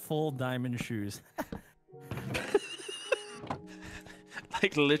in with full diamond shoes.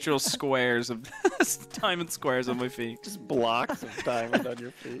 Like literal squares of diamond squares on my feet. Just blocks of diamond on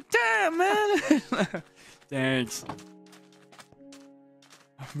your feet. Damn, man. Thanks.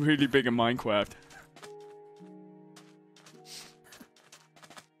 I'm really big in Minecraft.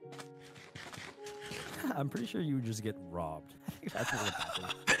 I'm pretty sure you would just get robbed. That's what would happen.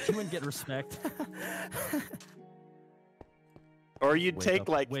 You wouldn't get respect. Or you'd Wake take up-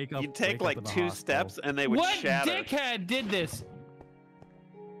 like wake up- you'd take wake up like in the 2 hospital. steps and they would What shatter. dickhead did this?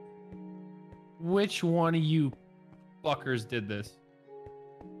 Which one of you fuckers did this?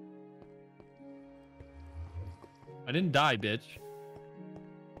 I didn't die, bitch.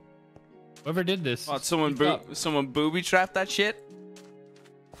 Whoever did this. What, someone booby trapped that shit?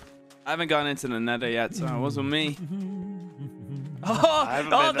 I haven't gone into the nether yet, so it wasn't me. Oh,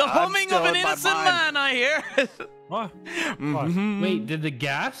 haven't oh been- the I'm humming still of an in my innocent mind. man, I hear. What? Mhm. Wait, did the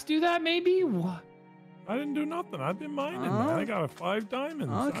gas do that maybe? What? I didn't do nothing. I've been mining, man. I got 5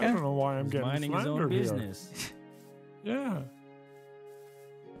 diamonds. Okay. I don't know why I'm He's getting minding his own slandered here. business. Yeah.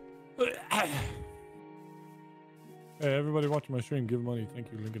 Hey, everybody watching my stream, give money.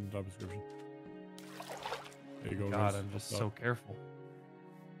 Thank you. Link in the top description. There you go. God, guys. I'm just What's so up? careful.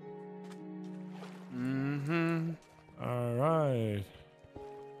 All right.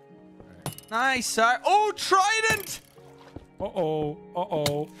 Nice, sir. Oh, trident! Uh-oh.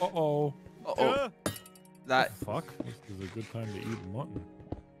 Uh-oh. Uh-oh. Uh-oh. That. Fuck. This is a good time to eat mutton.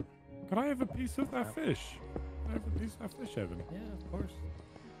 Could I have a piece of that fish? Could I have a piece of that fish, Evan? Yeah, of course.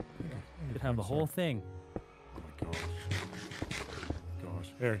 Yeah, You could have the whole thing. Oh my gosh.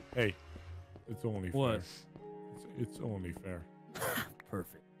 Gosh. Here, hey. It's only What? fair. It's only fair.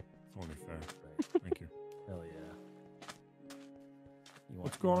 Perfect. It's only fair. Thank you. Hell yeah. You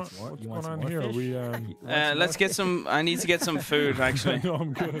What's you going on? some more- What's you want going some on more here? fish? We You want some Let's more get some. I need to get some food, actually. No,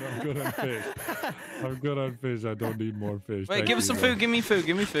 I'm good. I'm good on fish. I'm good on fish. I don't need more fish. Wait, Thank give us you, some though. food. Give me food.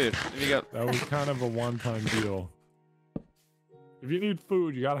 Give me food. There you go. That was kind of a one-time deal. If you need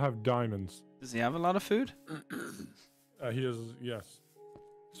food, you gotta have diamonds. Does he have a lot of food? He is, yes.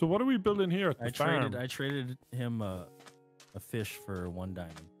 So what are we building here at the farm? I traded him a fish for 1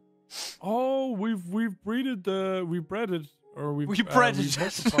 diamond. Oh, we breeded the we multiplied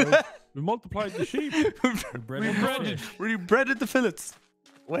we multiplied the sheep. We breaded the fillets.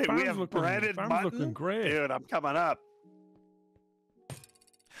 Wait, we Farm's have looking- breaded farm's mutton? looking great. Dude, I'm coming up.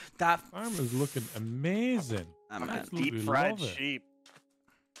 That Farm is looking amazing. man. Absolutely Deep fried love it. sheep.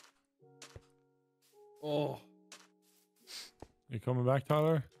 Oh. You coming back,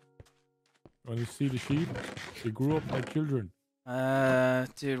 Tyler? When you see the sheep, they grew up like children.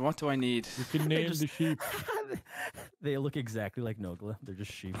 Dude, what do I need? You can name just- the sheep. They look exactly like Nogla. They're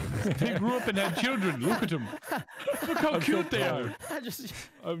just sheep. They grew up and had children. Look at them. Look how cute they are. Just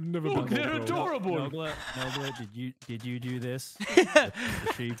I've never Look, been they're more proud. adorable. Nogla, did you do this? The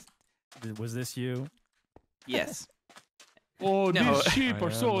sheep. Was this you? Yes. Oh, No. these sheep I are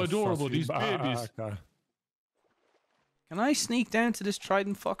am so the adorable. saucy These babies. baka. Can I sneak down to this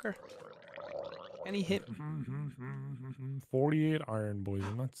trident fucker? Can he hit? 48 iron, boys.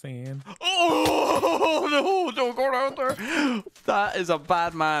 I'm not saying. Oh no! Don't go down there. That is a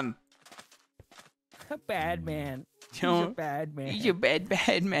bad man. A bad man. You know, bad man. he's a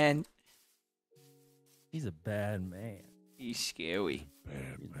bad man. He's a bad man. He's scary.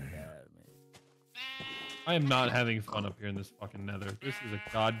 He's a bad man. I am not having fun up here in this fucking nether. This is a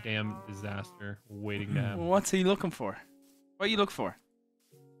goddamn disaster waiting to happen. What's he looking for? What you look for?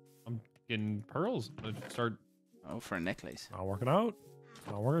 I'm getting pearls. Let's start Oh, for a necklace. Not working out.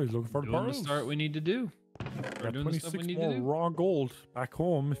 Not working. He's looking for the doing the pearls. start we need to do. We're Got doing the stuff we 26 need more to do. raw gold back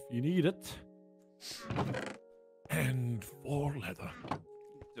home if you need it. And 4 leather.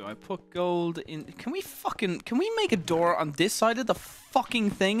 Do I put gold in? Can we make a door on this side of the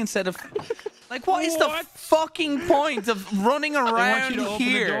fucking thing instead of like what is the fucking point of running I want around you to open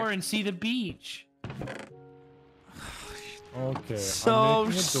the door here? and see the beach. Okay. So I'm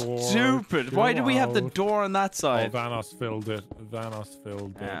making a door. stupid. Why do we have the Chill out. door on that Oh, side? Vanoss filled it. Vanoss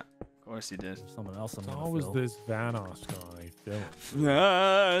filled it. Yeah, of course he did. Someone else I'm It's gonna always fill. this Vanoss guy.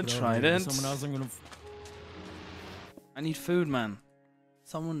 Phil. Trident. Someone else I'm gonna. I need food, man.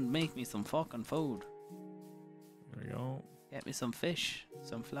 Someone make me some fucking food. There we go. Get me some fish.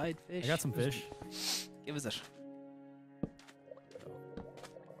 Some flied fish. I got some fish. Give us it.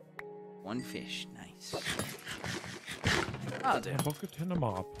 1 fish. Nice. Oh, A dude. bucket and a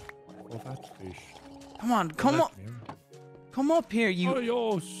mop. Oh, that's fish. Come on, come up. Come up here, Oh, you.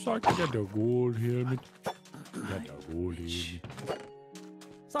 yo, suck. You got the gold here. Mate. You got the gold here.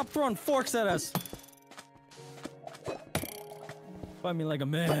 Stop throwing forks at us. Fight me like a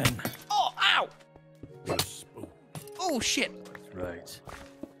man. Oh, ow. With a spoon. Oh, shit. That's right.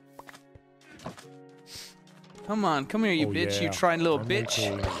 Come on, come here, you Oh, bitch. yeah. You trying little I'm bitch.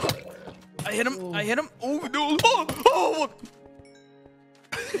 okay. I hit him. I hit him. Oh, no. Oh, oh.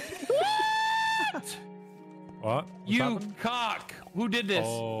 What? What's You happened? cock! Who did this?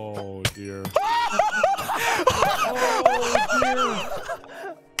 Oh, dear. Oh,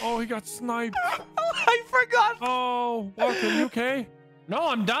 Oh, he got sniped. I forgot. Oh, Walker, you okay? No,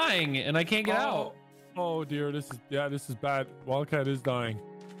 I'm dying and I can't get out. Oh dear, this is bad. Wildcat is dying.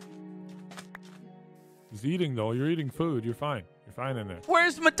 He's eating though. You're eating food. You're fine. You're fine in there.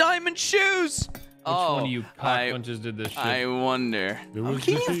 Where's my diamond shoes? Which one of you cock punches did this shit? I wonder. It Oh, was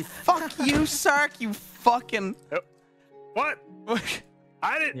can the you sheep. fuck you, Sark? You fucking. What?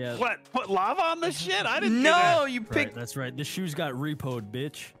 I didn't. Yeah. What? Put lava on this shit? I didn't. do that. No, you Right, picked. that's right. The shoes got repoed,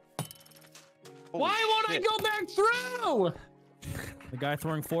 bitch. Holy Why won't shit. I go back through? The guy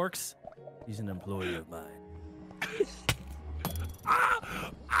throwing forks, he's an employee of mine.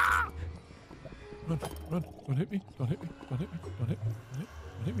 Run, run! Don't hit me! Don't hit me! Don't hit me! Don't hit me! Don't hit me!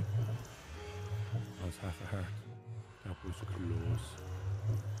 Don't hit me! That was half a heart. That was close.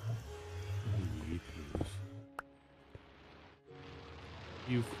 Really close.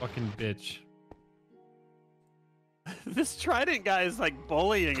 You fucking bitch. This trident guy is like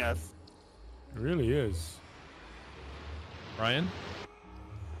bullying us. It really is. Ryan?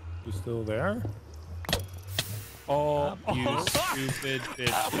 You still there? Oh, You stupid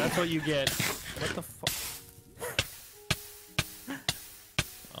bitch. That's what you get. What the fuck?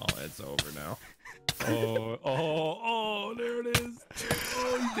 Oh, it's over now. oh, there it is.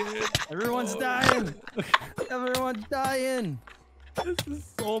 Oh, he did. Everyone's dying. Everyone's dying. This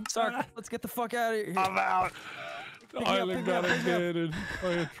is so Sark, bad. let's get the fuck out of here. I'm out. The me up, island pick me up, got pick me up. invaded by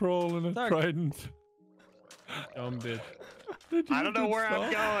a troll and a Sark. trident. Dumb bitch. Did you I don't know just where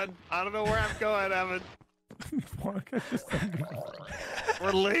I'm stop? going. I don't know where I'm going, Evan. Wildcat just said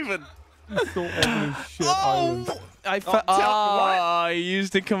We're leaving. so ugly shit island. Oh, I Don't tell me what? I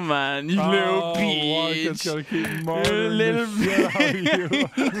used the command, you little Wildcat's bitch. gotta keep murdering little the shit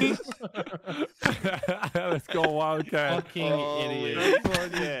out of you. Let's go, Wildcat. Fucking Oh, idiot. That's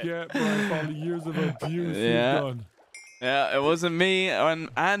what you get, Brian, for all the years of abuse Yeah. you've done. Yeah, it wasn't me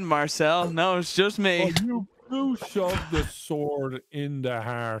and Marcel. No, it's just Oh, me. you shoved the sword in the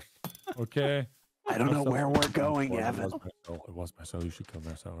heart, okay? I don't know where we're going, Well, Evan. It was Marcel. You should kill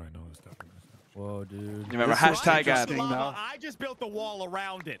Marcel. I know it's definitely Marcel. Whoa, dude. You remember This is hashtag interesting. ad. No. I just built the wall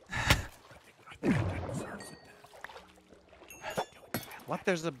around it. What?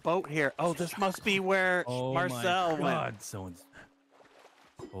 There's a boat here. Oh, this must be where Oh Marcel my went. God, someone's.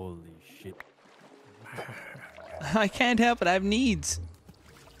 Holy shit. I can't help it. I have needs.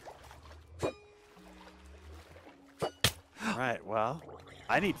 Right. Well,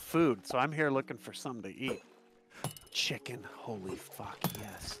 I need food, so I'm here looking for something to eat. Chicken. Holy fuck,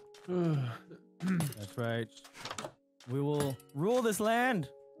 yes. That's right. We will rule this land.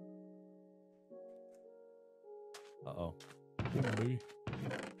 Uh-oh. Baby.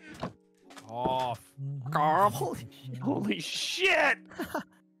 Off. Holy shit!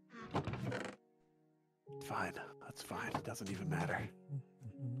 Fine. That's fine. It doesn't even matter.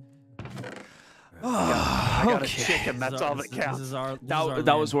 I got a chicken. That's all that counts.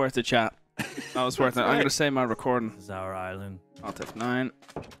 That was worth a chat. That was worth it. I'm gonna save my recording. This is our island. Alt F9.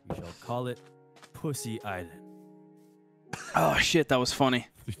 We shall call it Pussy Island. Oh shit, that was funny.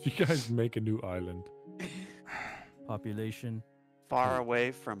 Did you guys make a new island? Population. Far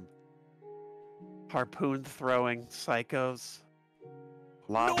away from harpoon throwing psychos.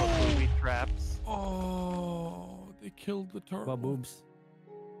 Lava booby traps. Oh, they killed the turtle. Boobs.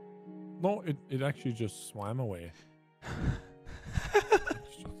 No, it actually just swam away.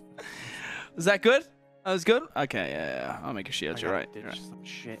 Was that good? That was good? Okay, yeah. I'll make a shield. You're right. You're right. Some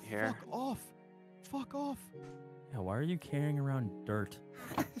shit here. Fuck off. Fuck off. Yeah, why are you carrying around dirt?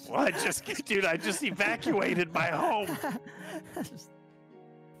 Well, I just evacuated my home.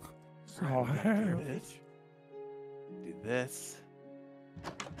 Oh, Do this.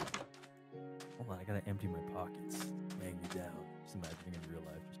 Hold on, I gotta empty my pockets. Hang me down. Just imagining in real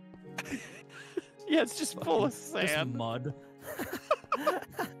life. Yeah, it's just full of Just sand. mud.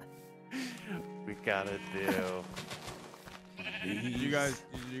 We gotta do. Did you guys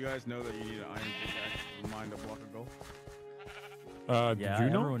know that you need an iron pickaxe to mine a block of gold? Yeah, did you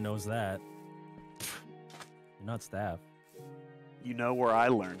know? everyone knows that. You're not staff. You know where I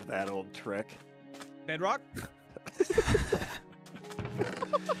learned that old trick? Bedrock?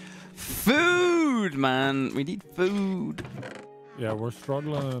 Food, man. We need food. Yeah, we're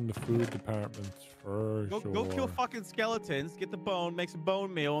struggling in the food department for Go kill fucking skeletons, get the bone, make some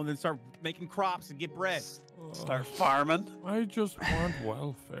bone meal, and then start making crops and get bread. Start farming. I just want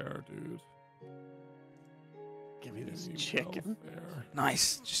welfare, dude. Give me this Give me chicken. welfare.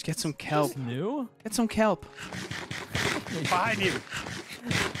 Nice. Just get some kelp. New? Get some kelp. Behind you.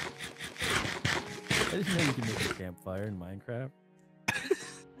 I didn't know you could make a campfire in Minecraft.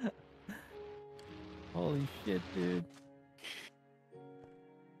 Holy shit, dude.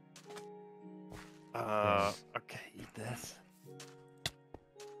 Okay, eat this.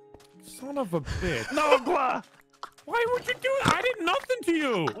 Son of a bitch. Nogla! Why would you do that? I did nothing to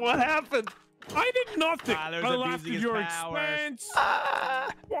you. What happened? I did nothing. Tyler's I abusing laughed at his your powers. expense.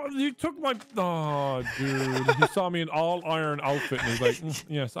 Well, you took my... Oh, dude. He saw me in all iron outfit and he's like,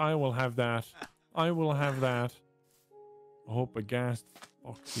 yes, I will have that. I will have that. I hope a gas...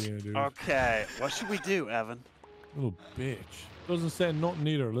 Fuck you, dude. Okay, what should we do, Evan? Little bitch. Doesn't say nothing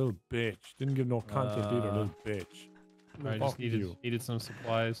either, little bitch. Didn't give no content either, little bitch. I Fuck just you. needed some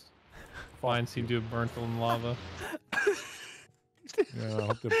supplies. Fine, seemed to have burnt in lava. Yeah, I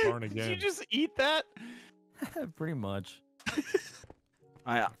hope they burn again. Did you just eat that? Pretty much.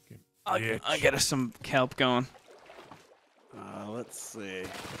 I'll Bitch. get us some kelp going. Let's see.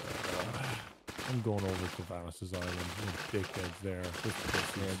 I'm going over to Vanoss's island. Little dickheads there. Just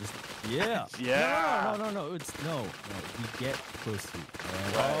pussies. Yeah. Yeah. No. No. We get pussy.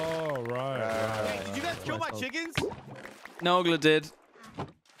 Alright? Oh, right. Hey, did you guys kill my chickens? Nogla did.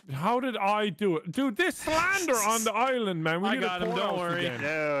 How did I do it? Dude, this slander on the island, man. We I need got a him, don't poorhouse worry.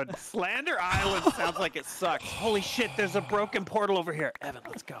 again. Dude, Slander Island sounds like it sucks. Holy shit, there's a broken portal over here. Evan,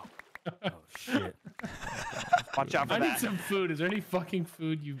 let's go. Oh shit. Watch out for I need that. some food. Is there any fucking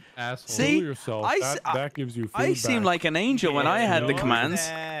food, you asshole? See? Fool yourself. I That gives you food I seemed back. like an angel when I had the no commands.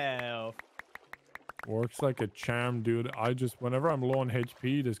 hell. Works like a charm, dude. Whenever I'm low on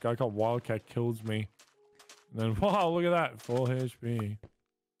HP, this guy called Wildcat kills me. And then, wow, look at that. Full HP.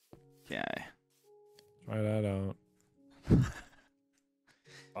 Okay. Try that out.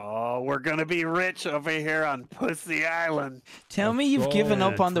 Oh, we're gonna be rich over here on Pussy Island. Tell me Let's you've go. given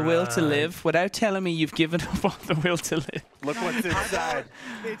up on the will to Right. live without telling me you've given up on the will to live. Look what's inside.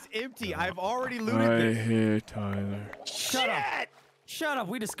 It's empty. I've already looted this. hear Tyler. Shut up. Shut up.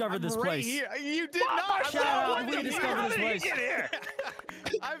 We discovered this Right place. here. You did not. Shut up. We discovered this place. Get here.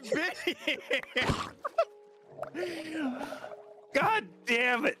 I've been here. God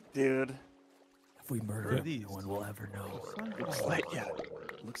damn it, dude. If we murder him, no one will ever know.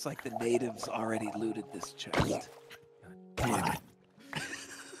 Looks like the natives already looted this chest.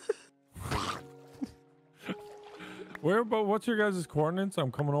 What's your guys' coordinates?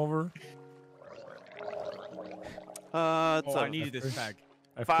 I'm coming over. It's I needed this bag.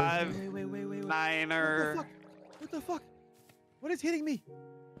 I 5 Wait. niner. What the fuck? What is hitting me?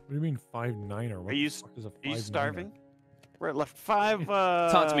 What do you mean 5'9"er? What Are you the fuck is a Are you 5'9"er? starving? We're at left 5.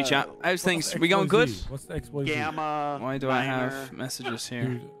 Talk to me, chat. How's things? What's We going good? XYZ? What's the XYZ? Gamma. Why do I niner. have messages here?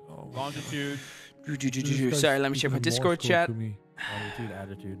 Dude, oh, Longitude. these guys Sorry, let me check my speak in Discord Morse code chat. to me.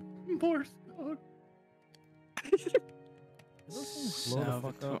 Attitude. Morse. Those things blow the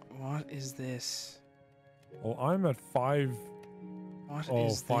fuck up. What is this? Oh, I'm at 5. What Oh,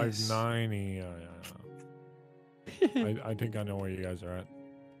 is this? 590. Yeah. I think I know where you guys are at.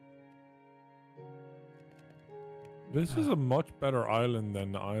 This is a much better island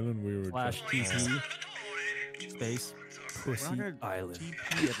than the island we were Slash just TP. Space. Pussy Island.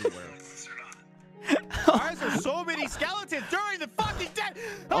 TP everywhere. Why is there so many skeletons during the fucking day?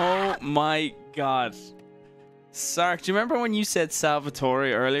 Oh my god. Sark, do you remember when you said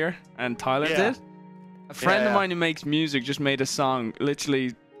Salvatore earlier and Tyler did? A friend of mine who makes music just made a song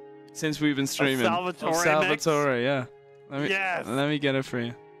literally since we've been streaming. Salvatore yeah. Let me get it for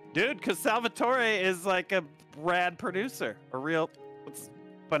you. Dude, because Salvatore is like a rad producer. A real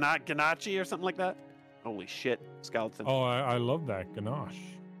Ganache or something like that. Holy shit, skeleton. Oh, I love that ganache.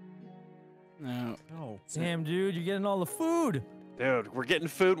 No. Damn, dude, you're getting all the food. Dude, we're getting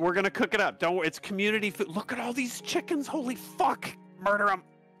food. We're gonna cook it up. Don't worry, it's community food. Look at all these chickens. Holy fuck. Murder them.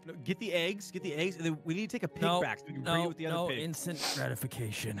 No, get the eggs, and then we need to take a pig back so we can breed it with the other pig. Instant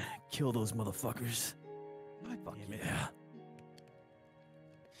gratification. Kill those motherfuckers. Fuck yeah.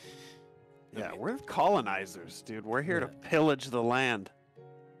 Yeah, we're colonizers, dude. We're here to pillage the land.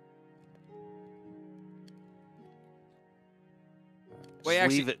 Wait, Just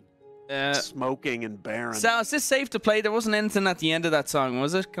actually, leave it smoking and barren. Sal, is this safe to play? There wasn't anything at the end of that song,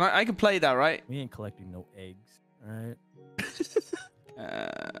 was it? I can play that, right? We ain't collecting no eggs, all right?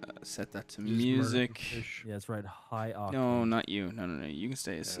 Set that to music. Yeah, that's right. High octane. No, not you. No. You can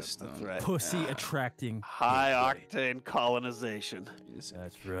stay assistant. That's right. Pussy attracting. High octane colonization.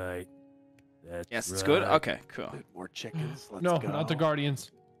 That's right. Yes, it's good. Okay, cool. Dude, more chickens. Let's No, go. not the Guardians.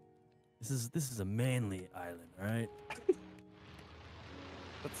 This is a manly island, all right?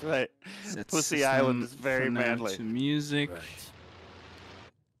 That's right. Set Pussy system Island is very for now manly. To music. Right.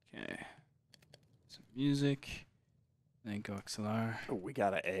 Okay. Some music. Then go XLR. Oh, we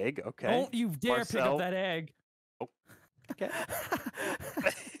got an egg. Okay. Don't you dare pick Marcel. up that egg. Okay.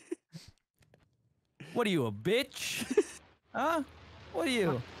 What are you, a bitch? Huh? What are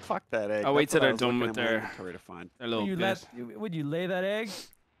you? Fuck that egg. I'll wait That's till what I they're was done looking with in my their inventory to find. little bit. Would you lay that egg?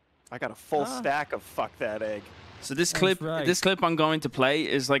 I got a full Huh? stack of fuck that egg. So this That's clip, right. this clip I'm going to play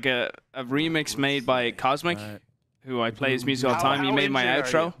is like a remix made by Cosmic, Right. who I play his music all the time. He How made my into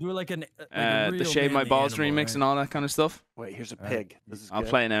are you? outro, Do it like an the real Shave My manly Balls animal, remix right? and all that kind of stuff. Wait, here's a Right. pig. This is I'll good.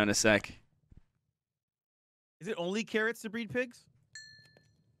 play it now in a sec. Is it only carrots to breed pigs?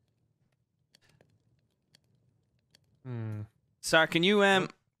 Sar, can you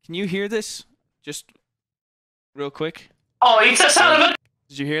hear this? Just real quick. Oh, it's a son of a...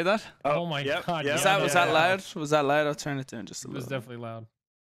 Did you hear that? Oh my yep, god. yep. Was yeah, that loud? Was that loud? I'll turn it down just a It was little. definitely loud.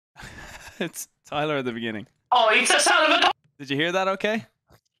 It's Tyler at the beginning. Oh, it's a son of a... Did you hear that? Okay.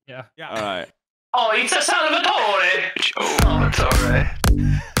 Yeah. All right. Oh, it's a son of a porridge. Oh, it's alright.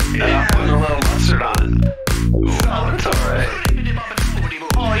 Yeah, I'm putting a little mustard on. Oh, it's alright.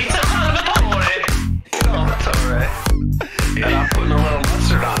 Oh, it's a son of a porridge. Oh, it's alright. Yeah, I'm putting a little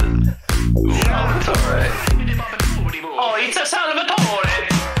mustard on. Oh, it's alright. Oh, it's a son of a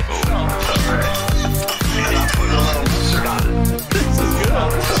porridge. Oh, it's alright. Yeah, I'm putting a little mustard on. This is good. Oh,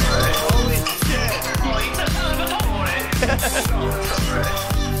 it's alright. Holy shit. Oh, it's a son of a porridge. Oh, it's alright.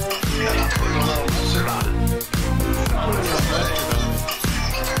 Yeah, I'm putting a little mustard on. Oh, it's alright.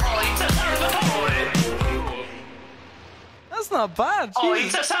 Oh, it's a son of a porridge. That's not bad. Oh,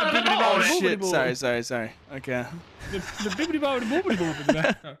 Jesus. it's a son of a Oh porridge. shit! Sorry. Okay. The bibbidi bobbidi boobidi boop in the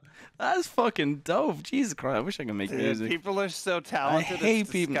background. That's fucking dope. Jesus Christ! I wish I could make Dude, music. people are so I talented. hate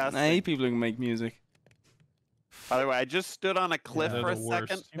it's people. disgusting. I hate people who can make music. By the way, I just stood on a cliff they're for a the worst.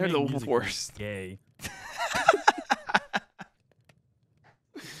 second. They're the worst. Gay.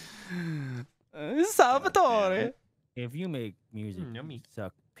 Salvatore. If you make music, Yummy. you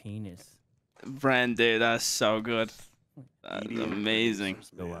suck penis. Brand, dude, that's so good. That's Idiot amazing.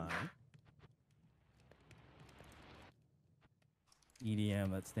 producers, Go man. on.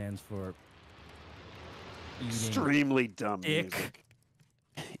 EDM, that stands for eating. Extremely dumb Dick. music.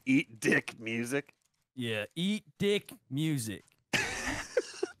 Eat dick music. Yeah, eat dick music.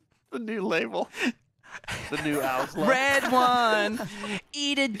 The new label. The new outlet. Red one.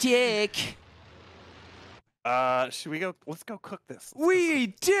 Eat a dick. Should we go? Let's go cook this. We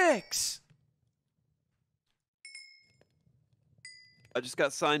eat dicks. I just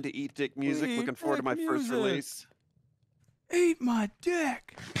got signed to Eat Dick Music. Eat Looking forward to my Dick first Music. release. Eat my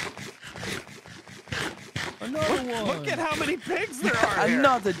dick. Another one. Look at how many pigs there are here.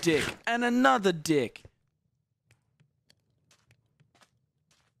 Another dick and another dick.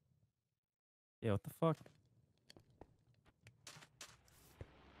 Yeah, what the fuck?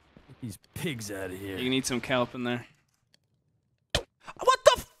 Get these pigs out of here. You need some kelp in there. What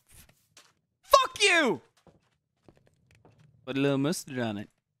the? Fuck you! Put a little mustard on it.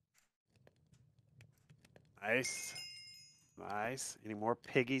 Nice. Nice. Any more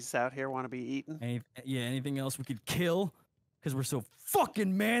piggies out here want to be eaten? Anything else we could kill? Because we're so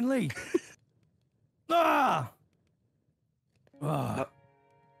fucking manly. Ah!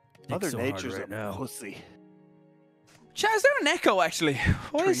 Mother so Nature's hard right now. a pussy. Chat, is there an echo actually?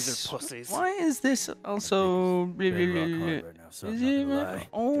 Trees are pussies. Why is this also? Bedrock hard right now, so I'm Is not it? gonna lie.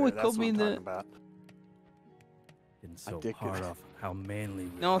 Oh, Yeah, it that's could what be I'm talking the. about. Getting so Addicted. hard off how manly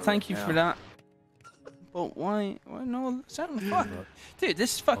we No, are thank right you now. for that. But why? Why no? Something fuck, dude.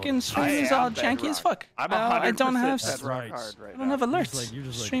 This fucking stream I is am all janky as Bedrock. fuck. I'm I don't 100% have. That's bedrock right. hard right I don't now. have alerts. You're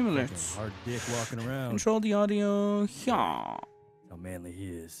just like Stream a fucking alerts. hard dick walking around. Control the audio. Yeah. How manly he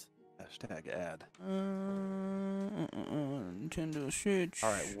is. Hashtag ad. Nintendo Switch.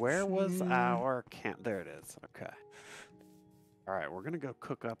 All right, where was our camp? There it is. Okay. All right, we're gonna go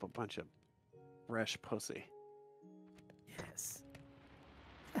cook up a bunch of fresh pussy. Yes.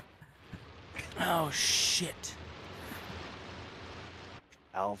 Oh shit.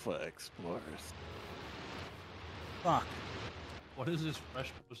 Alpha explorers. Fuck. What is this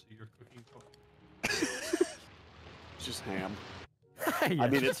fresh pussy you're cooking? It's just ham. Yeah. I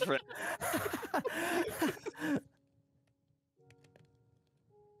mean, it's fresh.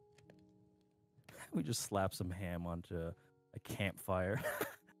 We just slap some ham onto a campfire.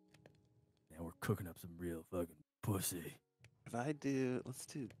 And we're cooking up some real fucking pussy. If I do, let's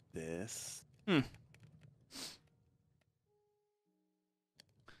do this.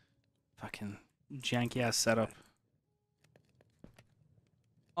 Fucking janky ass setup.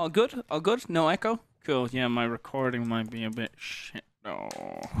 All good? All good? No echo? Cool. Yeah, my recording might be a bit shit. No.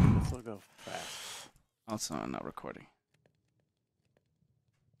 This will go fast. Also, I'm not recording.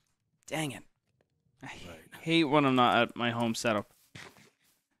 Dang it. I hate when I'm not at my home setup.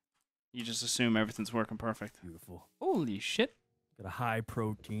 You just assume everything's working perfect. Beautiful. Holy shit. Got a high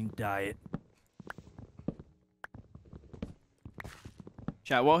protein diet.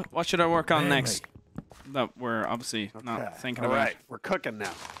 Chat, what should I work on Manly. next? That we're obviously not thinking All about. right, we're cooking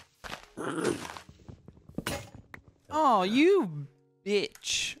now. Oh, you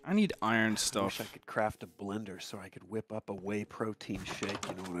bitch. I need iron I wish stuff. I could craft a blender so I could whip up a whey protein shake.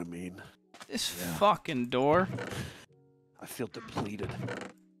 You know what I mean? This fucking door. I feel depleted.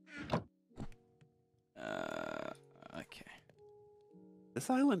 Okay. This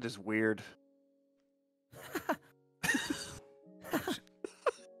island is weird.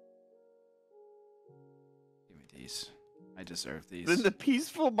 Give me these. I deserve these. Then the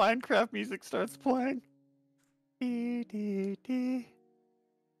peaceful Minecraft music starts playing. Dee, dee, dee.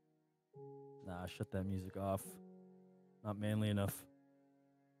 Nah, shut that music off. Not manly enough.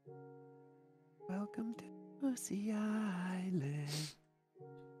 Welcome to Pussy Island.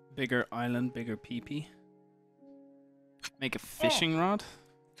 Bigger island, bigger peepee. Make a fishing rod.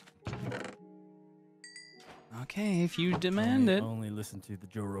 Okay, if you demand it. Only listen to the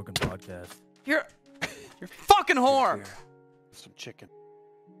Joe Rogan podcast. You're fucking whore. Here, some chicken.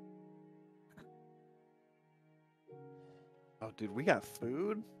 Oh, dude, we got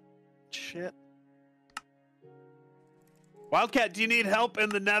food? Shit. Wildcat, do you need help in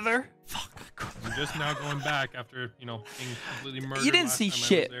the nether? I'm just now going back after, being completely murdered. You didn't last see time I was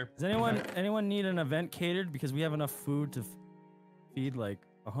shit. there. Does anyone need an event catered? Because we have enough food to feed like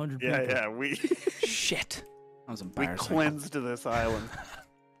 100 Yeah, people. yeah, we Shit. That was we embarrassing. cleansed this island.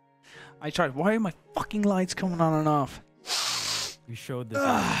 I tried. Why are my fucking lights coming on and off? We showed this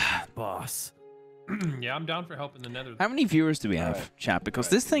boss. Yeah, I'm down for help in the nether. How many viewers do we have, chat? Because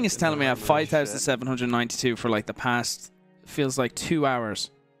this thing is telling me I have 5,792 for like the past, feels like 2 hours.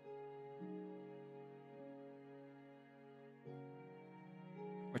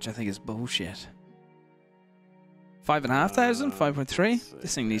 Which I think is bullshit. 5,500? 5.3?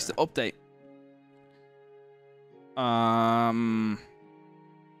 This thing needs to update.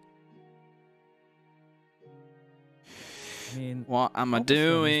 I mean, What am I Focus on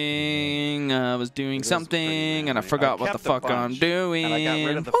doing? I was doing It is something pretty and I manly. forgot I what the kept a fuck I'm bunch, doing. and I got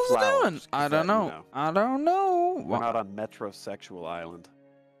rid of the What was I flowers, doing? 'cause I that, don't know. you know. I don't know. We're What? not on metrosexual island.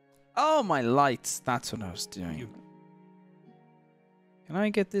 Oh, my lights. That's what I was doing. Can I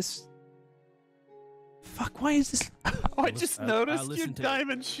get this? Fuck, why is this? Oh, I just noticed your listened to-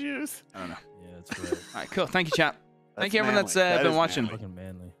 diamond shoes. I don't know. yeah, that's right. All right, cool. Thank you, chat. Thank That's you, everyone manly. that's That been is watching. manly. Fucking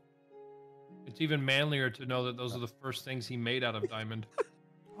manly. It's even manlier to know that those are the first things he made out of diamond.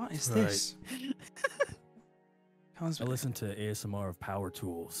 What is Right. this? I listen to ASMR of power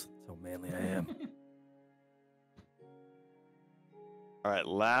tools. That's how manly I am. All right,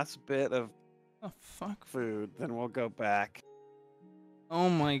 last bit of Oh, fuck. food, then we'll go back. Oh,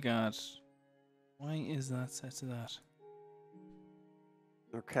 my God. Why is that set to that?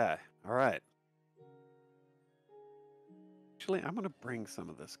 Okay, all right. Actually, I'm gonna bring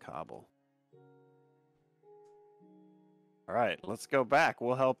some of this cobble. All right, let's go back.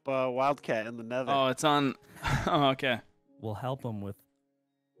 We'll help Wildcat in the Nether. Oh, it's on. Oh, okay. We'll help him with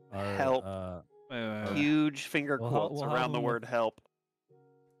our Help. Wait. Huge finger We'll quotes help around the him word help.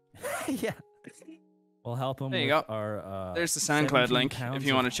 yeah. We'll help him There with you go. our There's the SoundCloud link if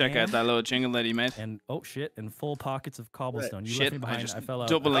you want to check out that little jingle that he made. And oh shit, and full pockets of cobblestone. You Shit, left me behind. I just fell out.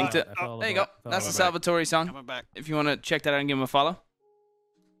 double linked it. I fell There you go. out. That's the Fell out. Salvatore song. Coming back. If you want to check that out and give him a follow.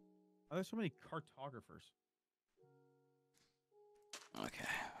 Oh, there's so many cartographers. Okay.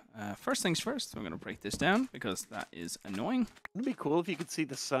 First things first, we're going to break this down because that is annoying. Wouldn't it be cool if you could see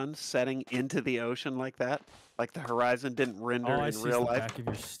the sun setting into the ocean like that? Like the horizon didn't render All I in see real is the life? back of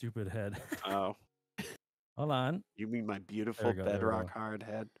your stupid head. Oh, Hold on. you mean my beautiful There we go, there we bedrock go. hard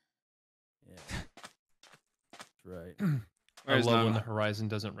head? Yeah. That's right. I Where's love when Nogla? the horizon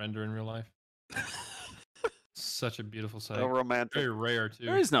doesn't render in real life. Such a beautiful sight. So romantic. Very rare too.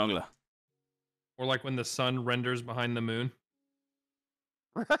 Where is Nogla? Or like when the sun renders behind the moon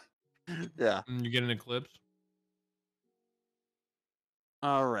Yeah. and you get an eclipse.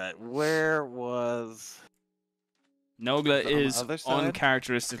 All right. Where was? Nogla Is it on the is other side?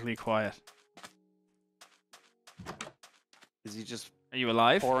 uncharacteristically quiet. Is he just Are you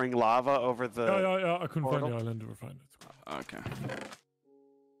alive? pouring lava over the? Yeah. I couldn't find portal? the island. We're fine. It's cool. Okay.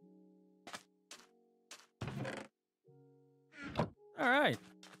 All right.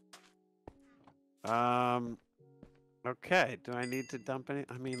 Okay. Do I need to dump any?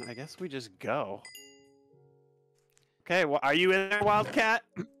 I mean, I guess we just go. Okay. Well, are you in there, Wildcat?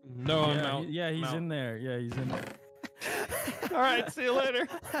 No, I'm yeah, out. yeah, he's I'm out. in there. Yeah, he's in there. All right. See you later.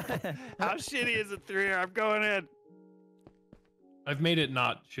 How shitty is it through here? I'm going in. I've made it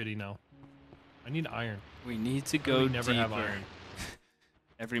not shitty now. I need iron. We need to We go never deeper. have iron.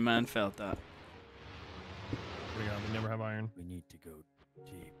 Every man felt that. We never have iron. We need to go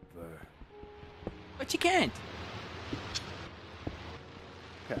deeper. But you can't.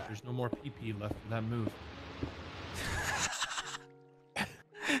 Okay. There's no more PP left for that move.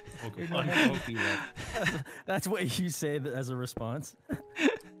 There's Pokemon. no more PP left. That's what you say as a response.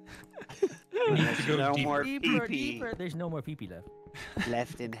 We need to go No deeper. more Deeper, pee deeper. There's no more PP left.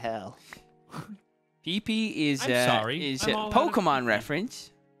 left in hell. PP is I'm sorry. is I'm a all out of Pokemon PP.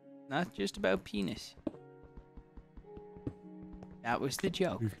 reference, not just about penis. That was the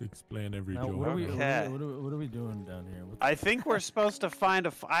joke. We have to explain every Now, joke. what are we? Okay. What are we doing down here? I think we're supposed to find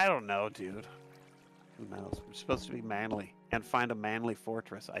a. I don't know, dude. Who knows? We're supposed to be manly and find a manly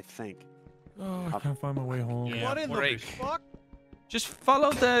fortress. I think. Oh, I can't find my way home. Yeah, What in the break. fuck? Just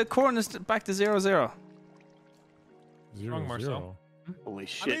follow the coordinates back to 0, 0. 0, Wrong, Marcel. 0. Holy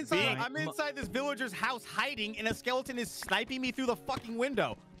shit! I'm inside this villager's house hiding, and a skeleton is sniping me through the fucking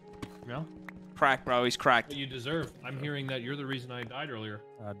window. Yeah. Crack, bro. He's cracked. What you deserve. I'm hearing that you're the reason I died earlier.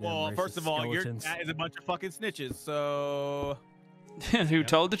 Goddamn Well, racist first of all, skeletons. that is a bunch of fucking snitches. So Who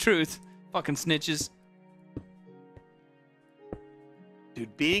told the truth? Fucking snitches.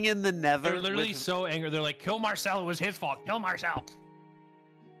 Dude, being in the Nether. They're literally with- so angry. They're like, "Kill Marcel. It was his fault. Kill Marcel."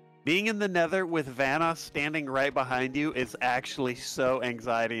 Being in the Nether with Vanoss standing right behind you is actually so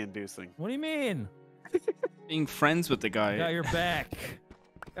anxiety-inducing. What do you mean? Being friends with the Got guy. your back.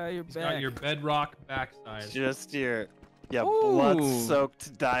 Got your He's back. got your bedrock backside. Just your Ooh.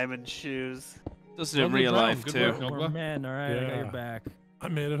 blood-soaked diamond shoes. Does it in Lovely real brown. life Good too. work, We're Nogla. men, all right. I got your Yeah. back. I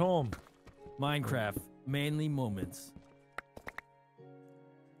made it home. Minecraft, manly moments.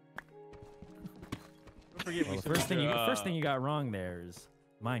 don't forget, Well, we the first still thing you got wrong there is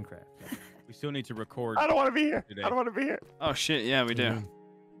Minecraft. we still need to record. I don't want to be here. Today. I don't want to be here. Oh shit, yeah, we do.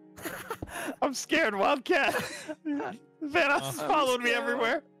 I'm scared, Wildcat. Vanoss is following me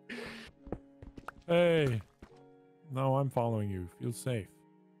everywhere. Hey. No, I'm following you. Feel safe.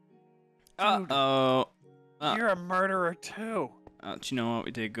 Uh-oh. You're a murderer too. Do you know what?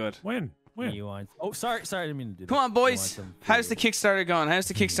 We did good. When? You want? Oh, sorry, I didn't mean to do that. Come on, You boys. want some How's the food. Kickstarter going? How's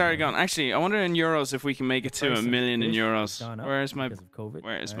the Kickstarter going? Actually, I wonder in euros if we can make it to Price a of million in fish has euros. gone up Where's my because of COVID,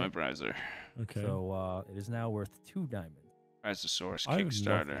 Where is all my right? browser? Okay. So it is now worth 2 diamonds. Where's the source? I would love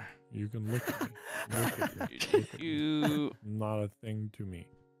Kickstarter. it. You can look at me. Look at me. You Not a thing to me.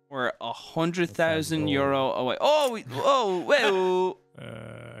 were 100,000 gold. euro away. Oh, wait.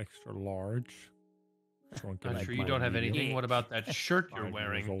 Extra large. Shrunken I'm like sure you my don't have medium. anything. What about that shirt you're 5 years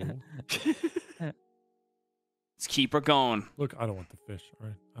wearing? old. Let's keep her going. Look, I don't want the fish, all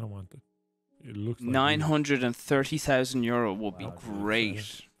right? I don't want it. It looks like 930,000 euro will be Wow, dude, great.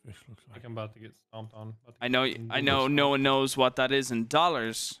 Fish looks Like like. I'm about to get stomped on. About to I get know, fucking I know, bullet no one knows what that is in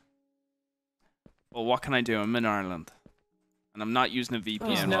dollars. But what can I do? I'm in Ireland, and I'm not using a stomped.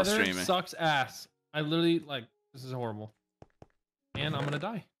 VPN while Nether streaming. sucks ass. I literally like this is horrible. and I'm gonna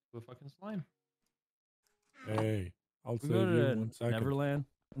die to a fucking slime. Hey, I'll We save go you to 1 second. Neverland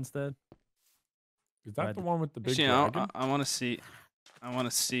instead. Is that the one with the big Actually, dragon? I want to see. I want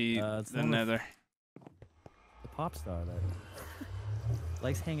to see It's the the one with- Nether. The pop star that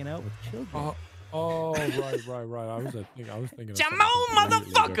likes hanging out with children. Oh, right. I was thinking. Of something Jamon,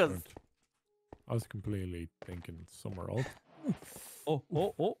 completely motherfuckers! different. I was completely thinking somewhere else. Oh.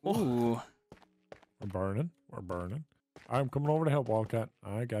 Ooh. We're burning. I'm coming over to help, Wildcat.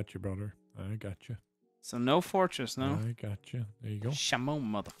 I got you, brother. I got you. So no fortress, no. I got you. There you go. Shamon,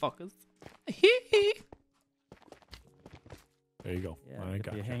 motherfuckers. There you go. Yeah, I if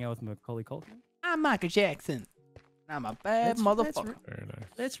got you you. hang out with Macaulay Culkin. I'm Michael Jackson. I'm a bad motherfucker. Very nice.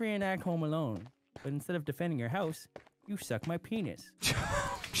 Let's reenact Home Alone, but instead of defending your house, you suck my penis.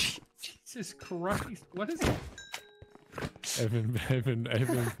 Jesus Christ! What is it? Evan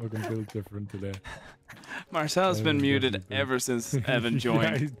fucking feels different today. Marcel's been Evan muted doesn't ever since Evan Yeah,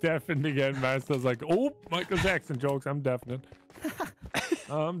 joined. he's deafened again. Marcel's like, oh, Michael Jackson jokes. I'm deafening.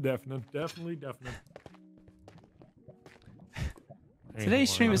 I'm deafening. Definitely deafening. Today's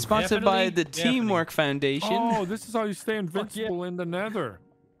stream is sponsored by the Teamwork Foundation. Oh, this is how you stay invincible in the Nether.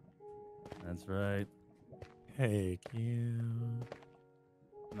 That's right. Heck yeah.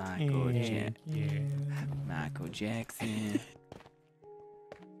 Michael Heck Jackson. yeah. Michael Jackson.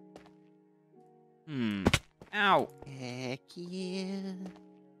 Ow. Heck yeah.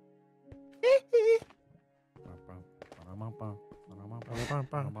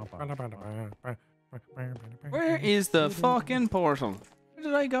 Where is the fucking portal? Where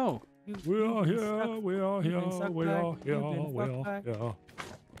did I go? We are here, we are here, we are here, we are here.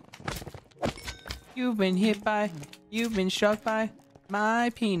 You've been struck by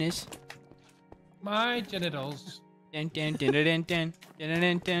my penis. My genitals. Dun dun dun dun dun dun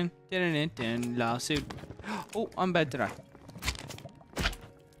dun dun dun dun dun. Lawsuit. Oh, I'm about to die.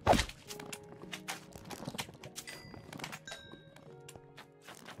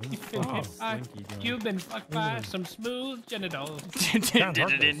 You've been fucked by some smooth genitals.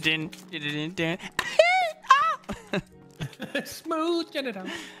 Smooth genitals.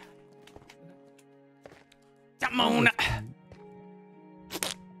 Come on.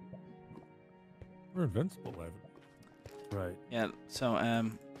 We're invincible, Evan. Right. Yeah, so,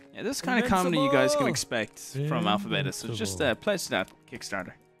 yeah, this kind of comedy you guys can expect from Alpha Beta, so just Invincible. pledge to that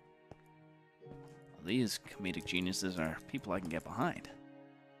Kickstarter. These comedic geniuses are people I can get behind.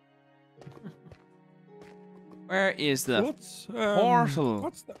 Where is the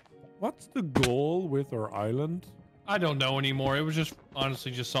portal? What's the goal with our island? I don't know anymore. It was just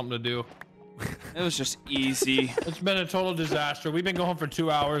honestly just something to do. It was just easy. It's been a total disaster. We've been going for 2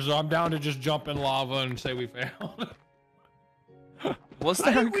 hours, so I'm down to just jump in lava and say we failed. What's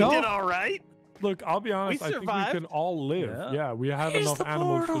I the think we goal? did all right. Look, I'll be honest. We I think we survived. can all live. Yeah. Yeah, we have Where's enough the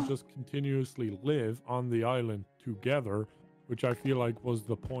animals portal? to just continuously live on the island together, which I feel like was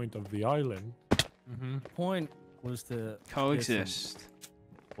the point of the island. Point was to Coexist.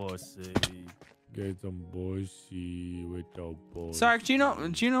 pussy. Get some bossy with the boys. Sark, do you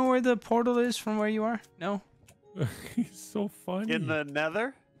know where the portal is from where you are? No? He's so funny. In the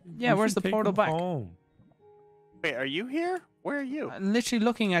Nether? Yeah, We where's should the take portal him back? home. Wait, are you here? Where are you? I'm literally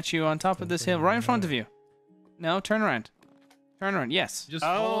looking at you on top of this hill, right in front of you. No, turn around. Turn around, yes. Just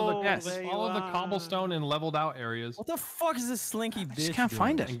follow the, yes. just there you follow the are. cobblestone in leveled out areas What the fuck is this slinky bitch? just can't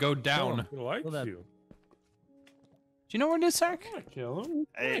find doing? it. and go down. He likes Well, that- you. Do you know where it is, Sark? Kill him.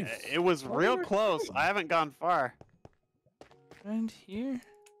 It was real close. I haven't gone far. Around here?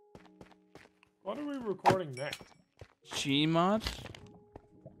 What are we recording next? Gmod?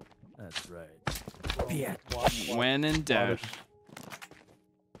 That's right. When in doubt.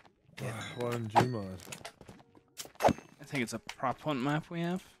 What in Gmod? I think it's a prop hunt map we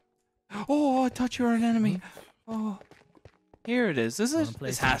have. Oh, I thought you were an enemy. Oh. Here it is it? Wanna play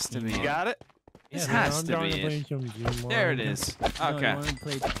This some has to be You it. got it? This Yeah, has to be it. There it is. No, Okay. you want to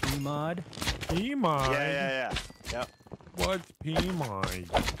play Gmod? P-Mod. Yeah. Yep. What's P-Mod?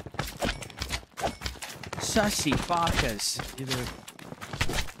 Sussy fuckers. Either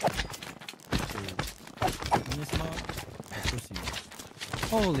penis mod or pussy mod.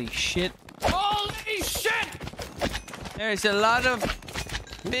 Holy shit. Holy shit! There's a lot of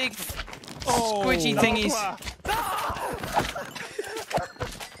big squidgy thingies.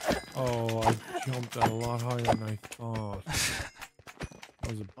 Oh, I jumped a lot higher than I thought.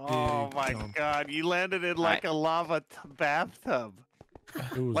 That was a big Oh my jump. god, you landed in like a lava bathtub.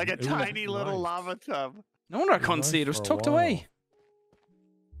 It was, Like a it was tiny little nice. lava tub. No wonder I It was couldn't see it. It nice was for a tucked while. away.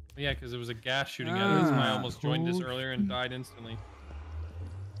 Yeah, because there was a gas shooting at us, and I Ah. almost joined us earlier and died instantly.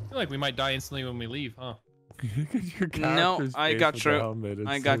 I feel like we might die instantly when we leave, huh? No, I got through.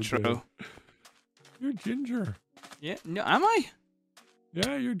 I got through. You're Ginger. Yeah. No, am I?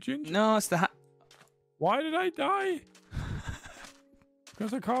 Yeah, you're Ginger. No, it's the hat. Why did I die?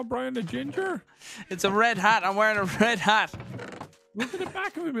 Because I called Brian the Ginger? It's a red hat. I'm wearing a red hat. Look at the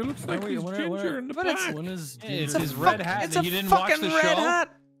back of him. It looks like he's Ginger in the But back. It's his red hat. It's And a you didn't watch fucking the red show. hat.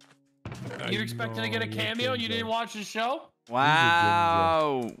 You expected to get a cameo and you didn't watch the show?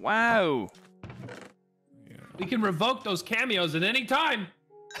 Wow. Wow. Yeah. We can revoke those cameos at any time.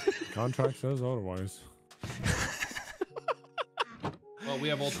 Contract says otherwise. Well, we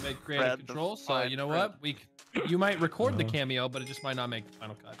have ultimate creative control, so you know what? You might record the cameo, but it just might not make the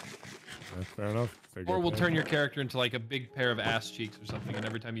final cut. That's fair enough. Or we'll turn your character into like a big pair of ass cheeks or something, and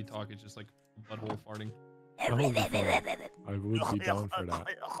every time you talk, it's just like a butthole farting. I would be down for that.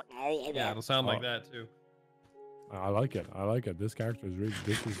 Yeah, it'll sound like that too. I like it. I like it. This character is really.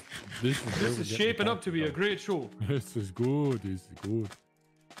 This is shaping up to be a great show. This is good. This is good.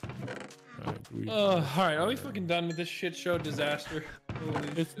 All right, are we fucking done with this shit show disaster?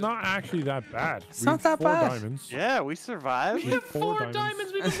 It's not actually that bad. It's not that bad. 4 diamonds. Yeah, we survived. We have 4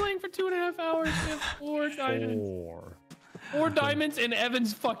 diamonds. We've been playing for 2.5 hours. We have 4 diamonds. 4 diamonds in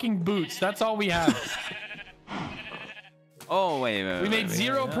Evan's fucking boots. That's all we have. Oh, wait. We made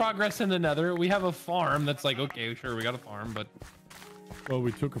 0 progress in the Nether. We have a farm that's like, okay, sure, we got a farm, but... Well,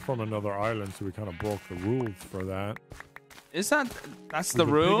 we took it from another island, so we kind of broke the rules for that. Is that's the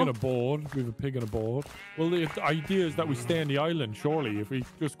Pig rule? and a boat. We have a pig and a boat. Well, the idea is that we stay on the island, surely. If we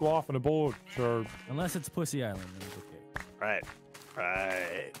just go off on a boat, sure. Unless it's Pussy Island, then it's okay. Right.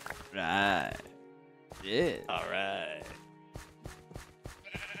 Yeah. All right.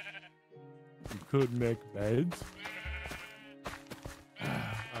 You could make beds. All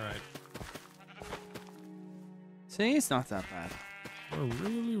right. See, it's not that bad. We're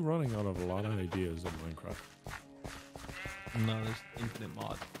really running out of a lot of ideas in Minecraft. No, there's infinite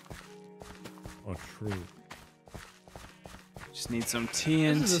mods. Oh, true. Just need some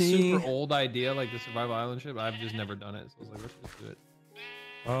TNT. This is a super old idea, like the Survival Island ship. I've just never done it, so I was like, let's just do it.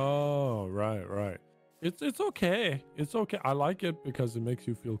 Oh, right. It's okay. It's okay. I like it because it makes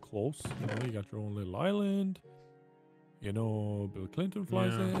you feel close. You know, you got your own little island. You know, Bill Clinton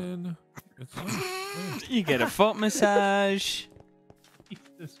flies in. It's nice. You get a foot massage.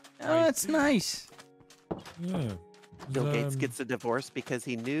 Oh, it's nice. Yeah. Bill Gates gets a divorce because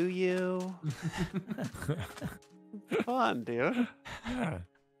he knew you. Fun, dude. Yeah.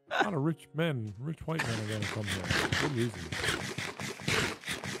 A lot of rich white men are going to come here. Good reason.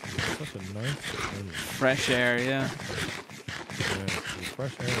 Such a nice island. Fresh air, yeah. Yeah, the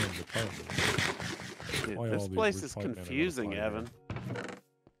fresh air and the color. Dude, this place is confusing, Evan.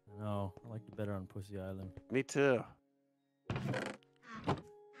 No, I liked it better on Pussy Island. Me too.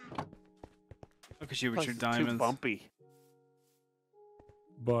 Look at you with Plus your it's too diamonds. bumpy.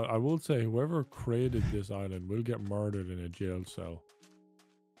 But I will say, whoever created this island will get murdered in a jail cell.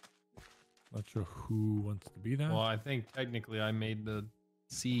 Not sure who wants to be that. Well, I think technically I made the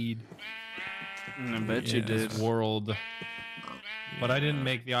seed. I bet you did. This world. But I didn't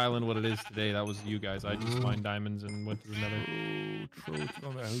make the island what it is today. That was you guys. I just mined diamonds and went to the Nether. Oh, true.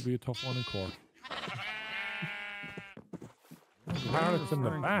 That'll be a tough one in court. Parrots in the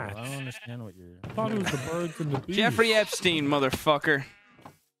back. I don't understand what you're... I thought it was the birds and the bees. Jeffrey Epstein, motherfucker.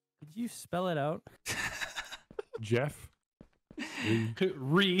 Did you spell it out? Jeff.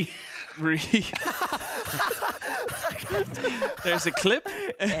 Re. There's a clip.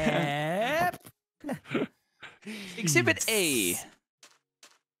 Exhibit A.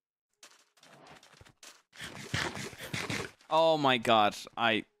 Oh my god,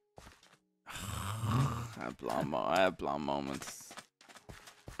 I have blonde moments.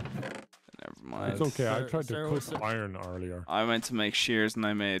 Never mind. It's okay. I tried to cook iron earlier. I went to make shears and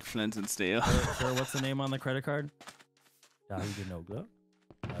I made flint and steel. Sir, what's the name on the credit card? Could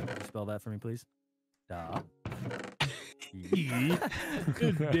you spell that for me, please?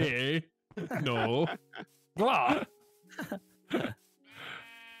 Good day. No. Blah.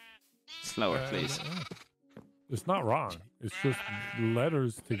 Slower, please. It's not wrong. It's just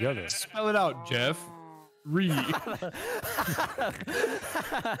letters together. Spell it out, Jeff. Re. Spell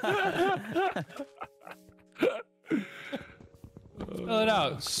it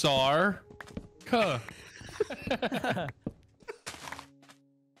out. Sar. Ka. I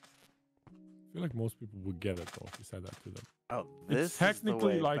feel like most people would get it though if you said that to them. Oh, It's this technically is the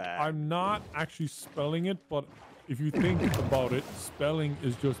way like back. I'm not actually spelling it, but if you think about it, spelling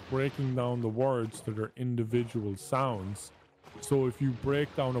is just breaking down the words to their individual sounds. So if you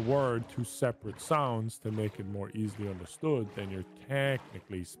break down a word to separate sounds to make it more easily understood, then you're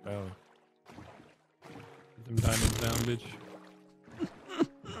technically spelling. Some diamonds down, bitch.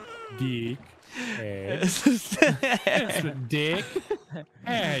 Dick. Head. Dick.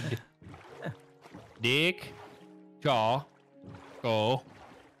 Head. Dick. Jaw. Go.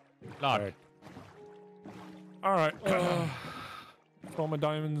 Lord. All right. Stole my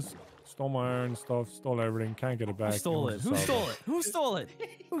diamonds. Stole my iron stuff. Stole everything. Can't get it back. Who stole it? Who stole it? Who stole it?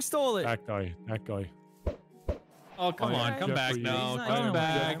 Who stole it? That guy. That guy. Oh, come on. Come back Jeffrey. now. He's not Come gonna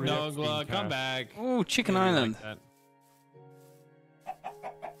back, Jeffrey Douglas. Epstein Come cash. back. Oh, Chicken Maybe Island. like that.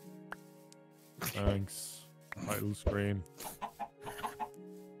 Thanks. Title screen.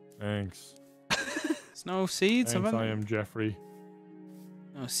 Thanks. There's no seeds. Thanks, have I am Jeffrey.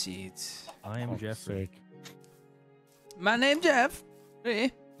 No seeds. I am Fuck's Jeffrey. sake. My name Jeff.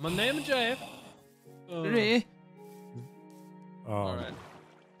 Really? My name is Jeff. Really? All right.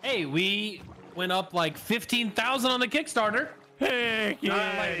 Hey, we went up like 15,000 on the Kickstarter. Heck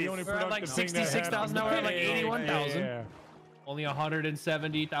yeah. The only We're at like productive thing that 66,000 now. We're at like happened. 81,000. Yeah. Only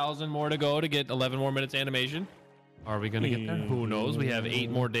 170,000 more to go to get 11 more minutes animation. Are we gonna get there? Who knows? We have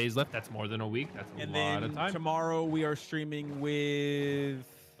 8 more days left. That's more than a week. That's a And lot then of time. tomorrow we are streaming with.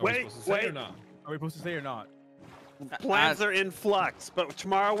 Are we Wait, supposed to say or wait. not? Are we supposed to say or not? Plans are in flux, but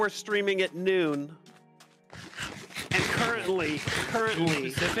tomorrow we're streaming at noon. And currently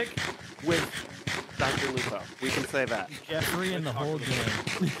Pacific. with Dr. Lupo. We can say that. Jeffrey and the whole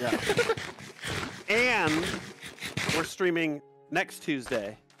gang. Yeah. And we're streaming next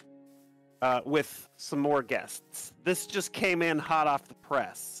Tuesday with some more guests. This just came in hot off the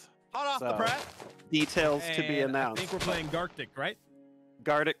press. Hot off the So, press. Details to be And announced. I think we're playing Gartic, right?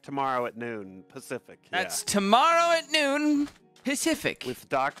 Gardic tomorrow at noon Pacific. That's tomorrow at noon Pacific.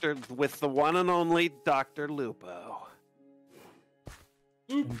 with the one and only Dr. Lupo.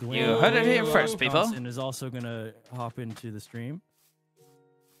 And You heard it here Dwayne first, people. Johnson is also gonna hop into the stream.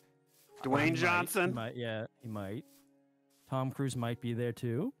 Dwayne He Johnson, might, yeah, he might. Tom Cruise might be there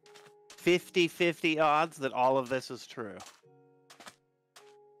too. 50-50 odds that all of this is true.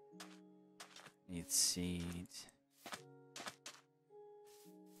 Need seeds.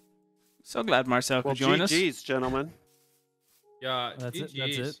 So glad Marcel Well, could join us. GG's, gentlemen. Yeah, That's it. That's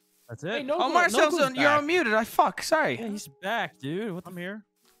GGs. it. That's it. Hey, no, Oh, Marcel's Nogu's on. You're back. unmuted. I fuck. Sorry. Yeah, he's back, dude. What the I'm here.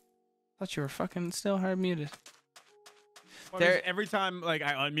 Thought you were fucking still hard muted. There, every time like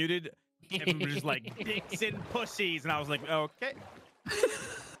I unmuted, everyone was just like dicks and pussies, and I was like, okay.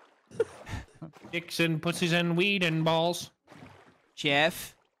 Dicks and pussies and weed and balls.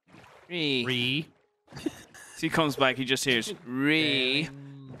 Jeff. Ree. Ree. So he comes back. He just hears Ree.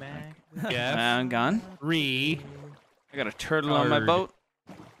 Jeff. I'm gone. Ree. I got a turtle on my Hard. boat.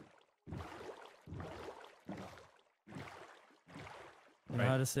 You know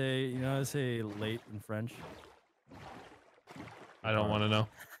how to say? You know how to say late in French? I don't want to know.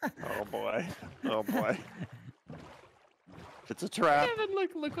 Oh boy. Oh boy. It's a trap. Kevin,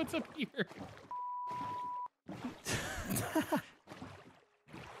 look what's up here.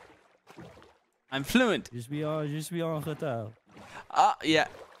 I'm fluent. Je suis en retard. Ah, yeah.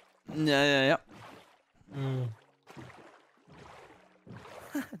 Yeah.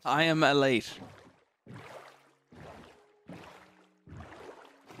 I am elate.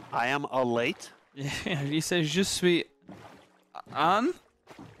 I am a late. Yeah, he says je suis on.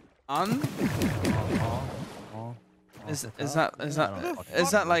 Is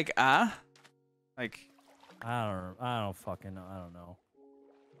that like ah? Like I don't fucking know. I don't know.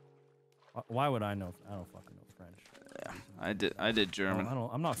 Why would I know? I don't fucking know French. yeah, I did German.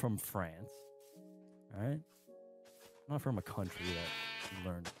 I'm not from France. All right. I'm not from a country that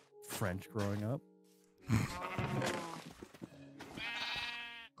learned French growing up.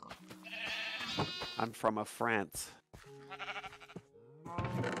 I'm from a France.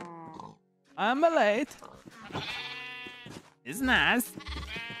 I'm elate. It's nice.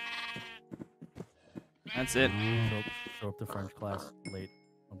 That's it. Show up to French class late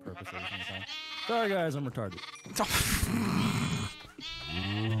on purpose every single time. Sorry guys, I'm retarded.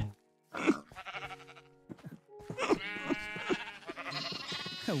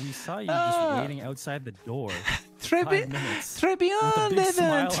 We saw you just waiting outside the door. 5 minutes. Très bien, With a big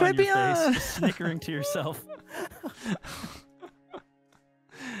smile Devin. Très on your bien. face, just snickering to yourself.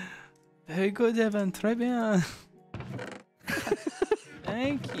 Very good, Devin. Très bien.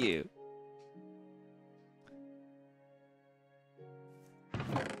 Thank you.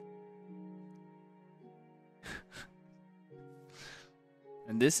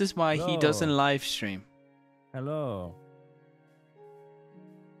 And this is why he doesn't Hello. live stream. Hello.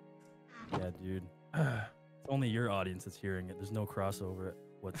 Yeah, dude. It's only your audience that's hearing it. There's no crossover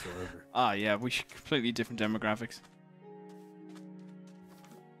whatsoever. Ah, yeah, we should completely different demographics.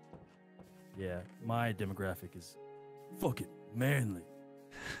 Yeah, my demographic is fucking manly.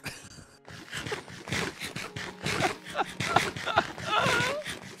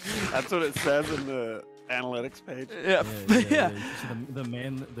 That's what it says in the analytics page. Yeah. So the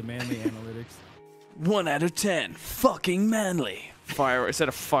manly analytics. 1 out of 10. Fucking manly. Fireworks. Instead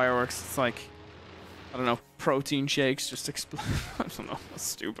of fireworks, it's like, I don't know, protein shakes just explode. I don't know. That's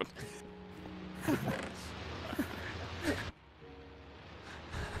stupid.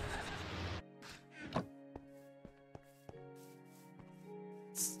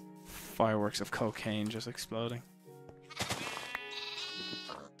 It's fireworks of cocaine just exploding.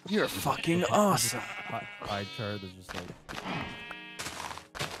 You're fucking awesome. Pie chart that's just like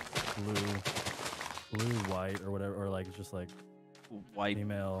blue, white, or whatever, or like it's just like White.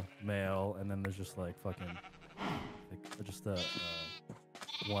 female, male, and then there's just like fucking like just a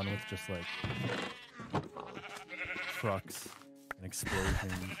one with just like trucks and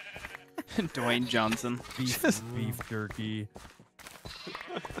explosions, Dwayne Johnson. beef jerky.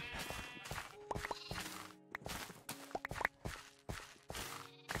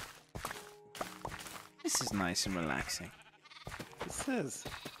 This is nice and relaxing.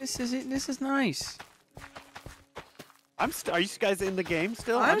 This is nice. Are you guys in the game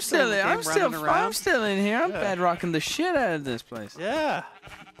still? I'm still in here. I'm Yeah. bedrocking the shit out of this place. Yeah.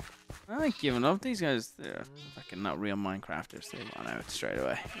 I ain't giving up. These guys, they're fucking not real Minecrafters. They run out straight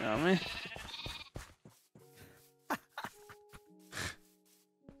away. You know what I mean?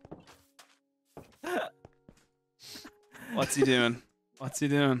 What's he doing? What's he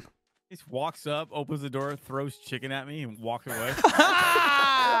doing? He just walks up, opens the door, throws chicken at me, and walks away.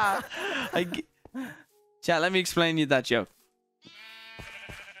 Chat, let me explain you that joke.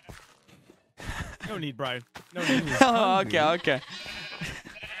 No need, Brian. No need. Oh, okay.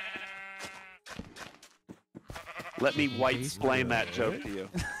 Let me white-splain that joke to you.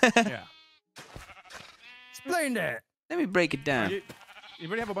 Yeah. Explain that. Let me break it down.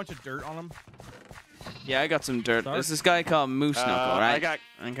 Anybody have a bunch of dirt on them? Yeah, I got some dirt. There's this guy called Moose Knuckle, right?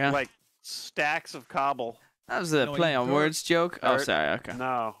 I got like stacks of cobble. That was a play on words joke. Oh, sorry. Okay.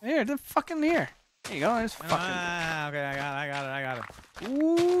 No. Here, the fucking here. There you go. There's fucking. Okay, I got it.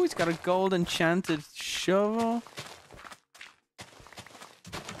 Ooh, he's got a gold enchanted shovel.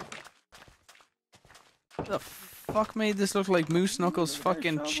 What the fuck made this look like Moose Knuckles'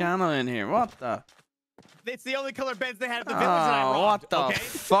 fucking channel in here? What the? It's the only color beds they had at the village that I robbed. What the okay?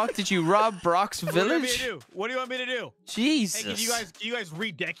 fuck? Did you rob Brock's village? What do you want me to do? Jesus. Hey, can you guys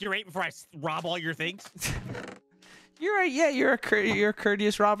redecorate before I rob all your things? You're right. Yeah, you're a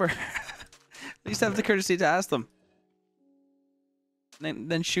courteous robber. At least have the courtesy to ask them.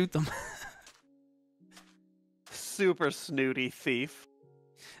 Then shoot them. Super snooty thief.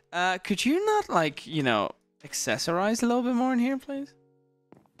 Could you not, like, you know, accessorize a little bit more in here, please?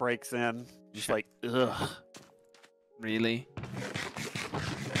 Breaks in. Just like, ugh. Really?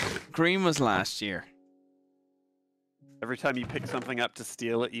 Green was last year. Every time you pick something up to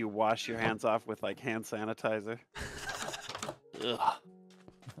steal it, you wash your hands off with like hand sanitizer. Ugh.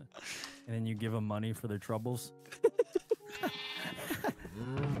 And then you give them money for their troubles.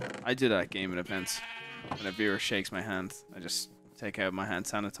 I do that game at events. When a viewer shakes my hand, I just take out my hand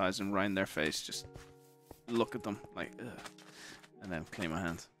sanitizer and right in their face, just look at them like, ugh, and then clean my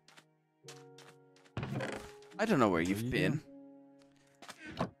hands. I don't know where you've been.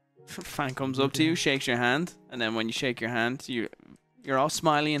 Fan comes up to you, shakes your hand, and then when you shake your hand, you're all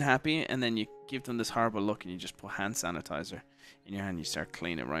smiley and happy, and then you give them this horrible look, and you just put hand sanitizer in your hand, and you start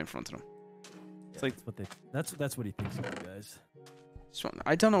cleaning it right in front of them. It's like that's what he thinks of you guys.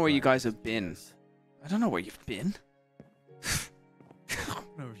 I don't know where you guys have been. I don't know where you've been. I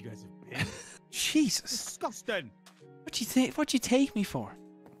don't know where you guys have been. Jesus. Disgusting. What'd you take me for?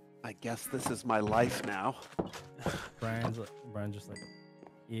 I guess this is my life now. Brian's just like,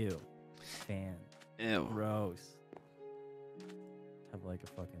 ew, fan, Ew. gross. Have like a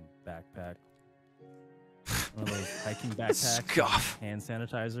fucking backpack. One of those hiking backpacks. Scoff. Hand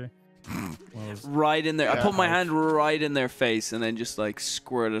sanitizer. Right in there. Yeah. I put my hand right in their face and then just like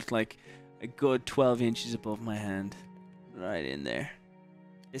squirt it like a good 12 inches above my hand. Right in there.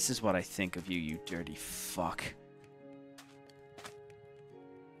 This is what I think of you, you dirty fuck.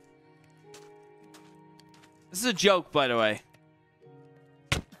 This is a joke, by the way.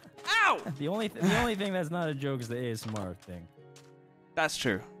 Ow! The only thing that's not a joke is the ASMR thing. That's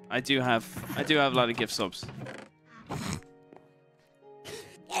true. I do have a lot of gift subs.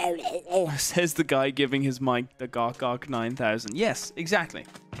 Says the guy giving his mic the Gok 9000. Yes, exactly.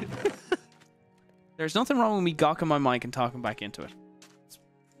 There's nothing wrong with me gawking my mic and talking back into it.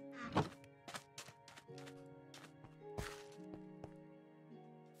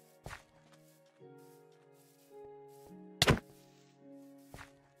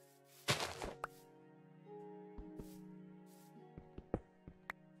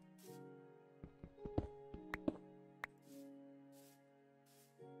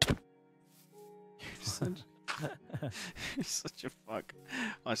 You're such a fuck.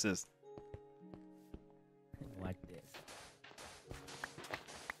 Watch this. Like this.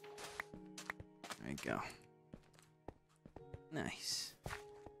 There you go. Nice.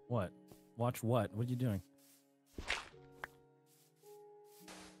 What? Watch what? What are you doing?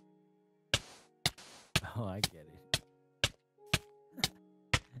 Oh, I get it.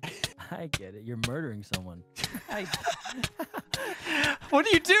 I get it. You're murdering someone. What are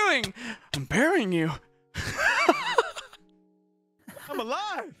you doing? I'm burying you. I'm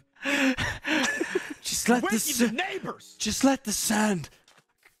alive. Just let the neighbors. Just let the sand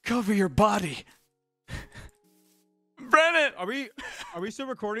cover your body. Brennan, Are we still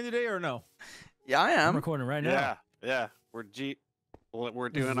recording today or no? yeah, I I'm am. recording right now. Yeah, yeah. We're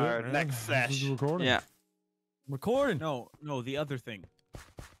doing our next sesh. Recording. Yeah. I'm recording. No, the other thing.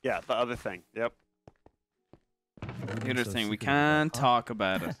 Yeah, the other thing. Yep. The other thing, we can't talk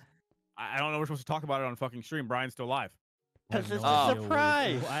about it. I don't know we're supposed to talk about it on fucking stream. Brian's still live. Because it's no a idea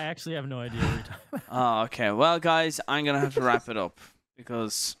surprise. I actually have no idea what you're talking about. Oh, okay. Well, guys, I'm gonna have to wrap it up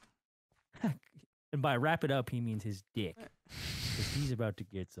because And by wrap it up, he means his dick. Because he's about to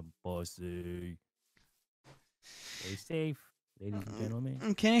get some pussy. Stay safe, ladies and gentlemen.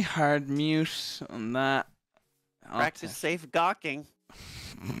 okay, hard mute on that. Practice safe gawking.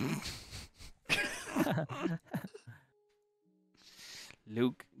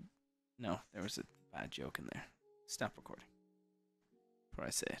 Luke, no, there was a bad joke in there. Stop recording before I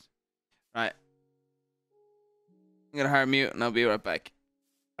say it. Right. I'm gonna hard mute and I'll be right back.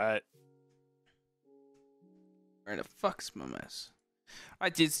 All right. Where the fuck's my mouse?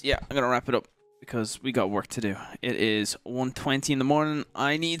 Alright, dudes, yeah, I'm gonna wrap it up because we got work to do. It is 1:20 in the morning.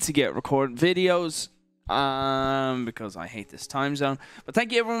 I need to get recorded videos because I hate this time zone. But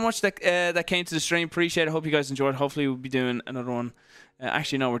thank you everyone much that came to the stream. Appreciate it. Hope you guys enjoyed. Hopefully we'll be doing another one.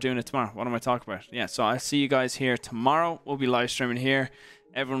 Actually, no, we're doing it tomorrow. What am I talking about? Yeah, so I'll see you guys here tomorrow. We'll be live streaming here.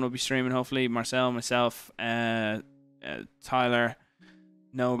 Everyone will be streaming, hopefully. Marcel, myself, Tyler,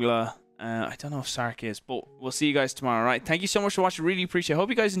 Nogla. I don't know if Sark is, but we'll see you guys tomorrow, right? Thank you so much for watching. Really appreciate it. Hope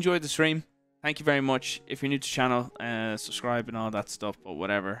you guys enjoyed the stream. Thank you very much. If you're new to the channel, subscribe and all that stuff, but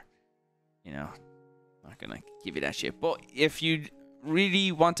whatever. You know, not going to give you that shit. But if you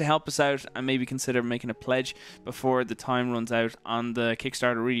really want to help us out and maybe consider making a pledge before the time runs out on the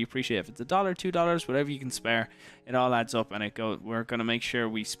Kickstarter, really appreciate it. If it's $1, $2, whatever you can spare, it all adds up, and we're going to make sure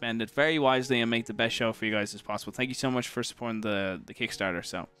we spend it very wisely and make the best show for you guys as possible. Thank you so much for supporting the Kickstarter.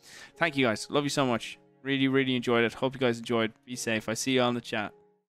 So thank you guys. Love you so much. Really, really enjoyed it. Hope you guys enjoyed. Be safe. I see you all in the chat.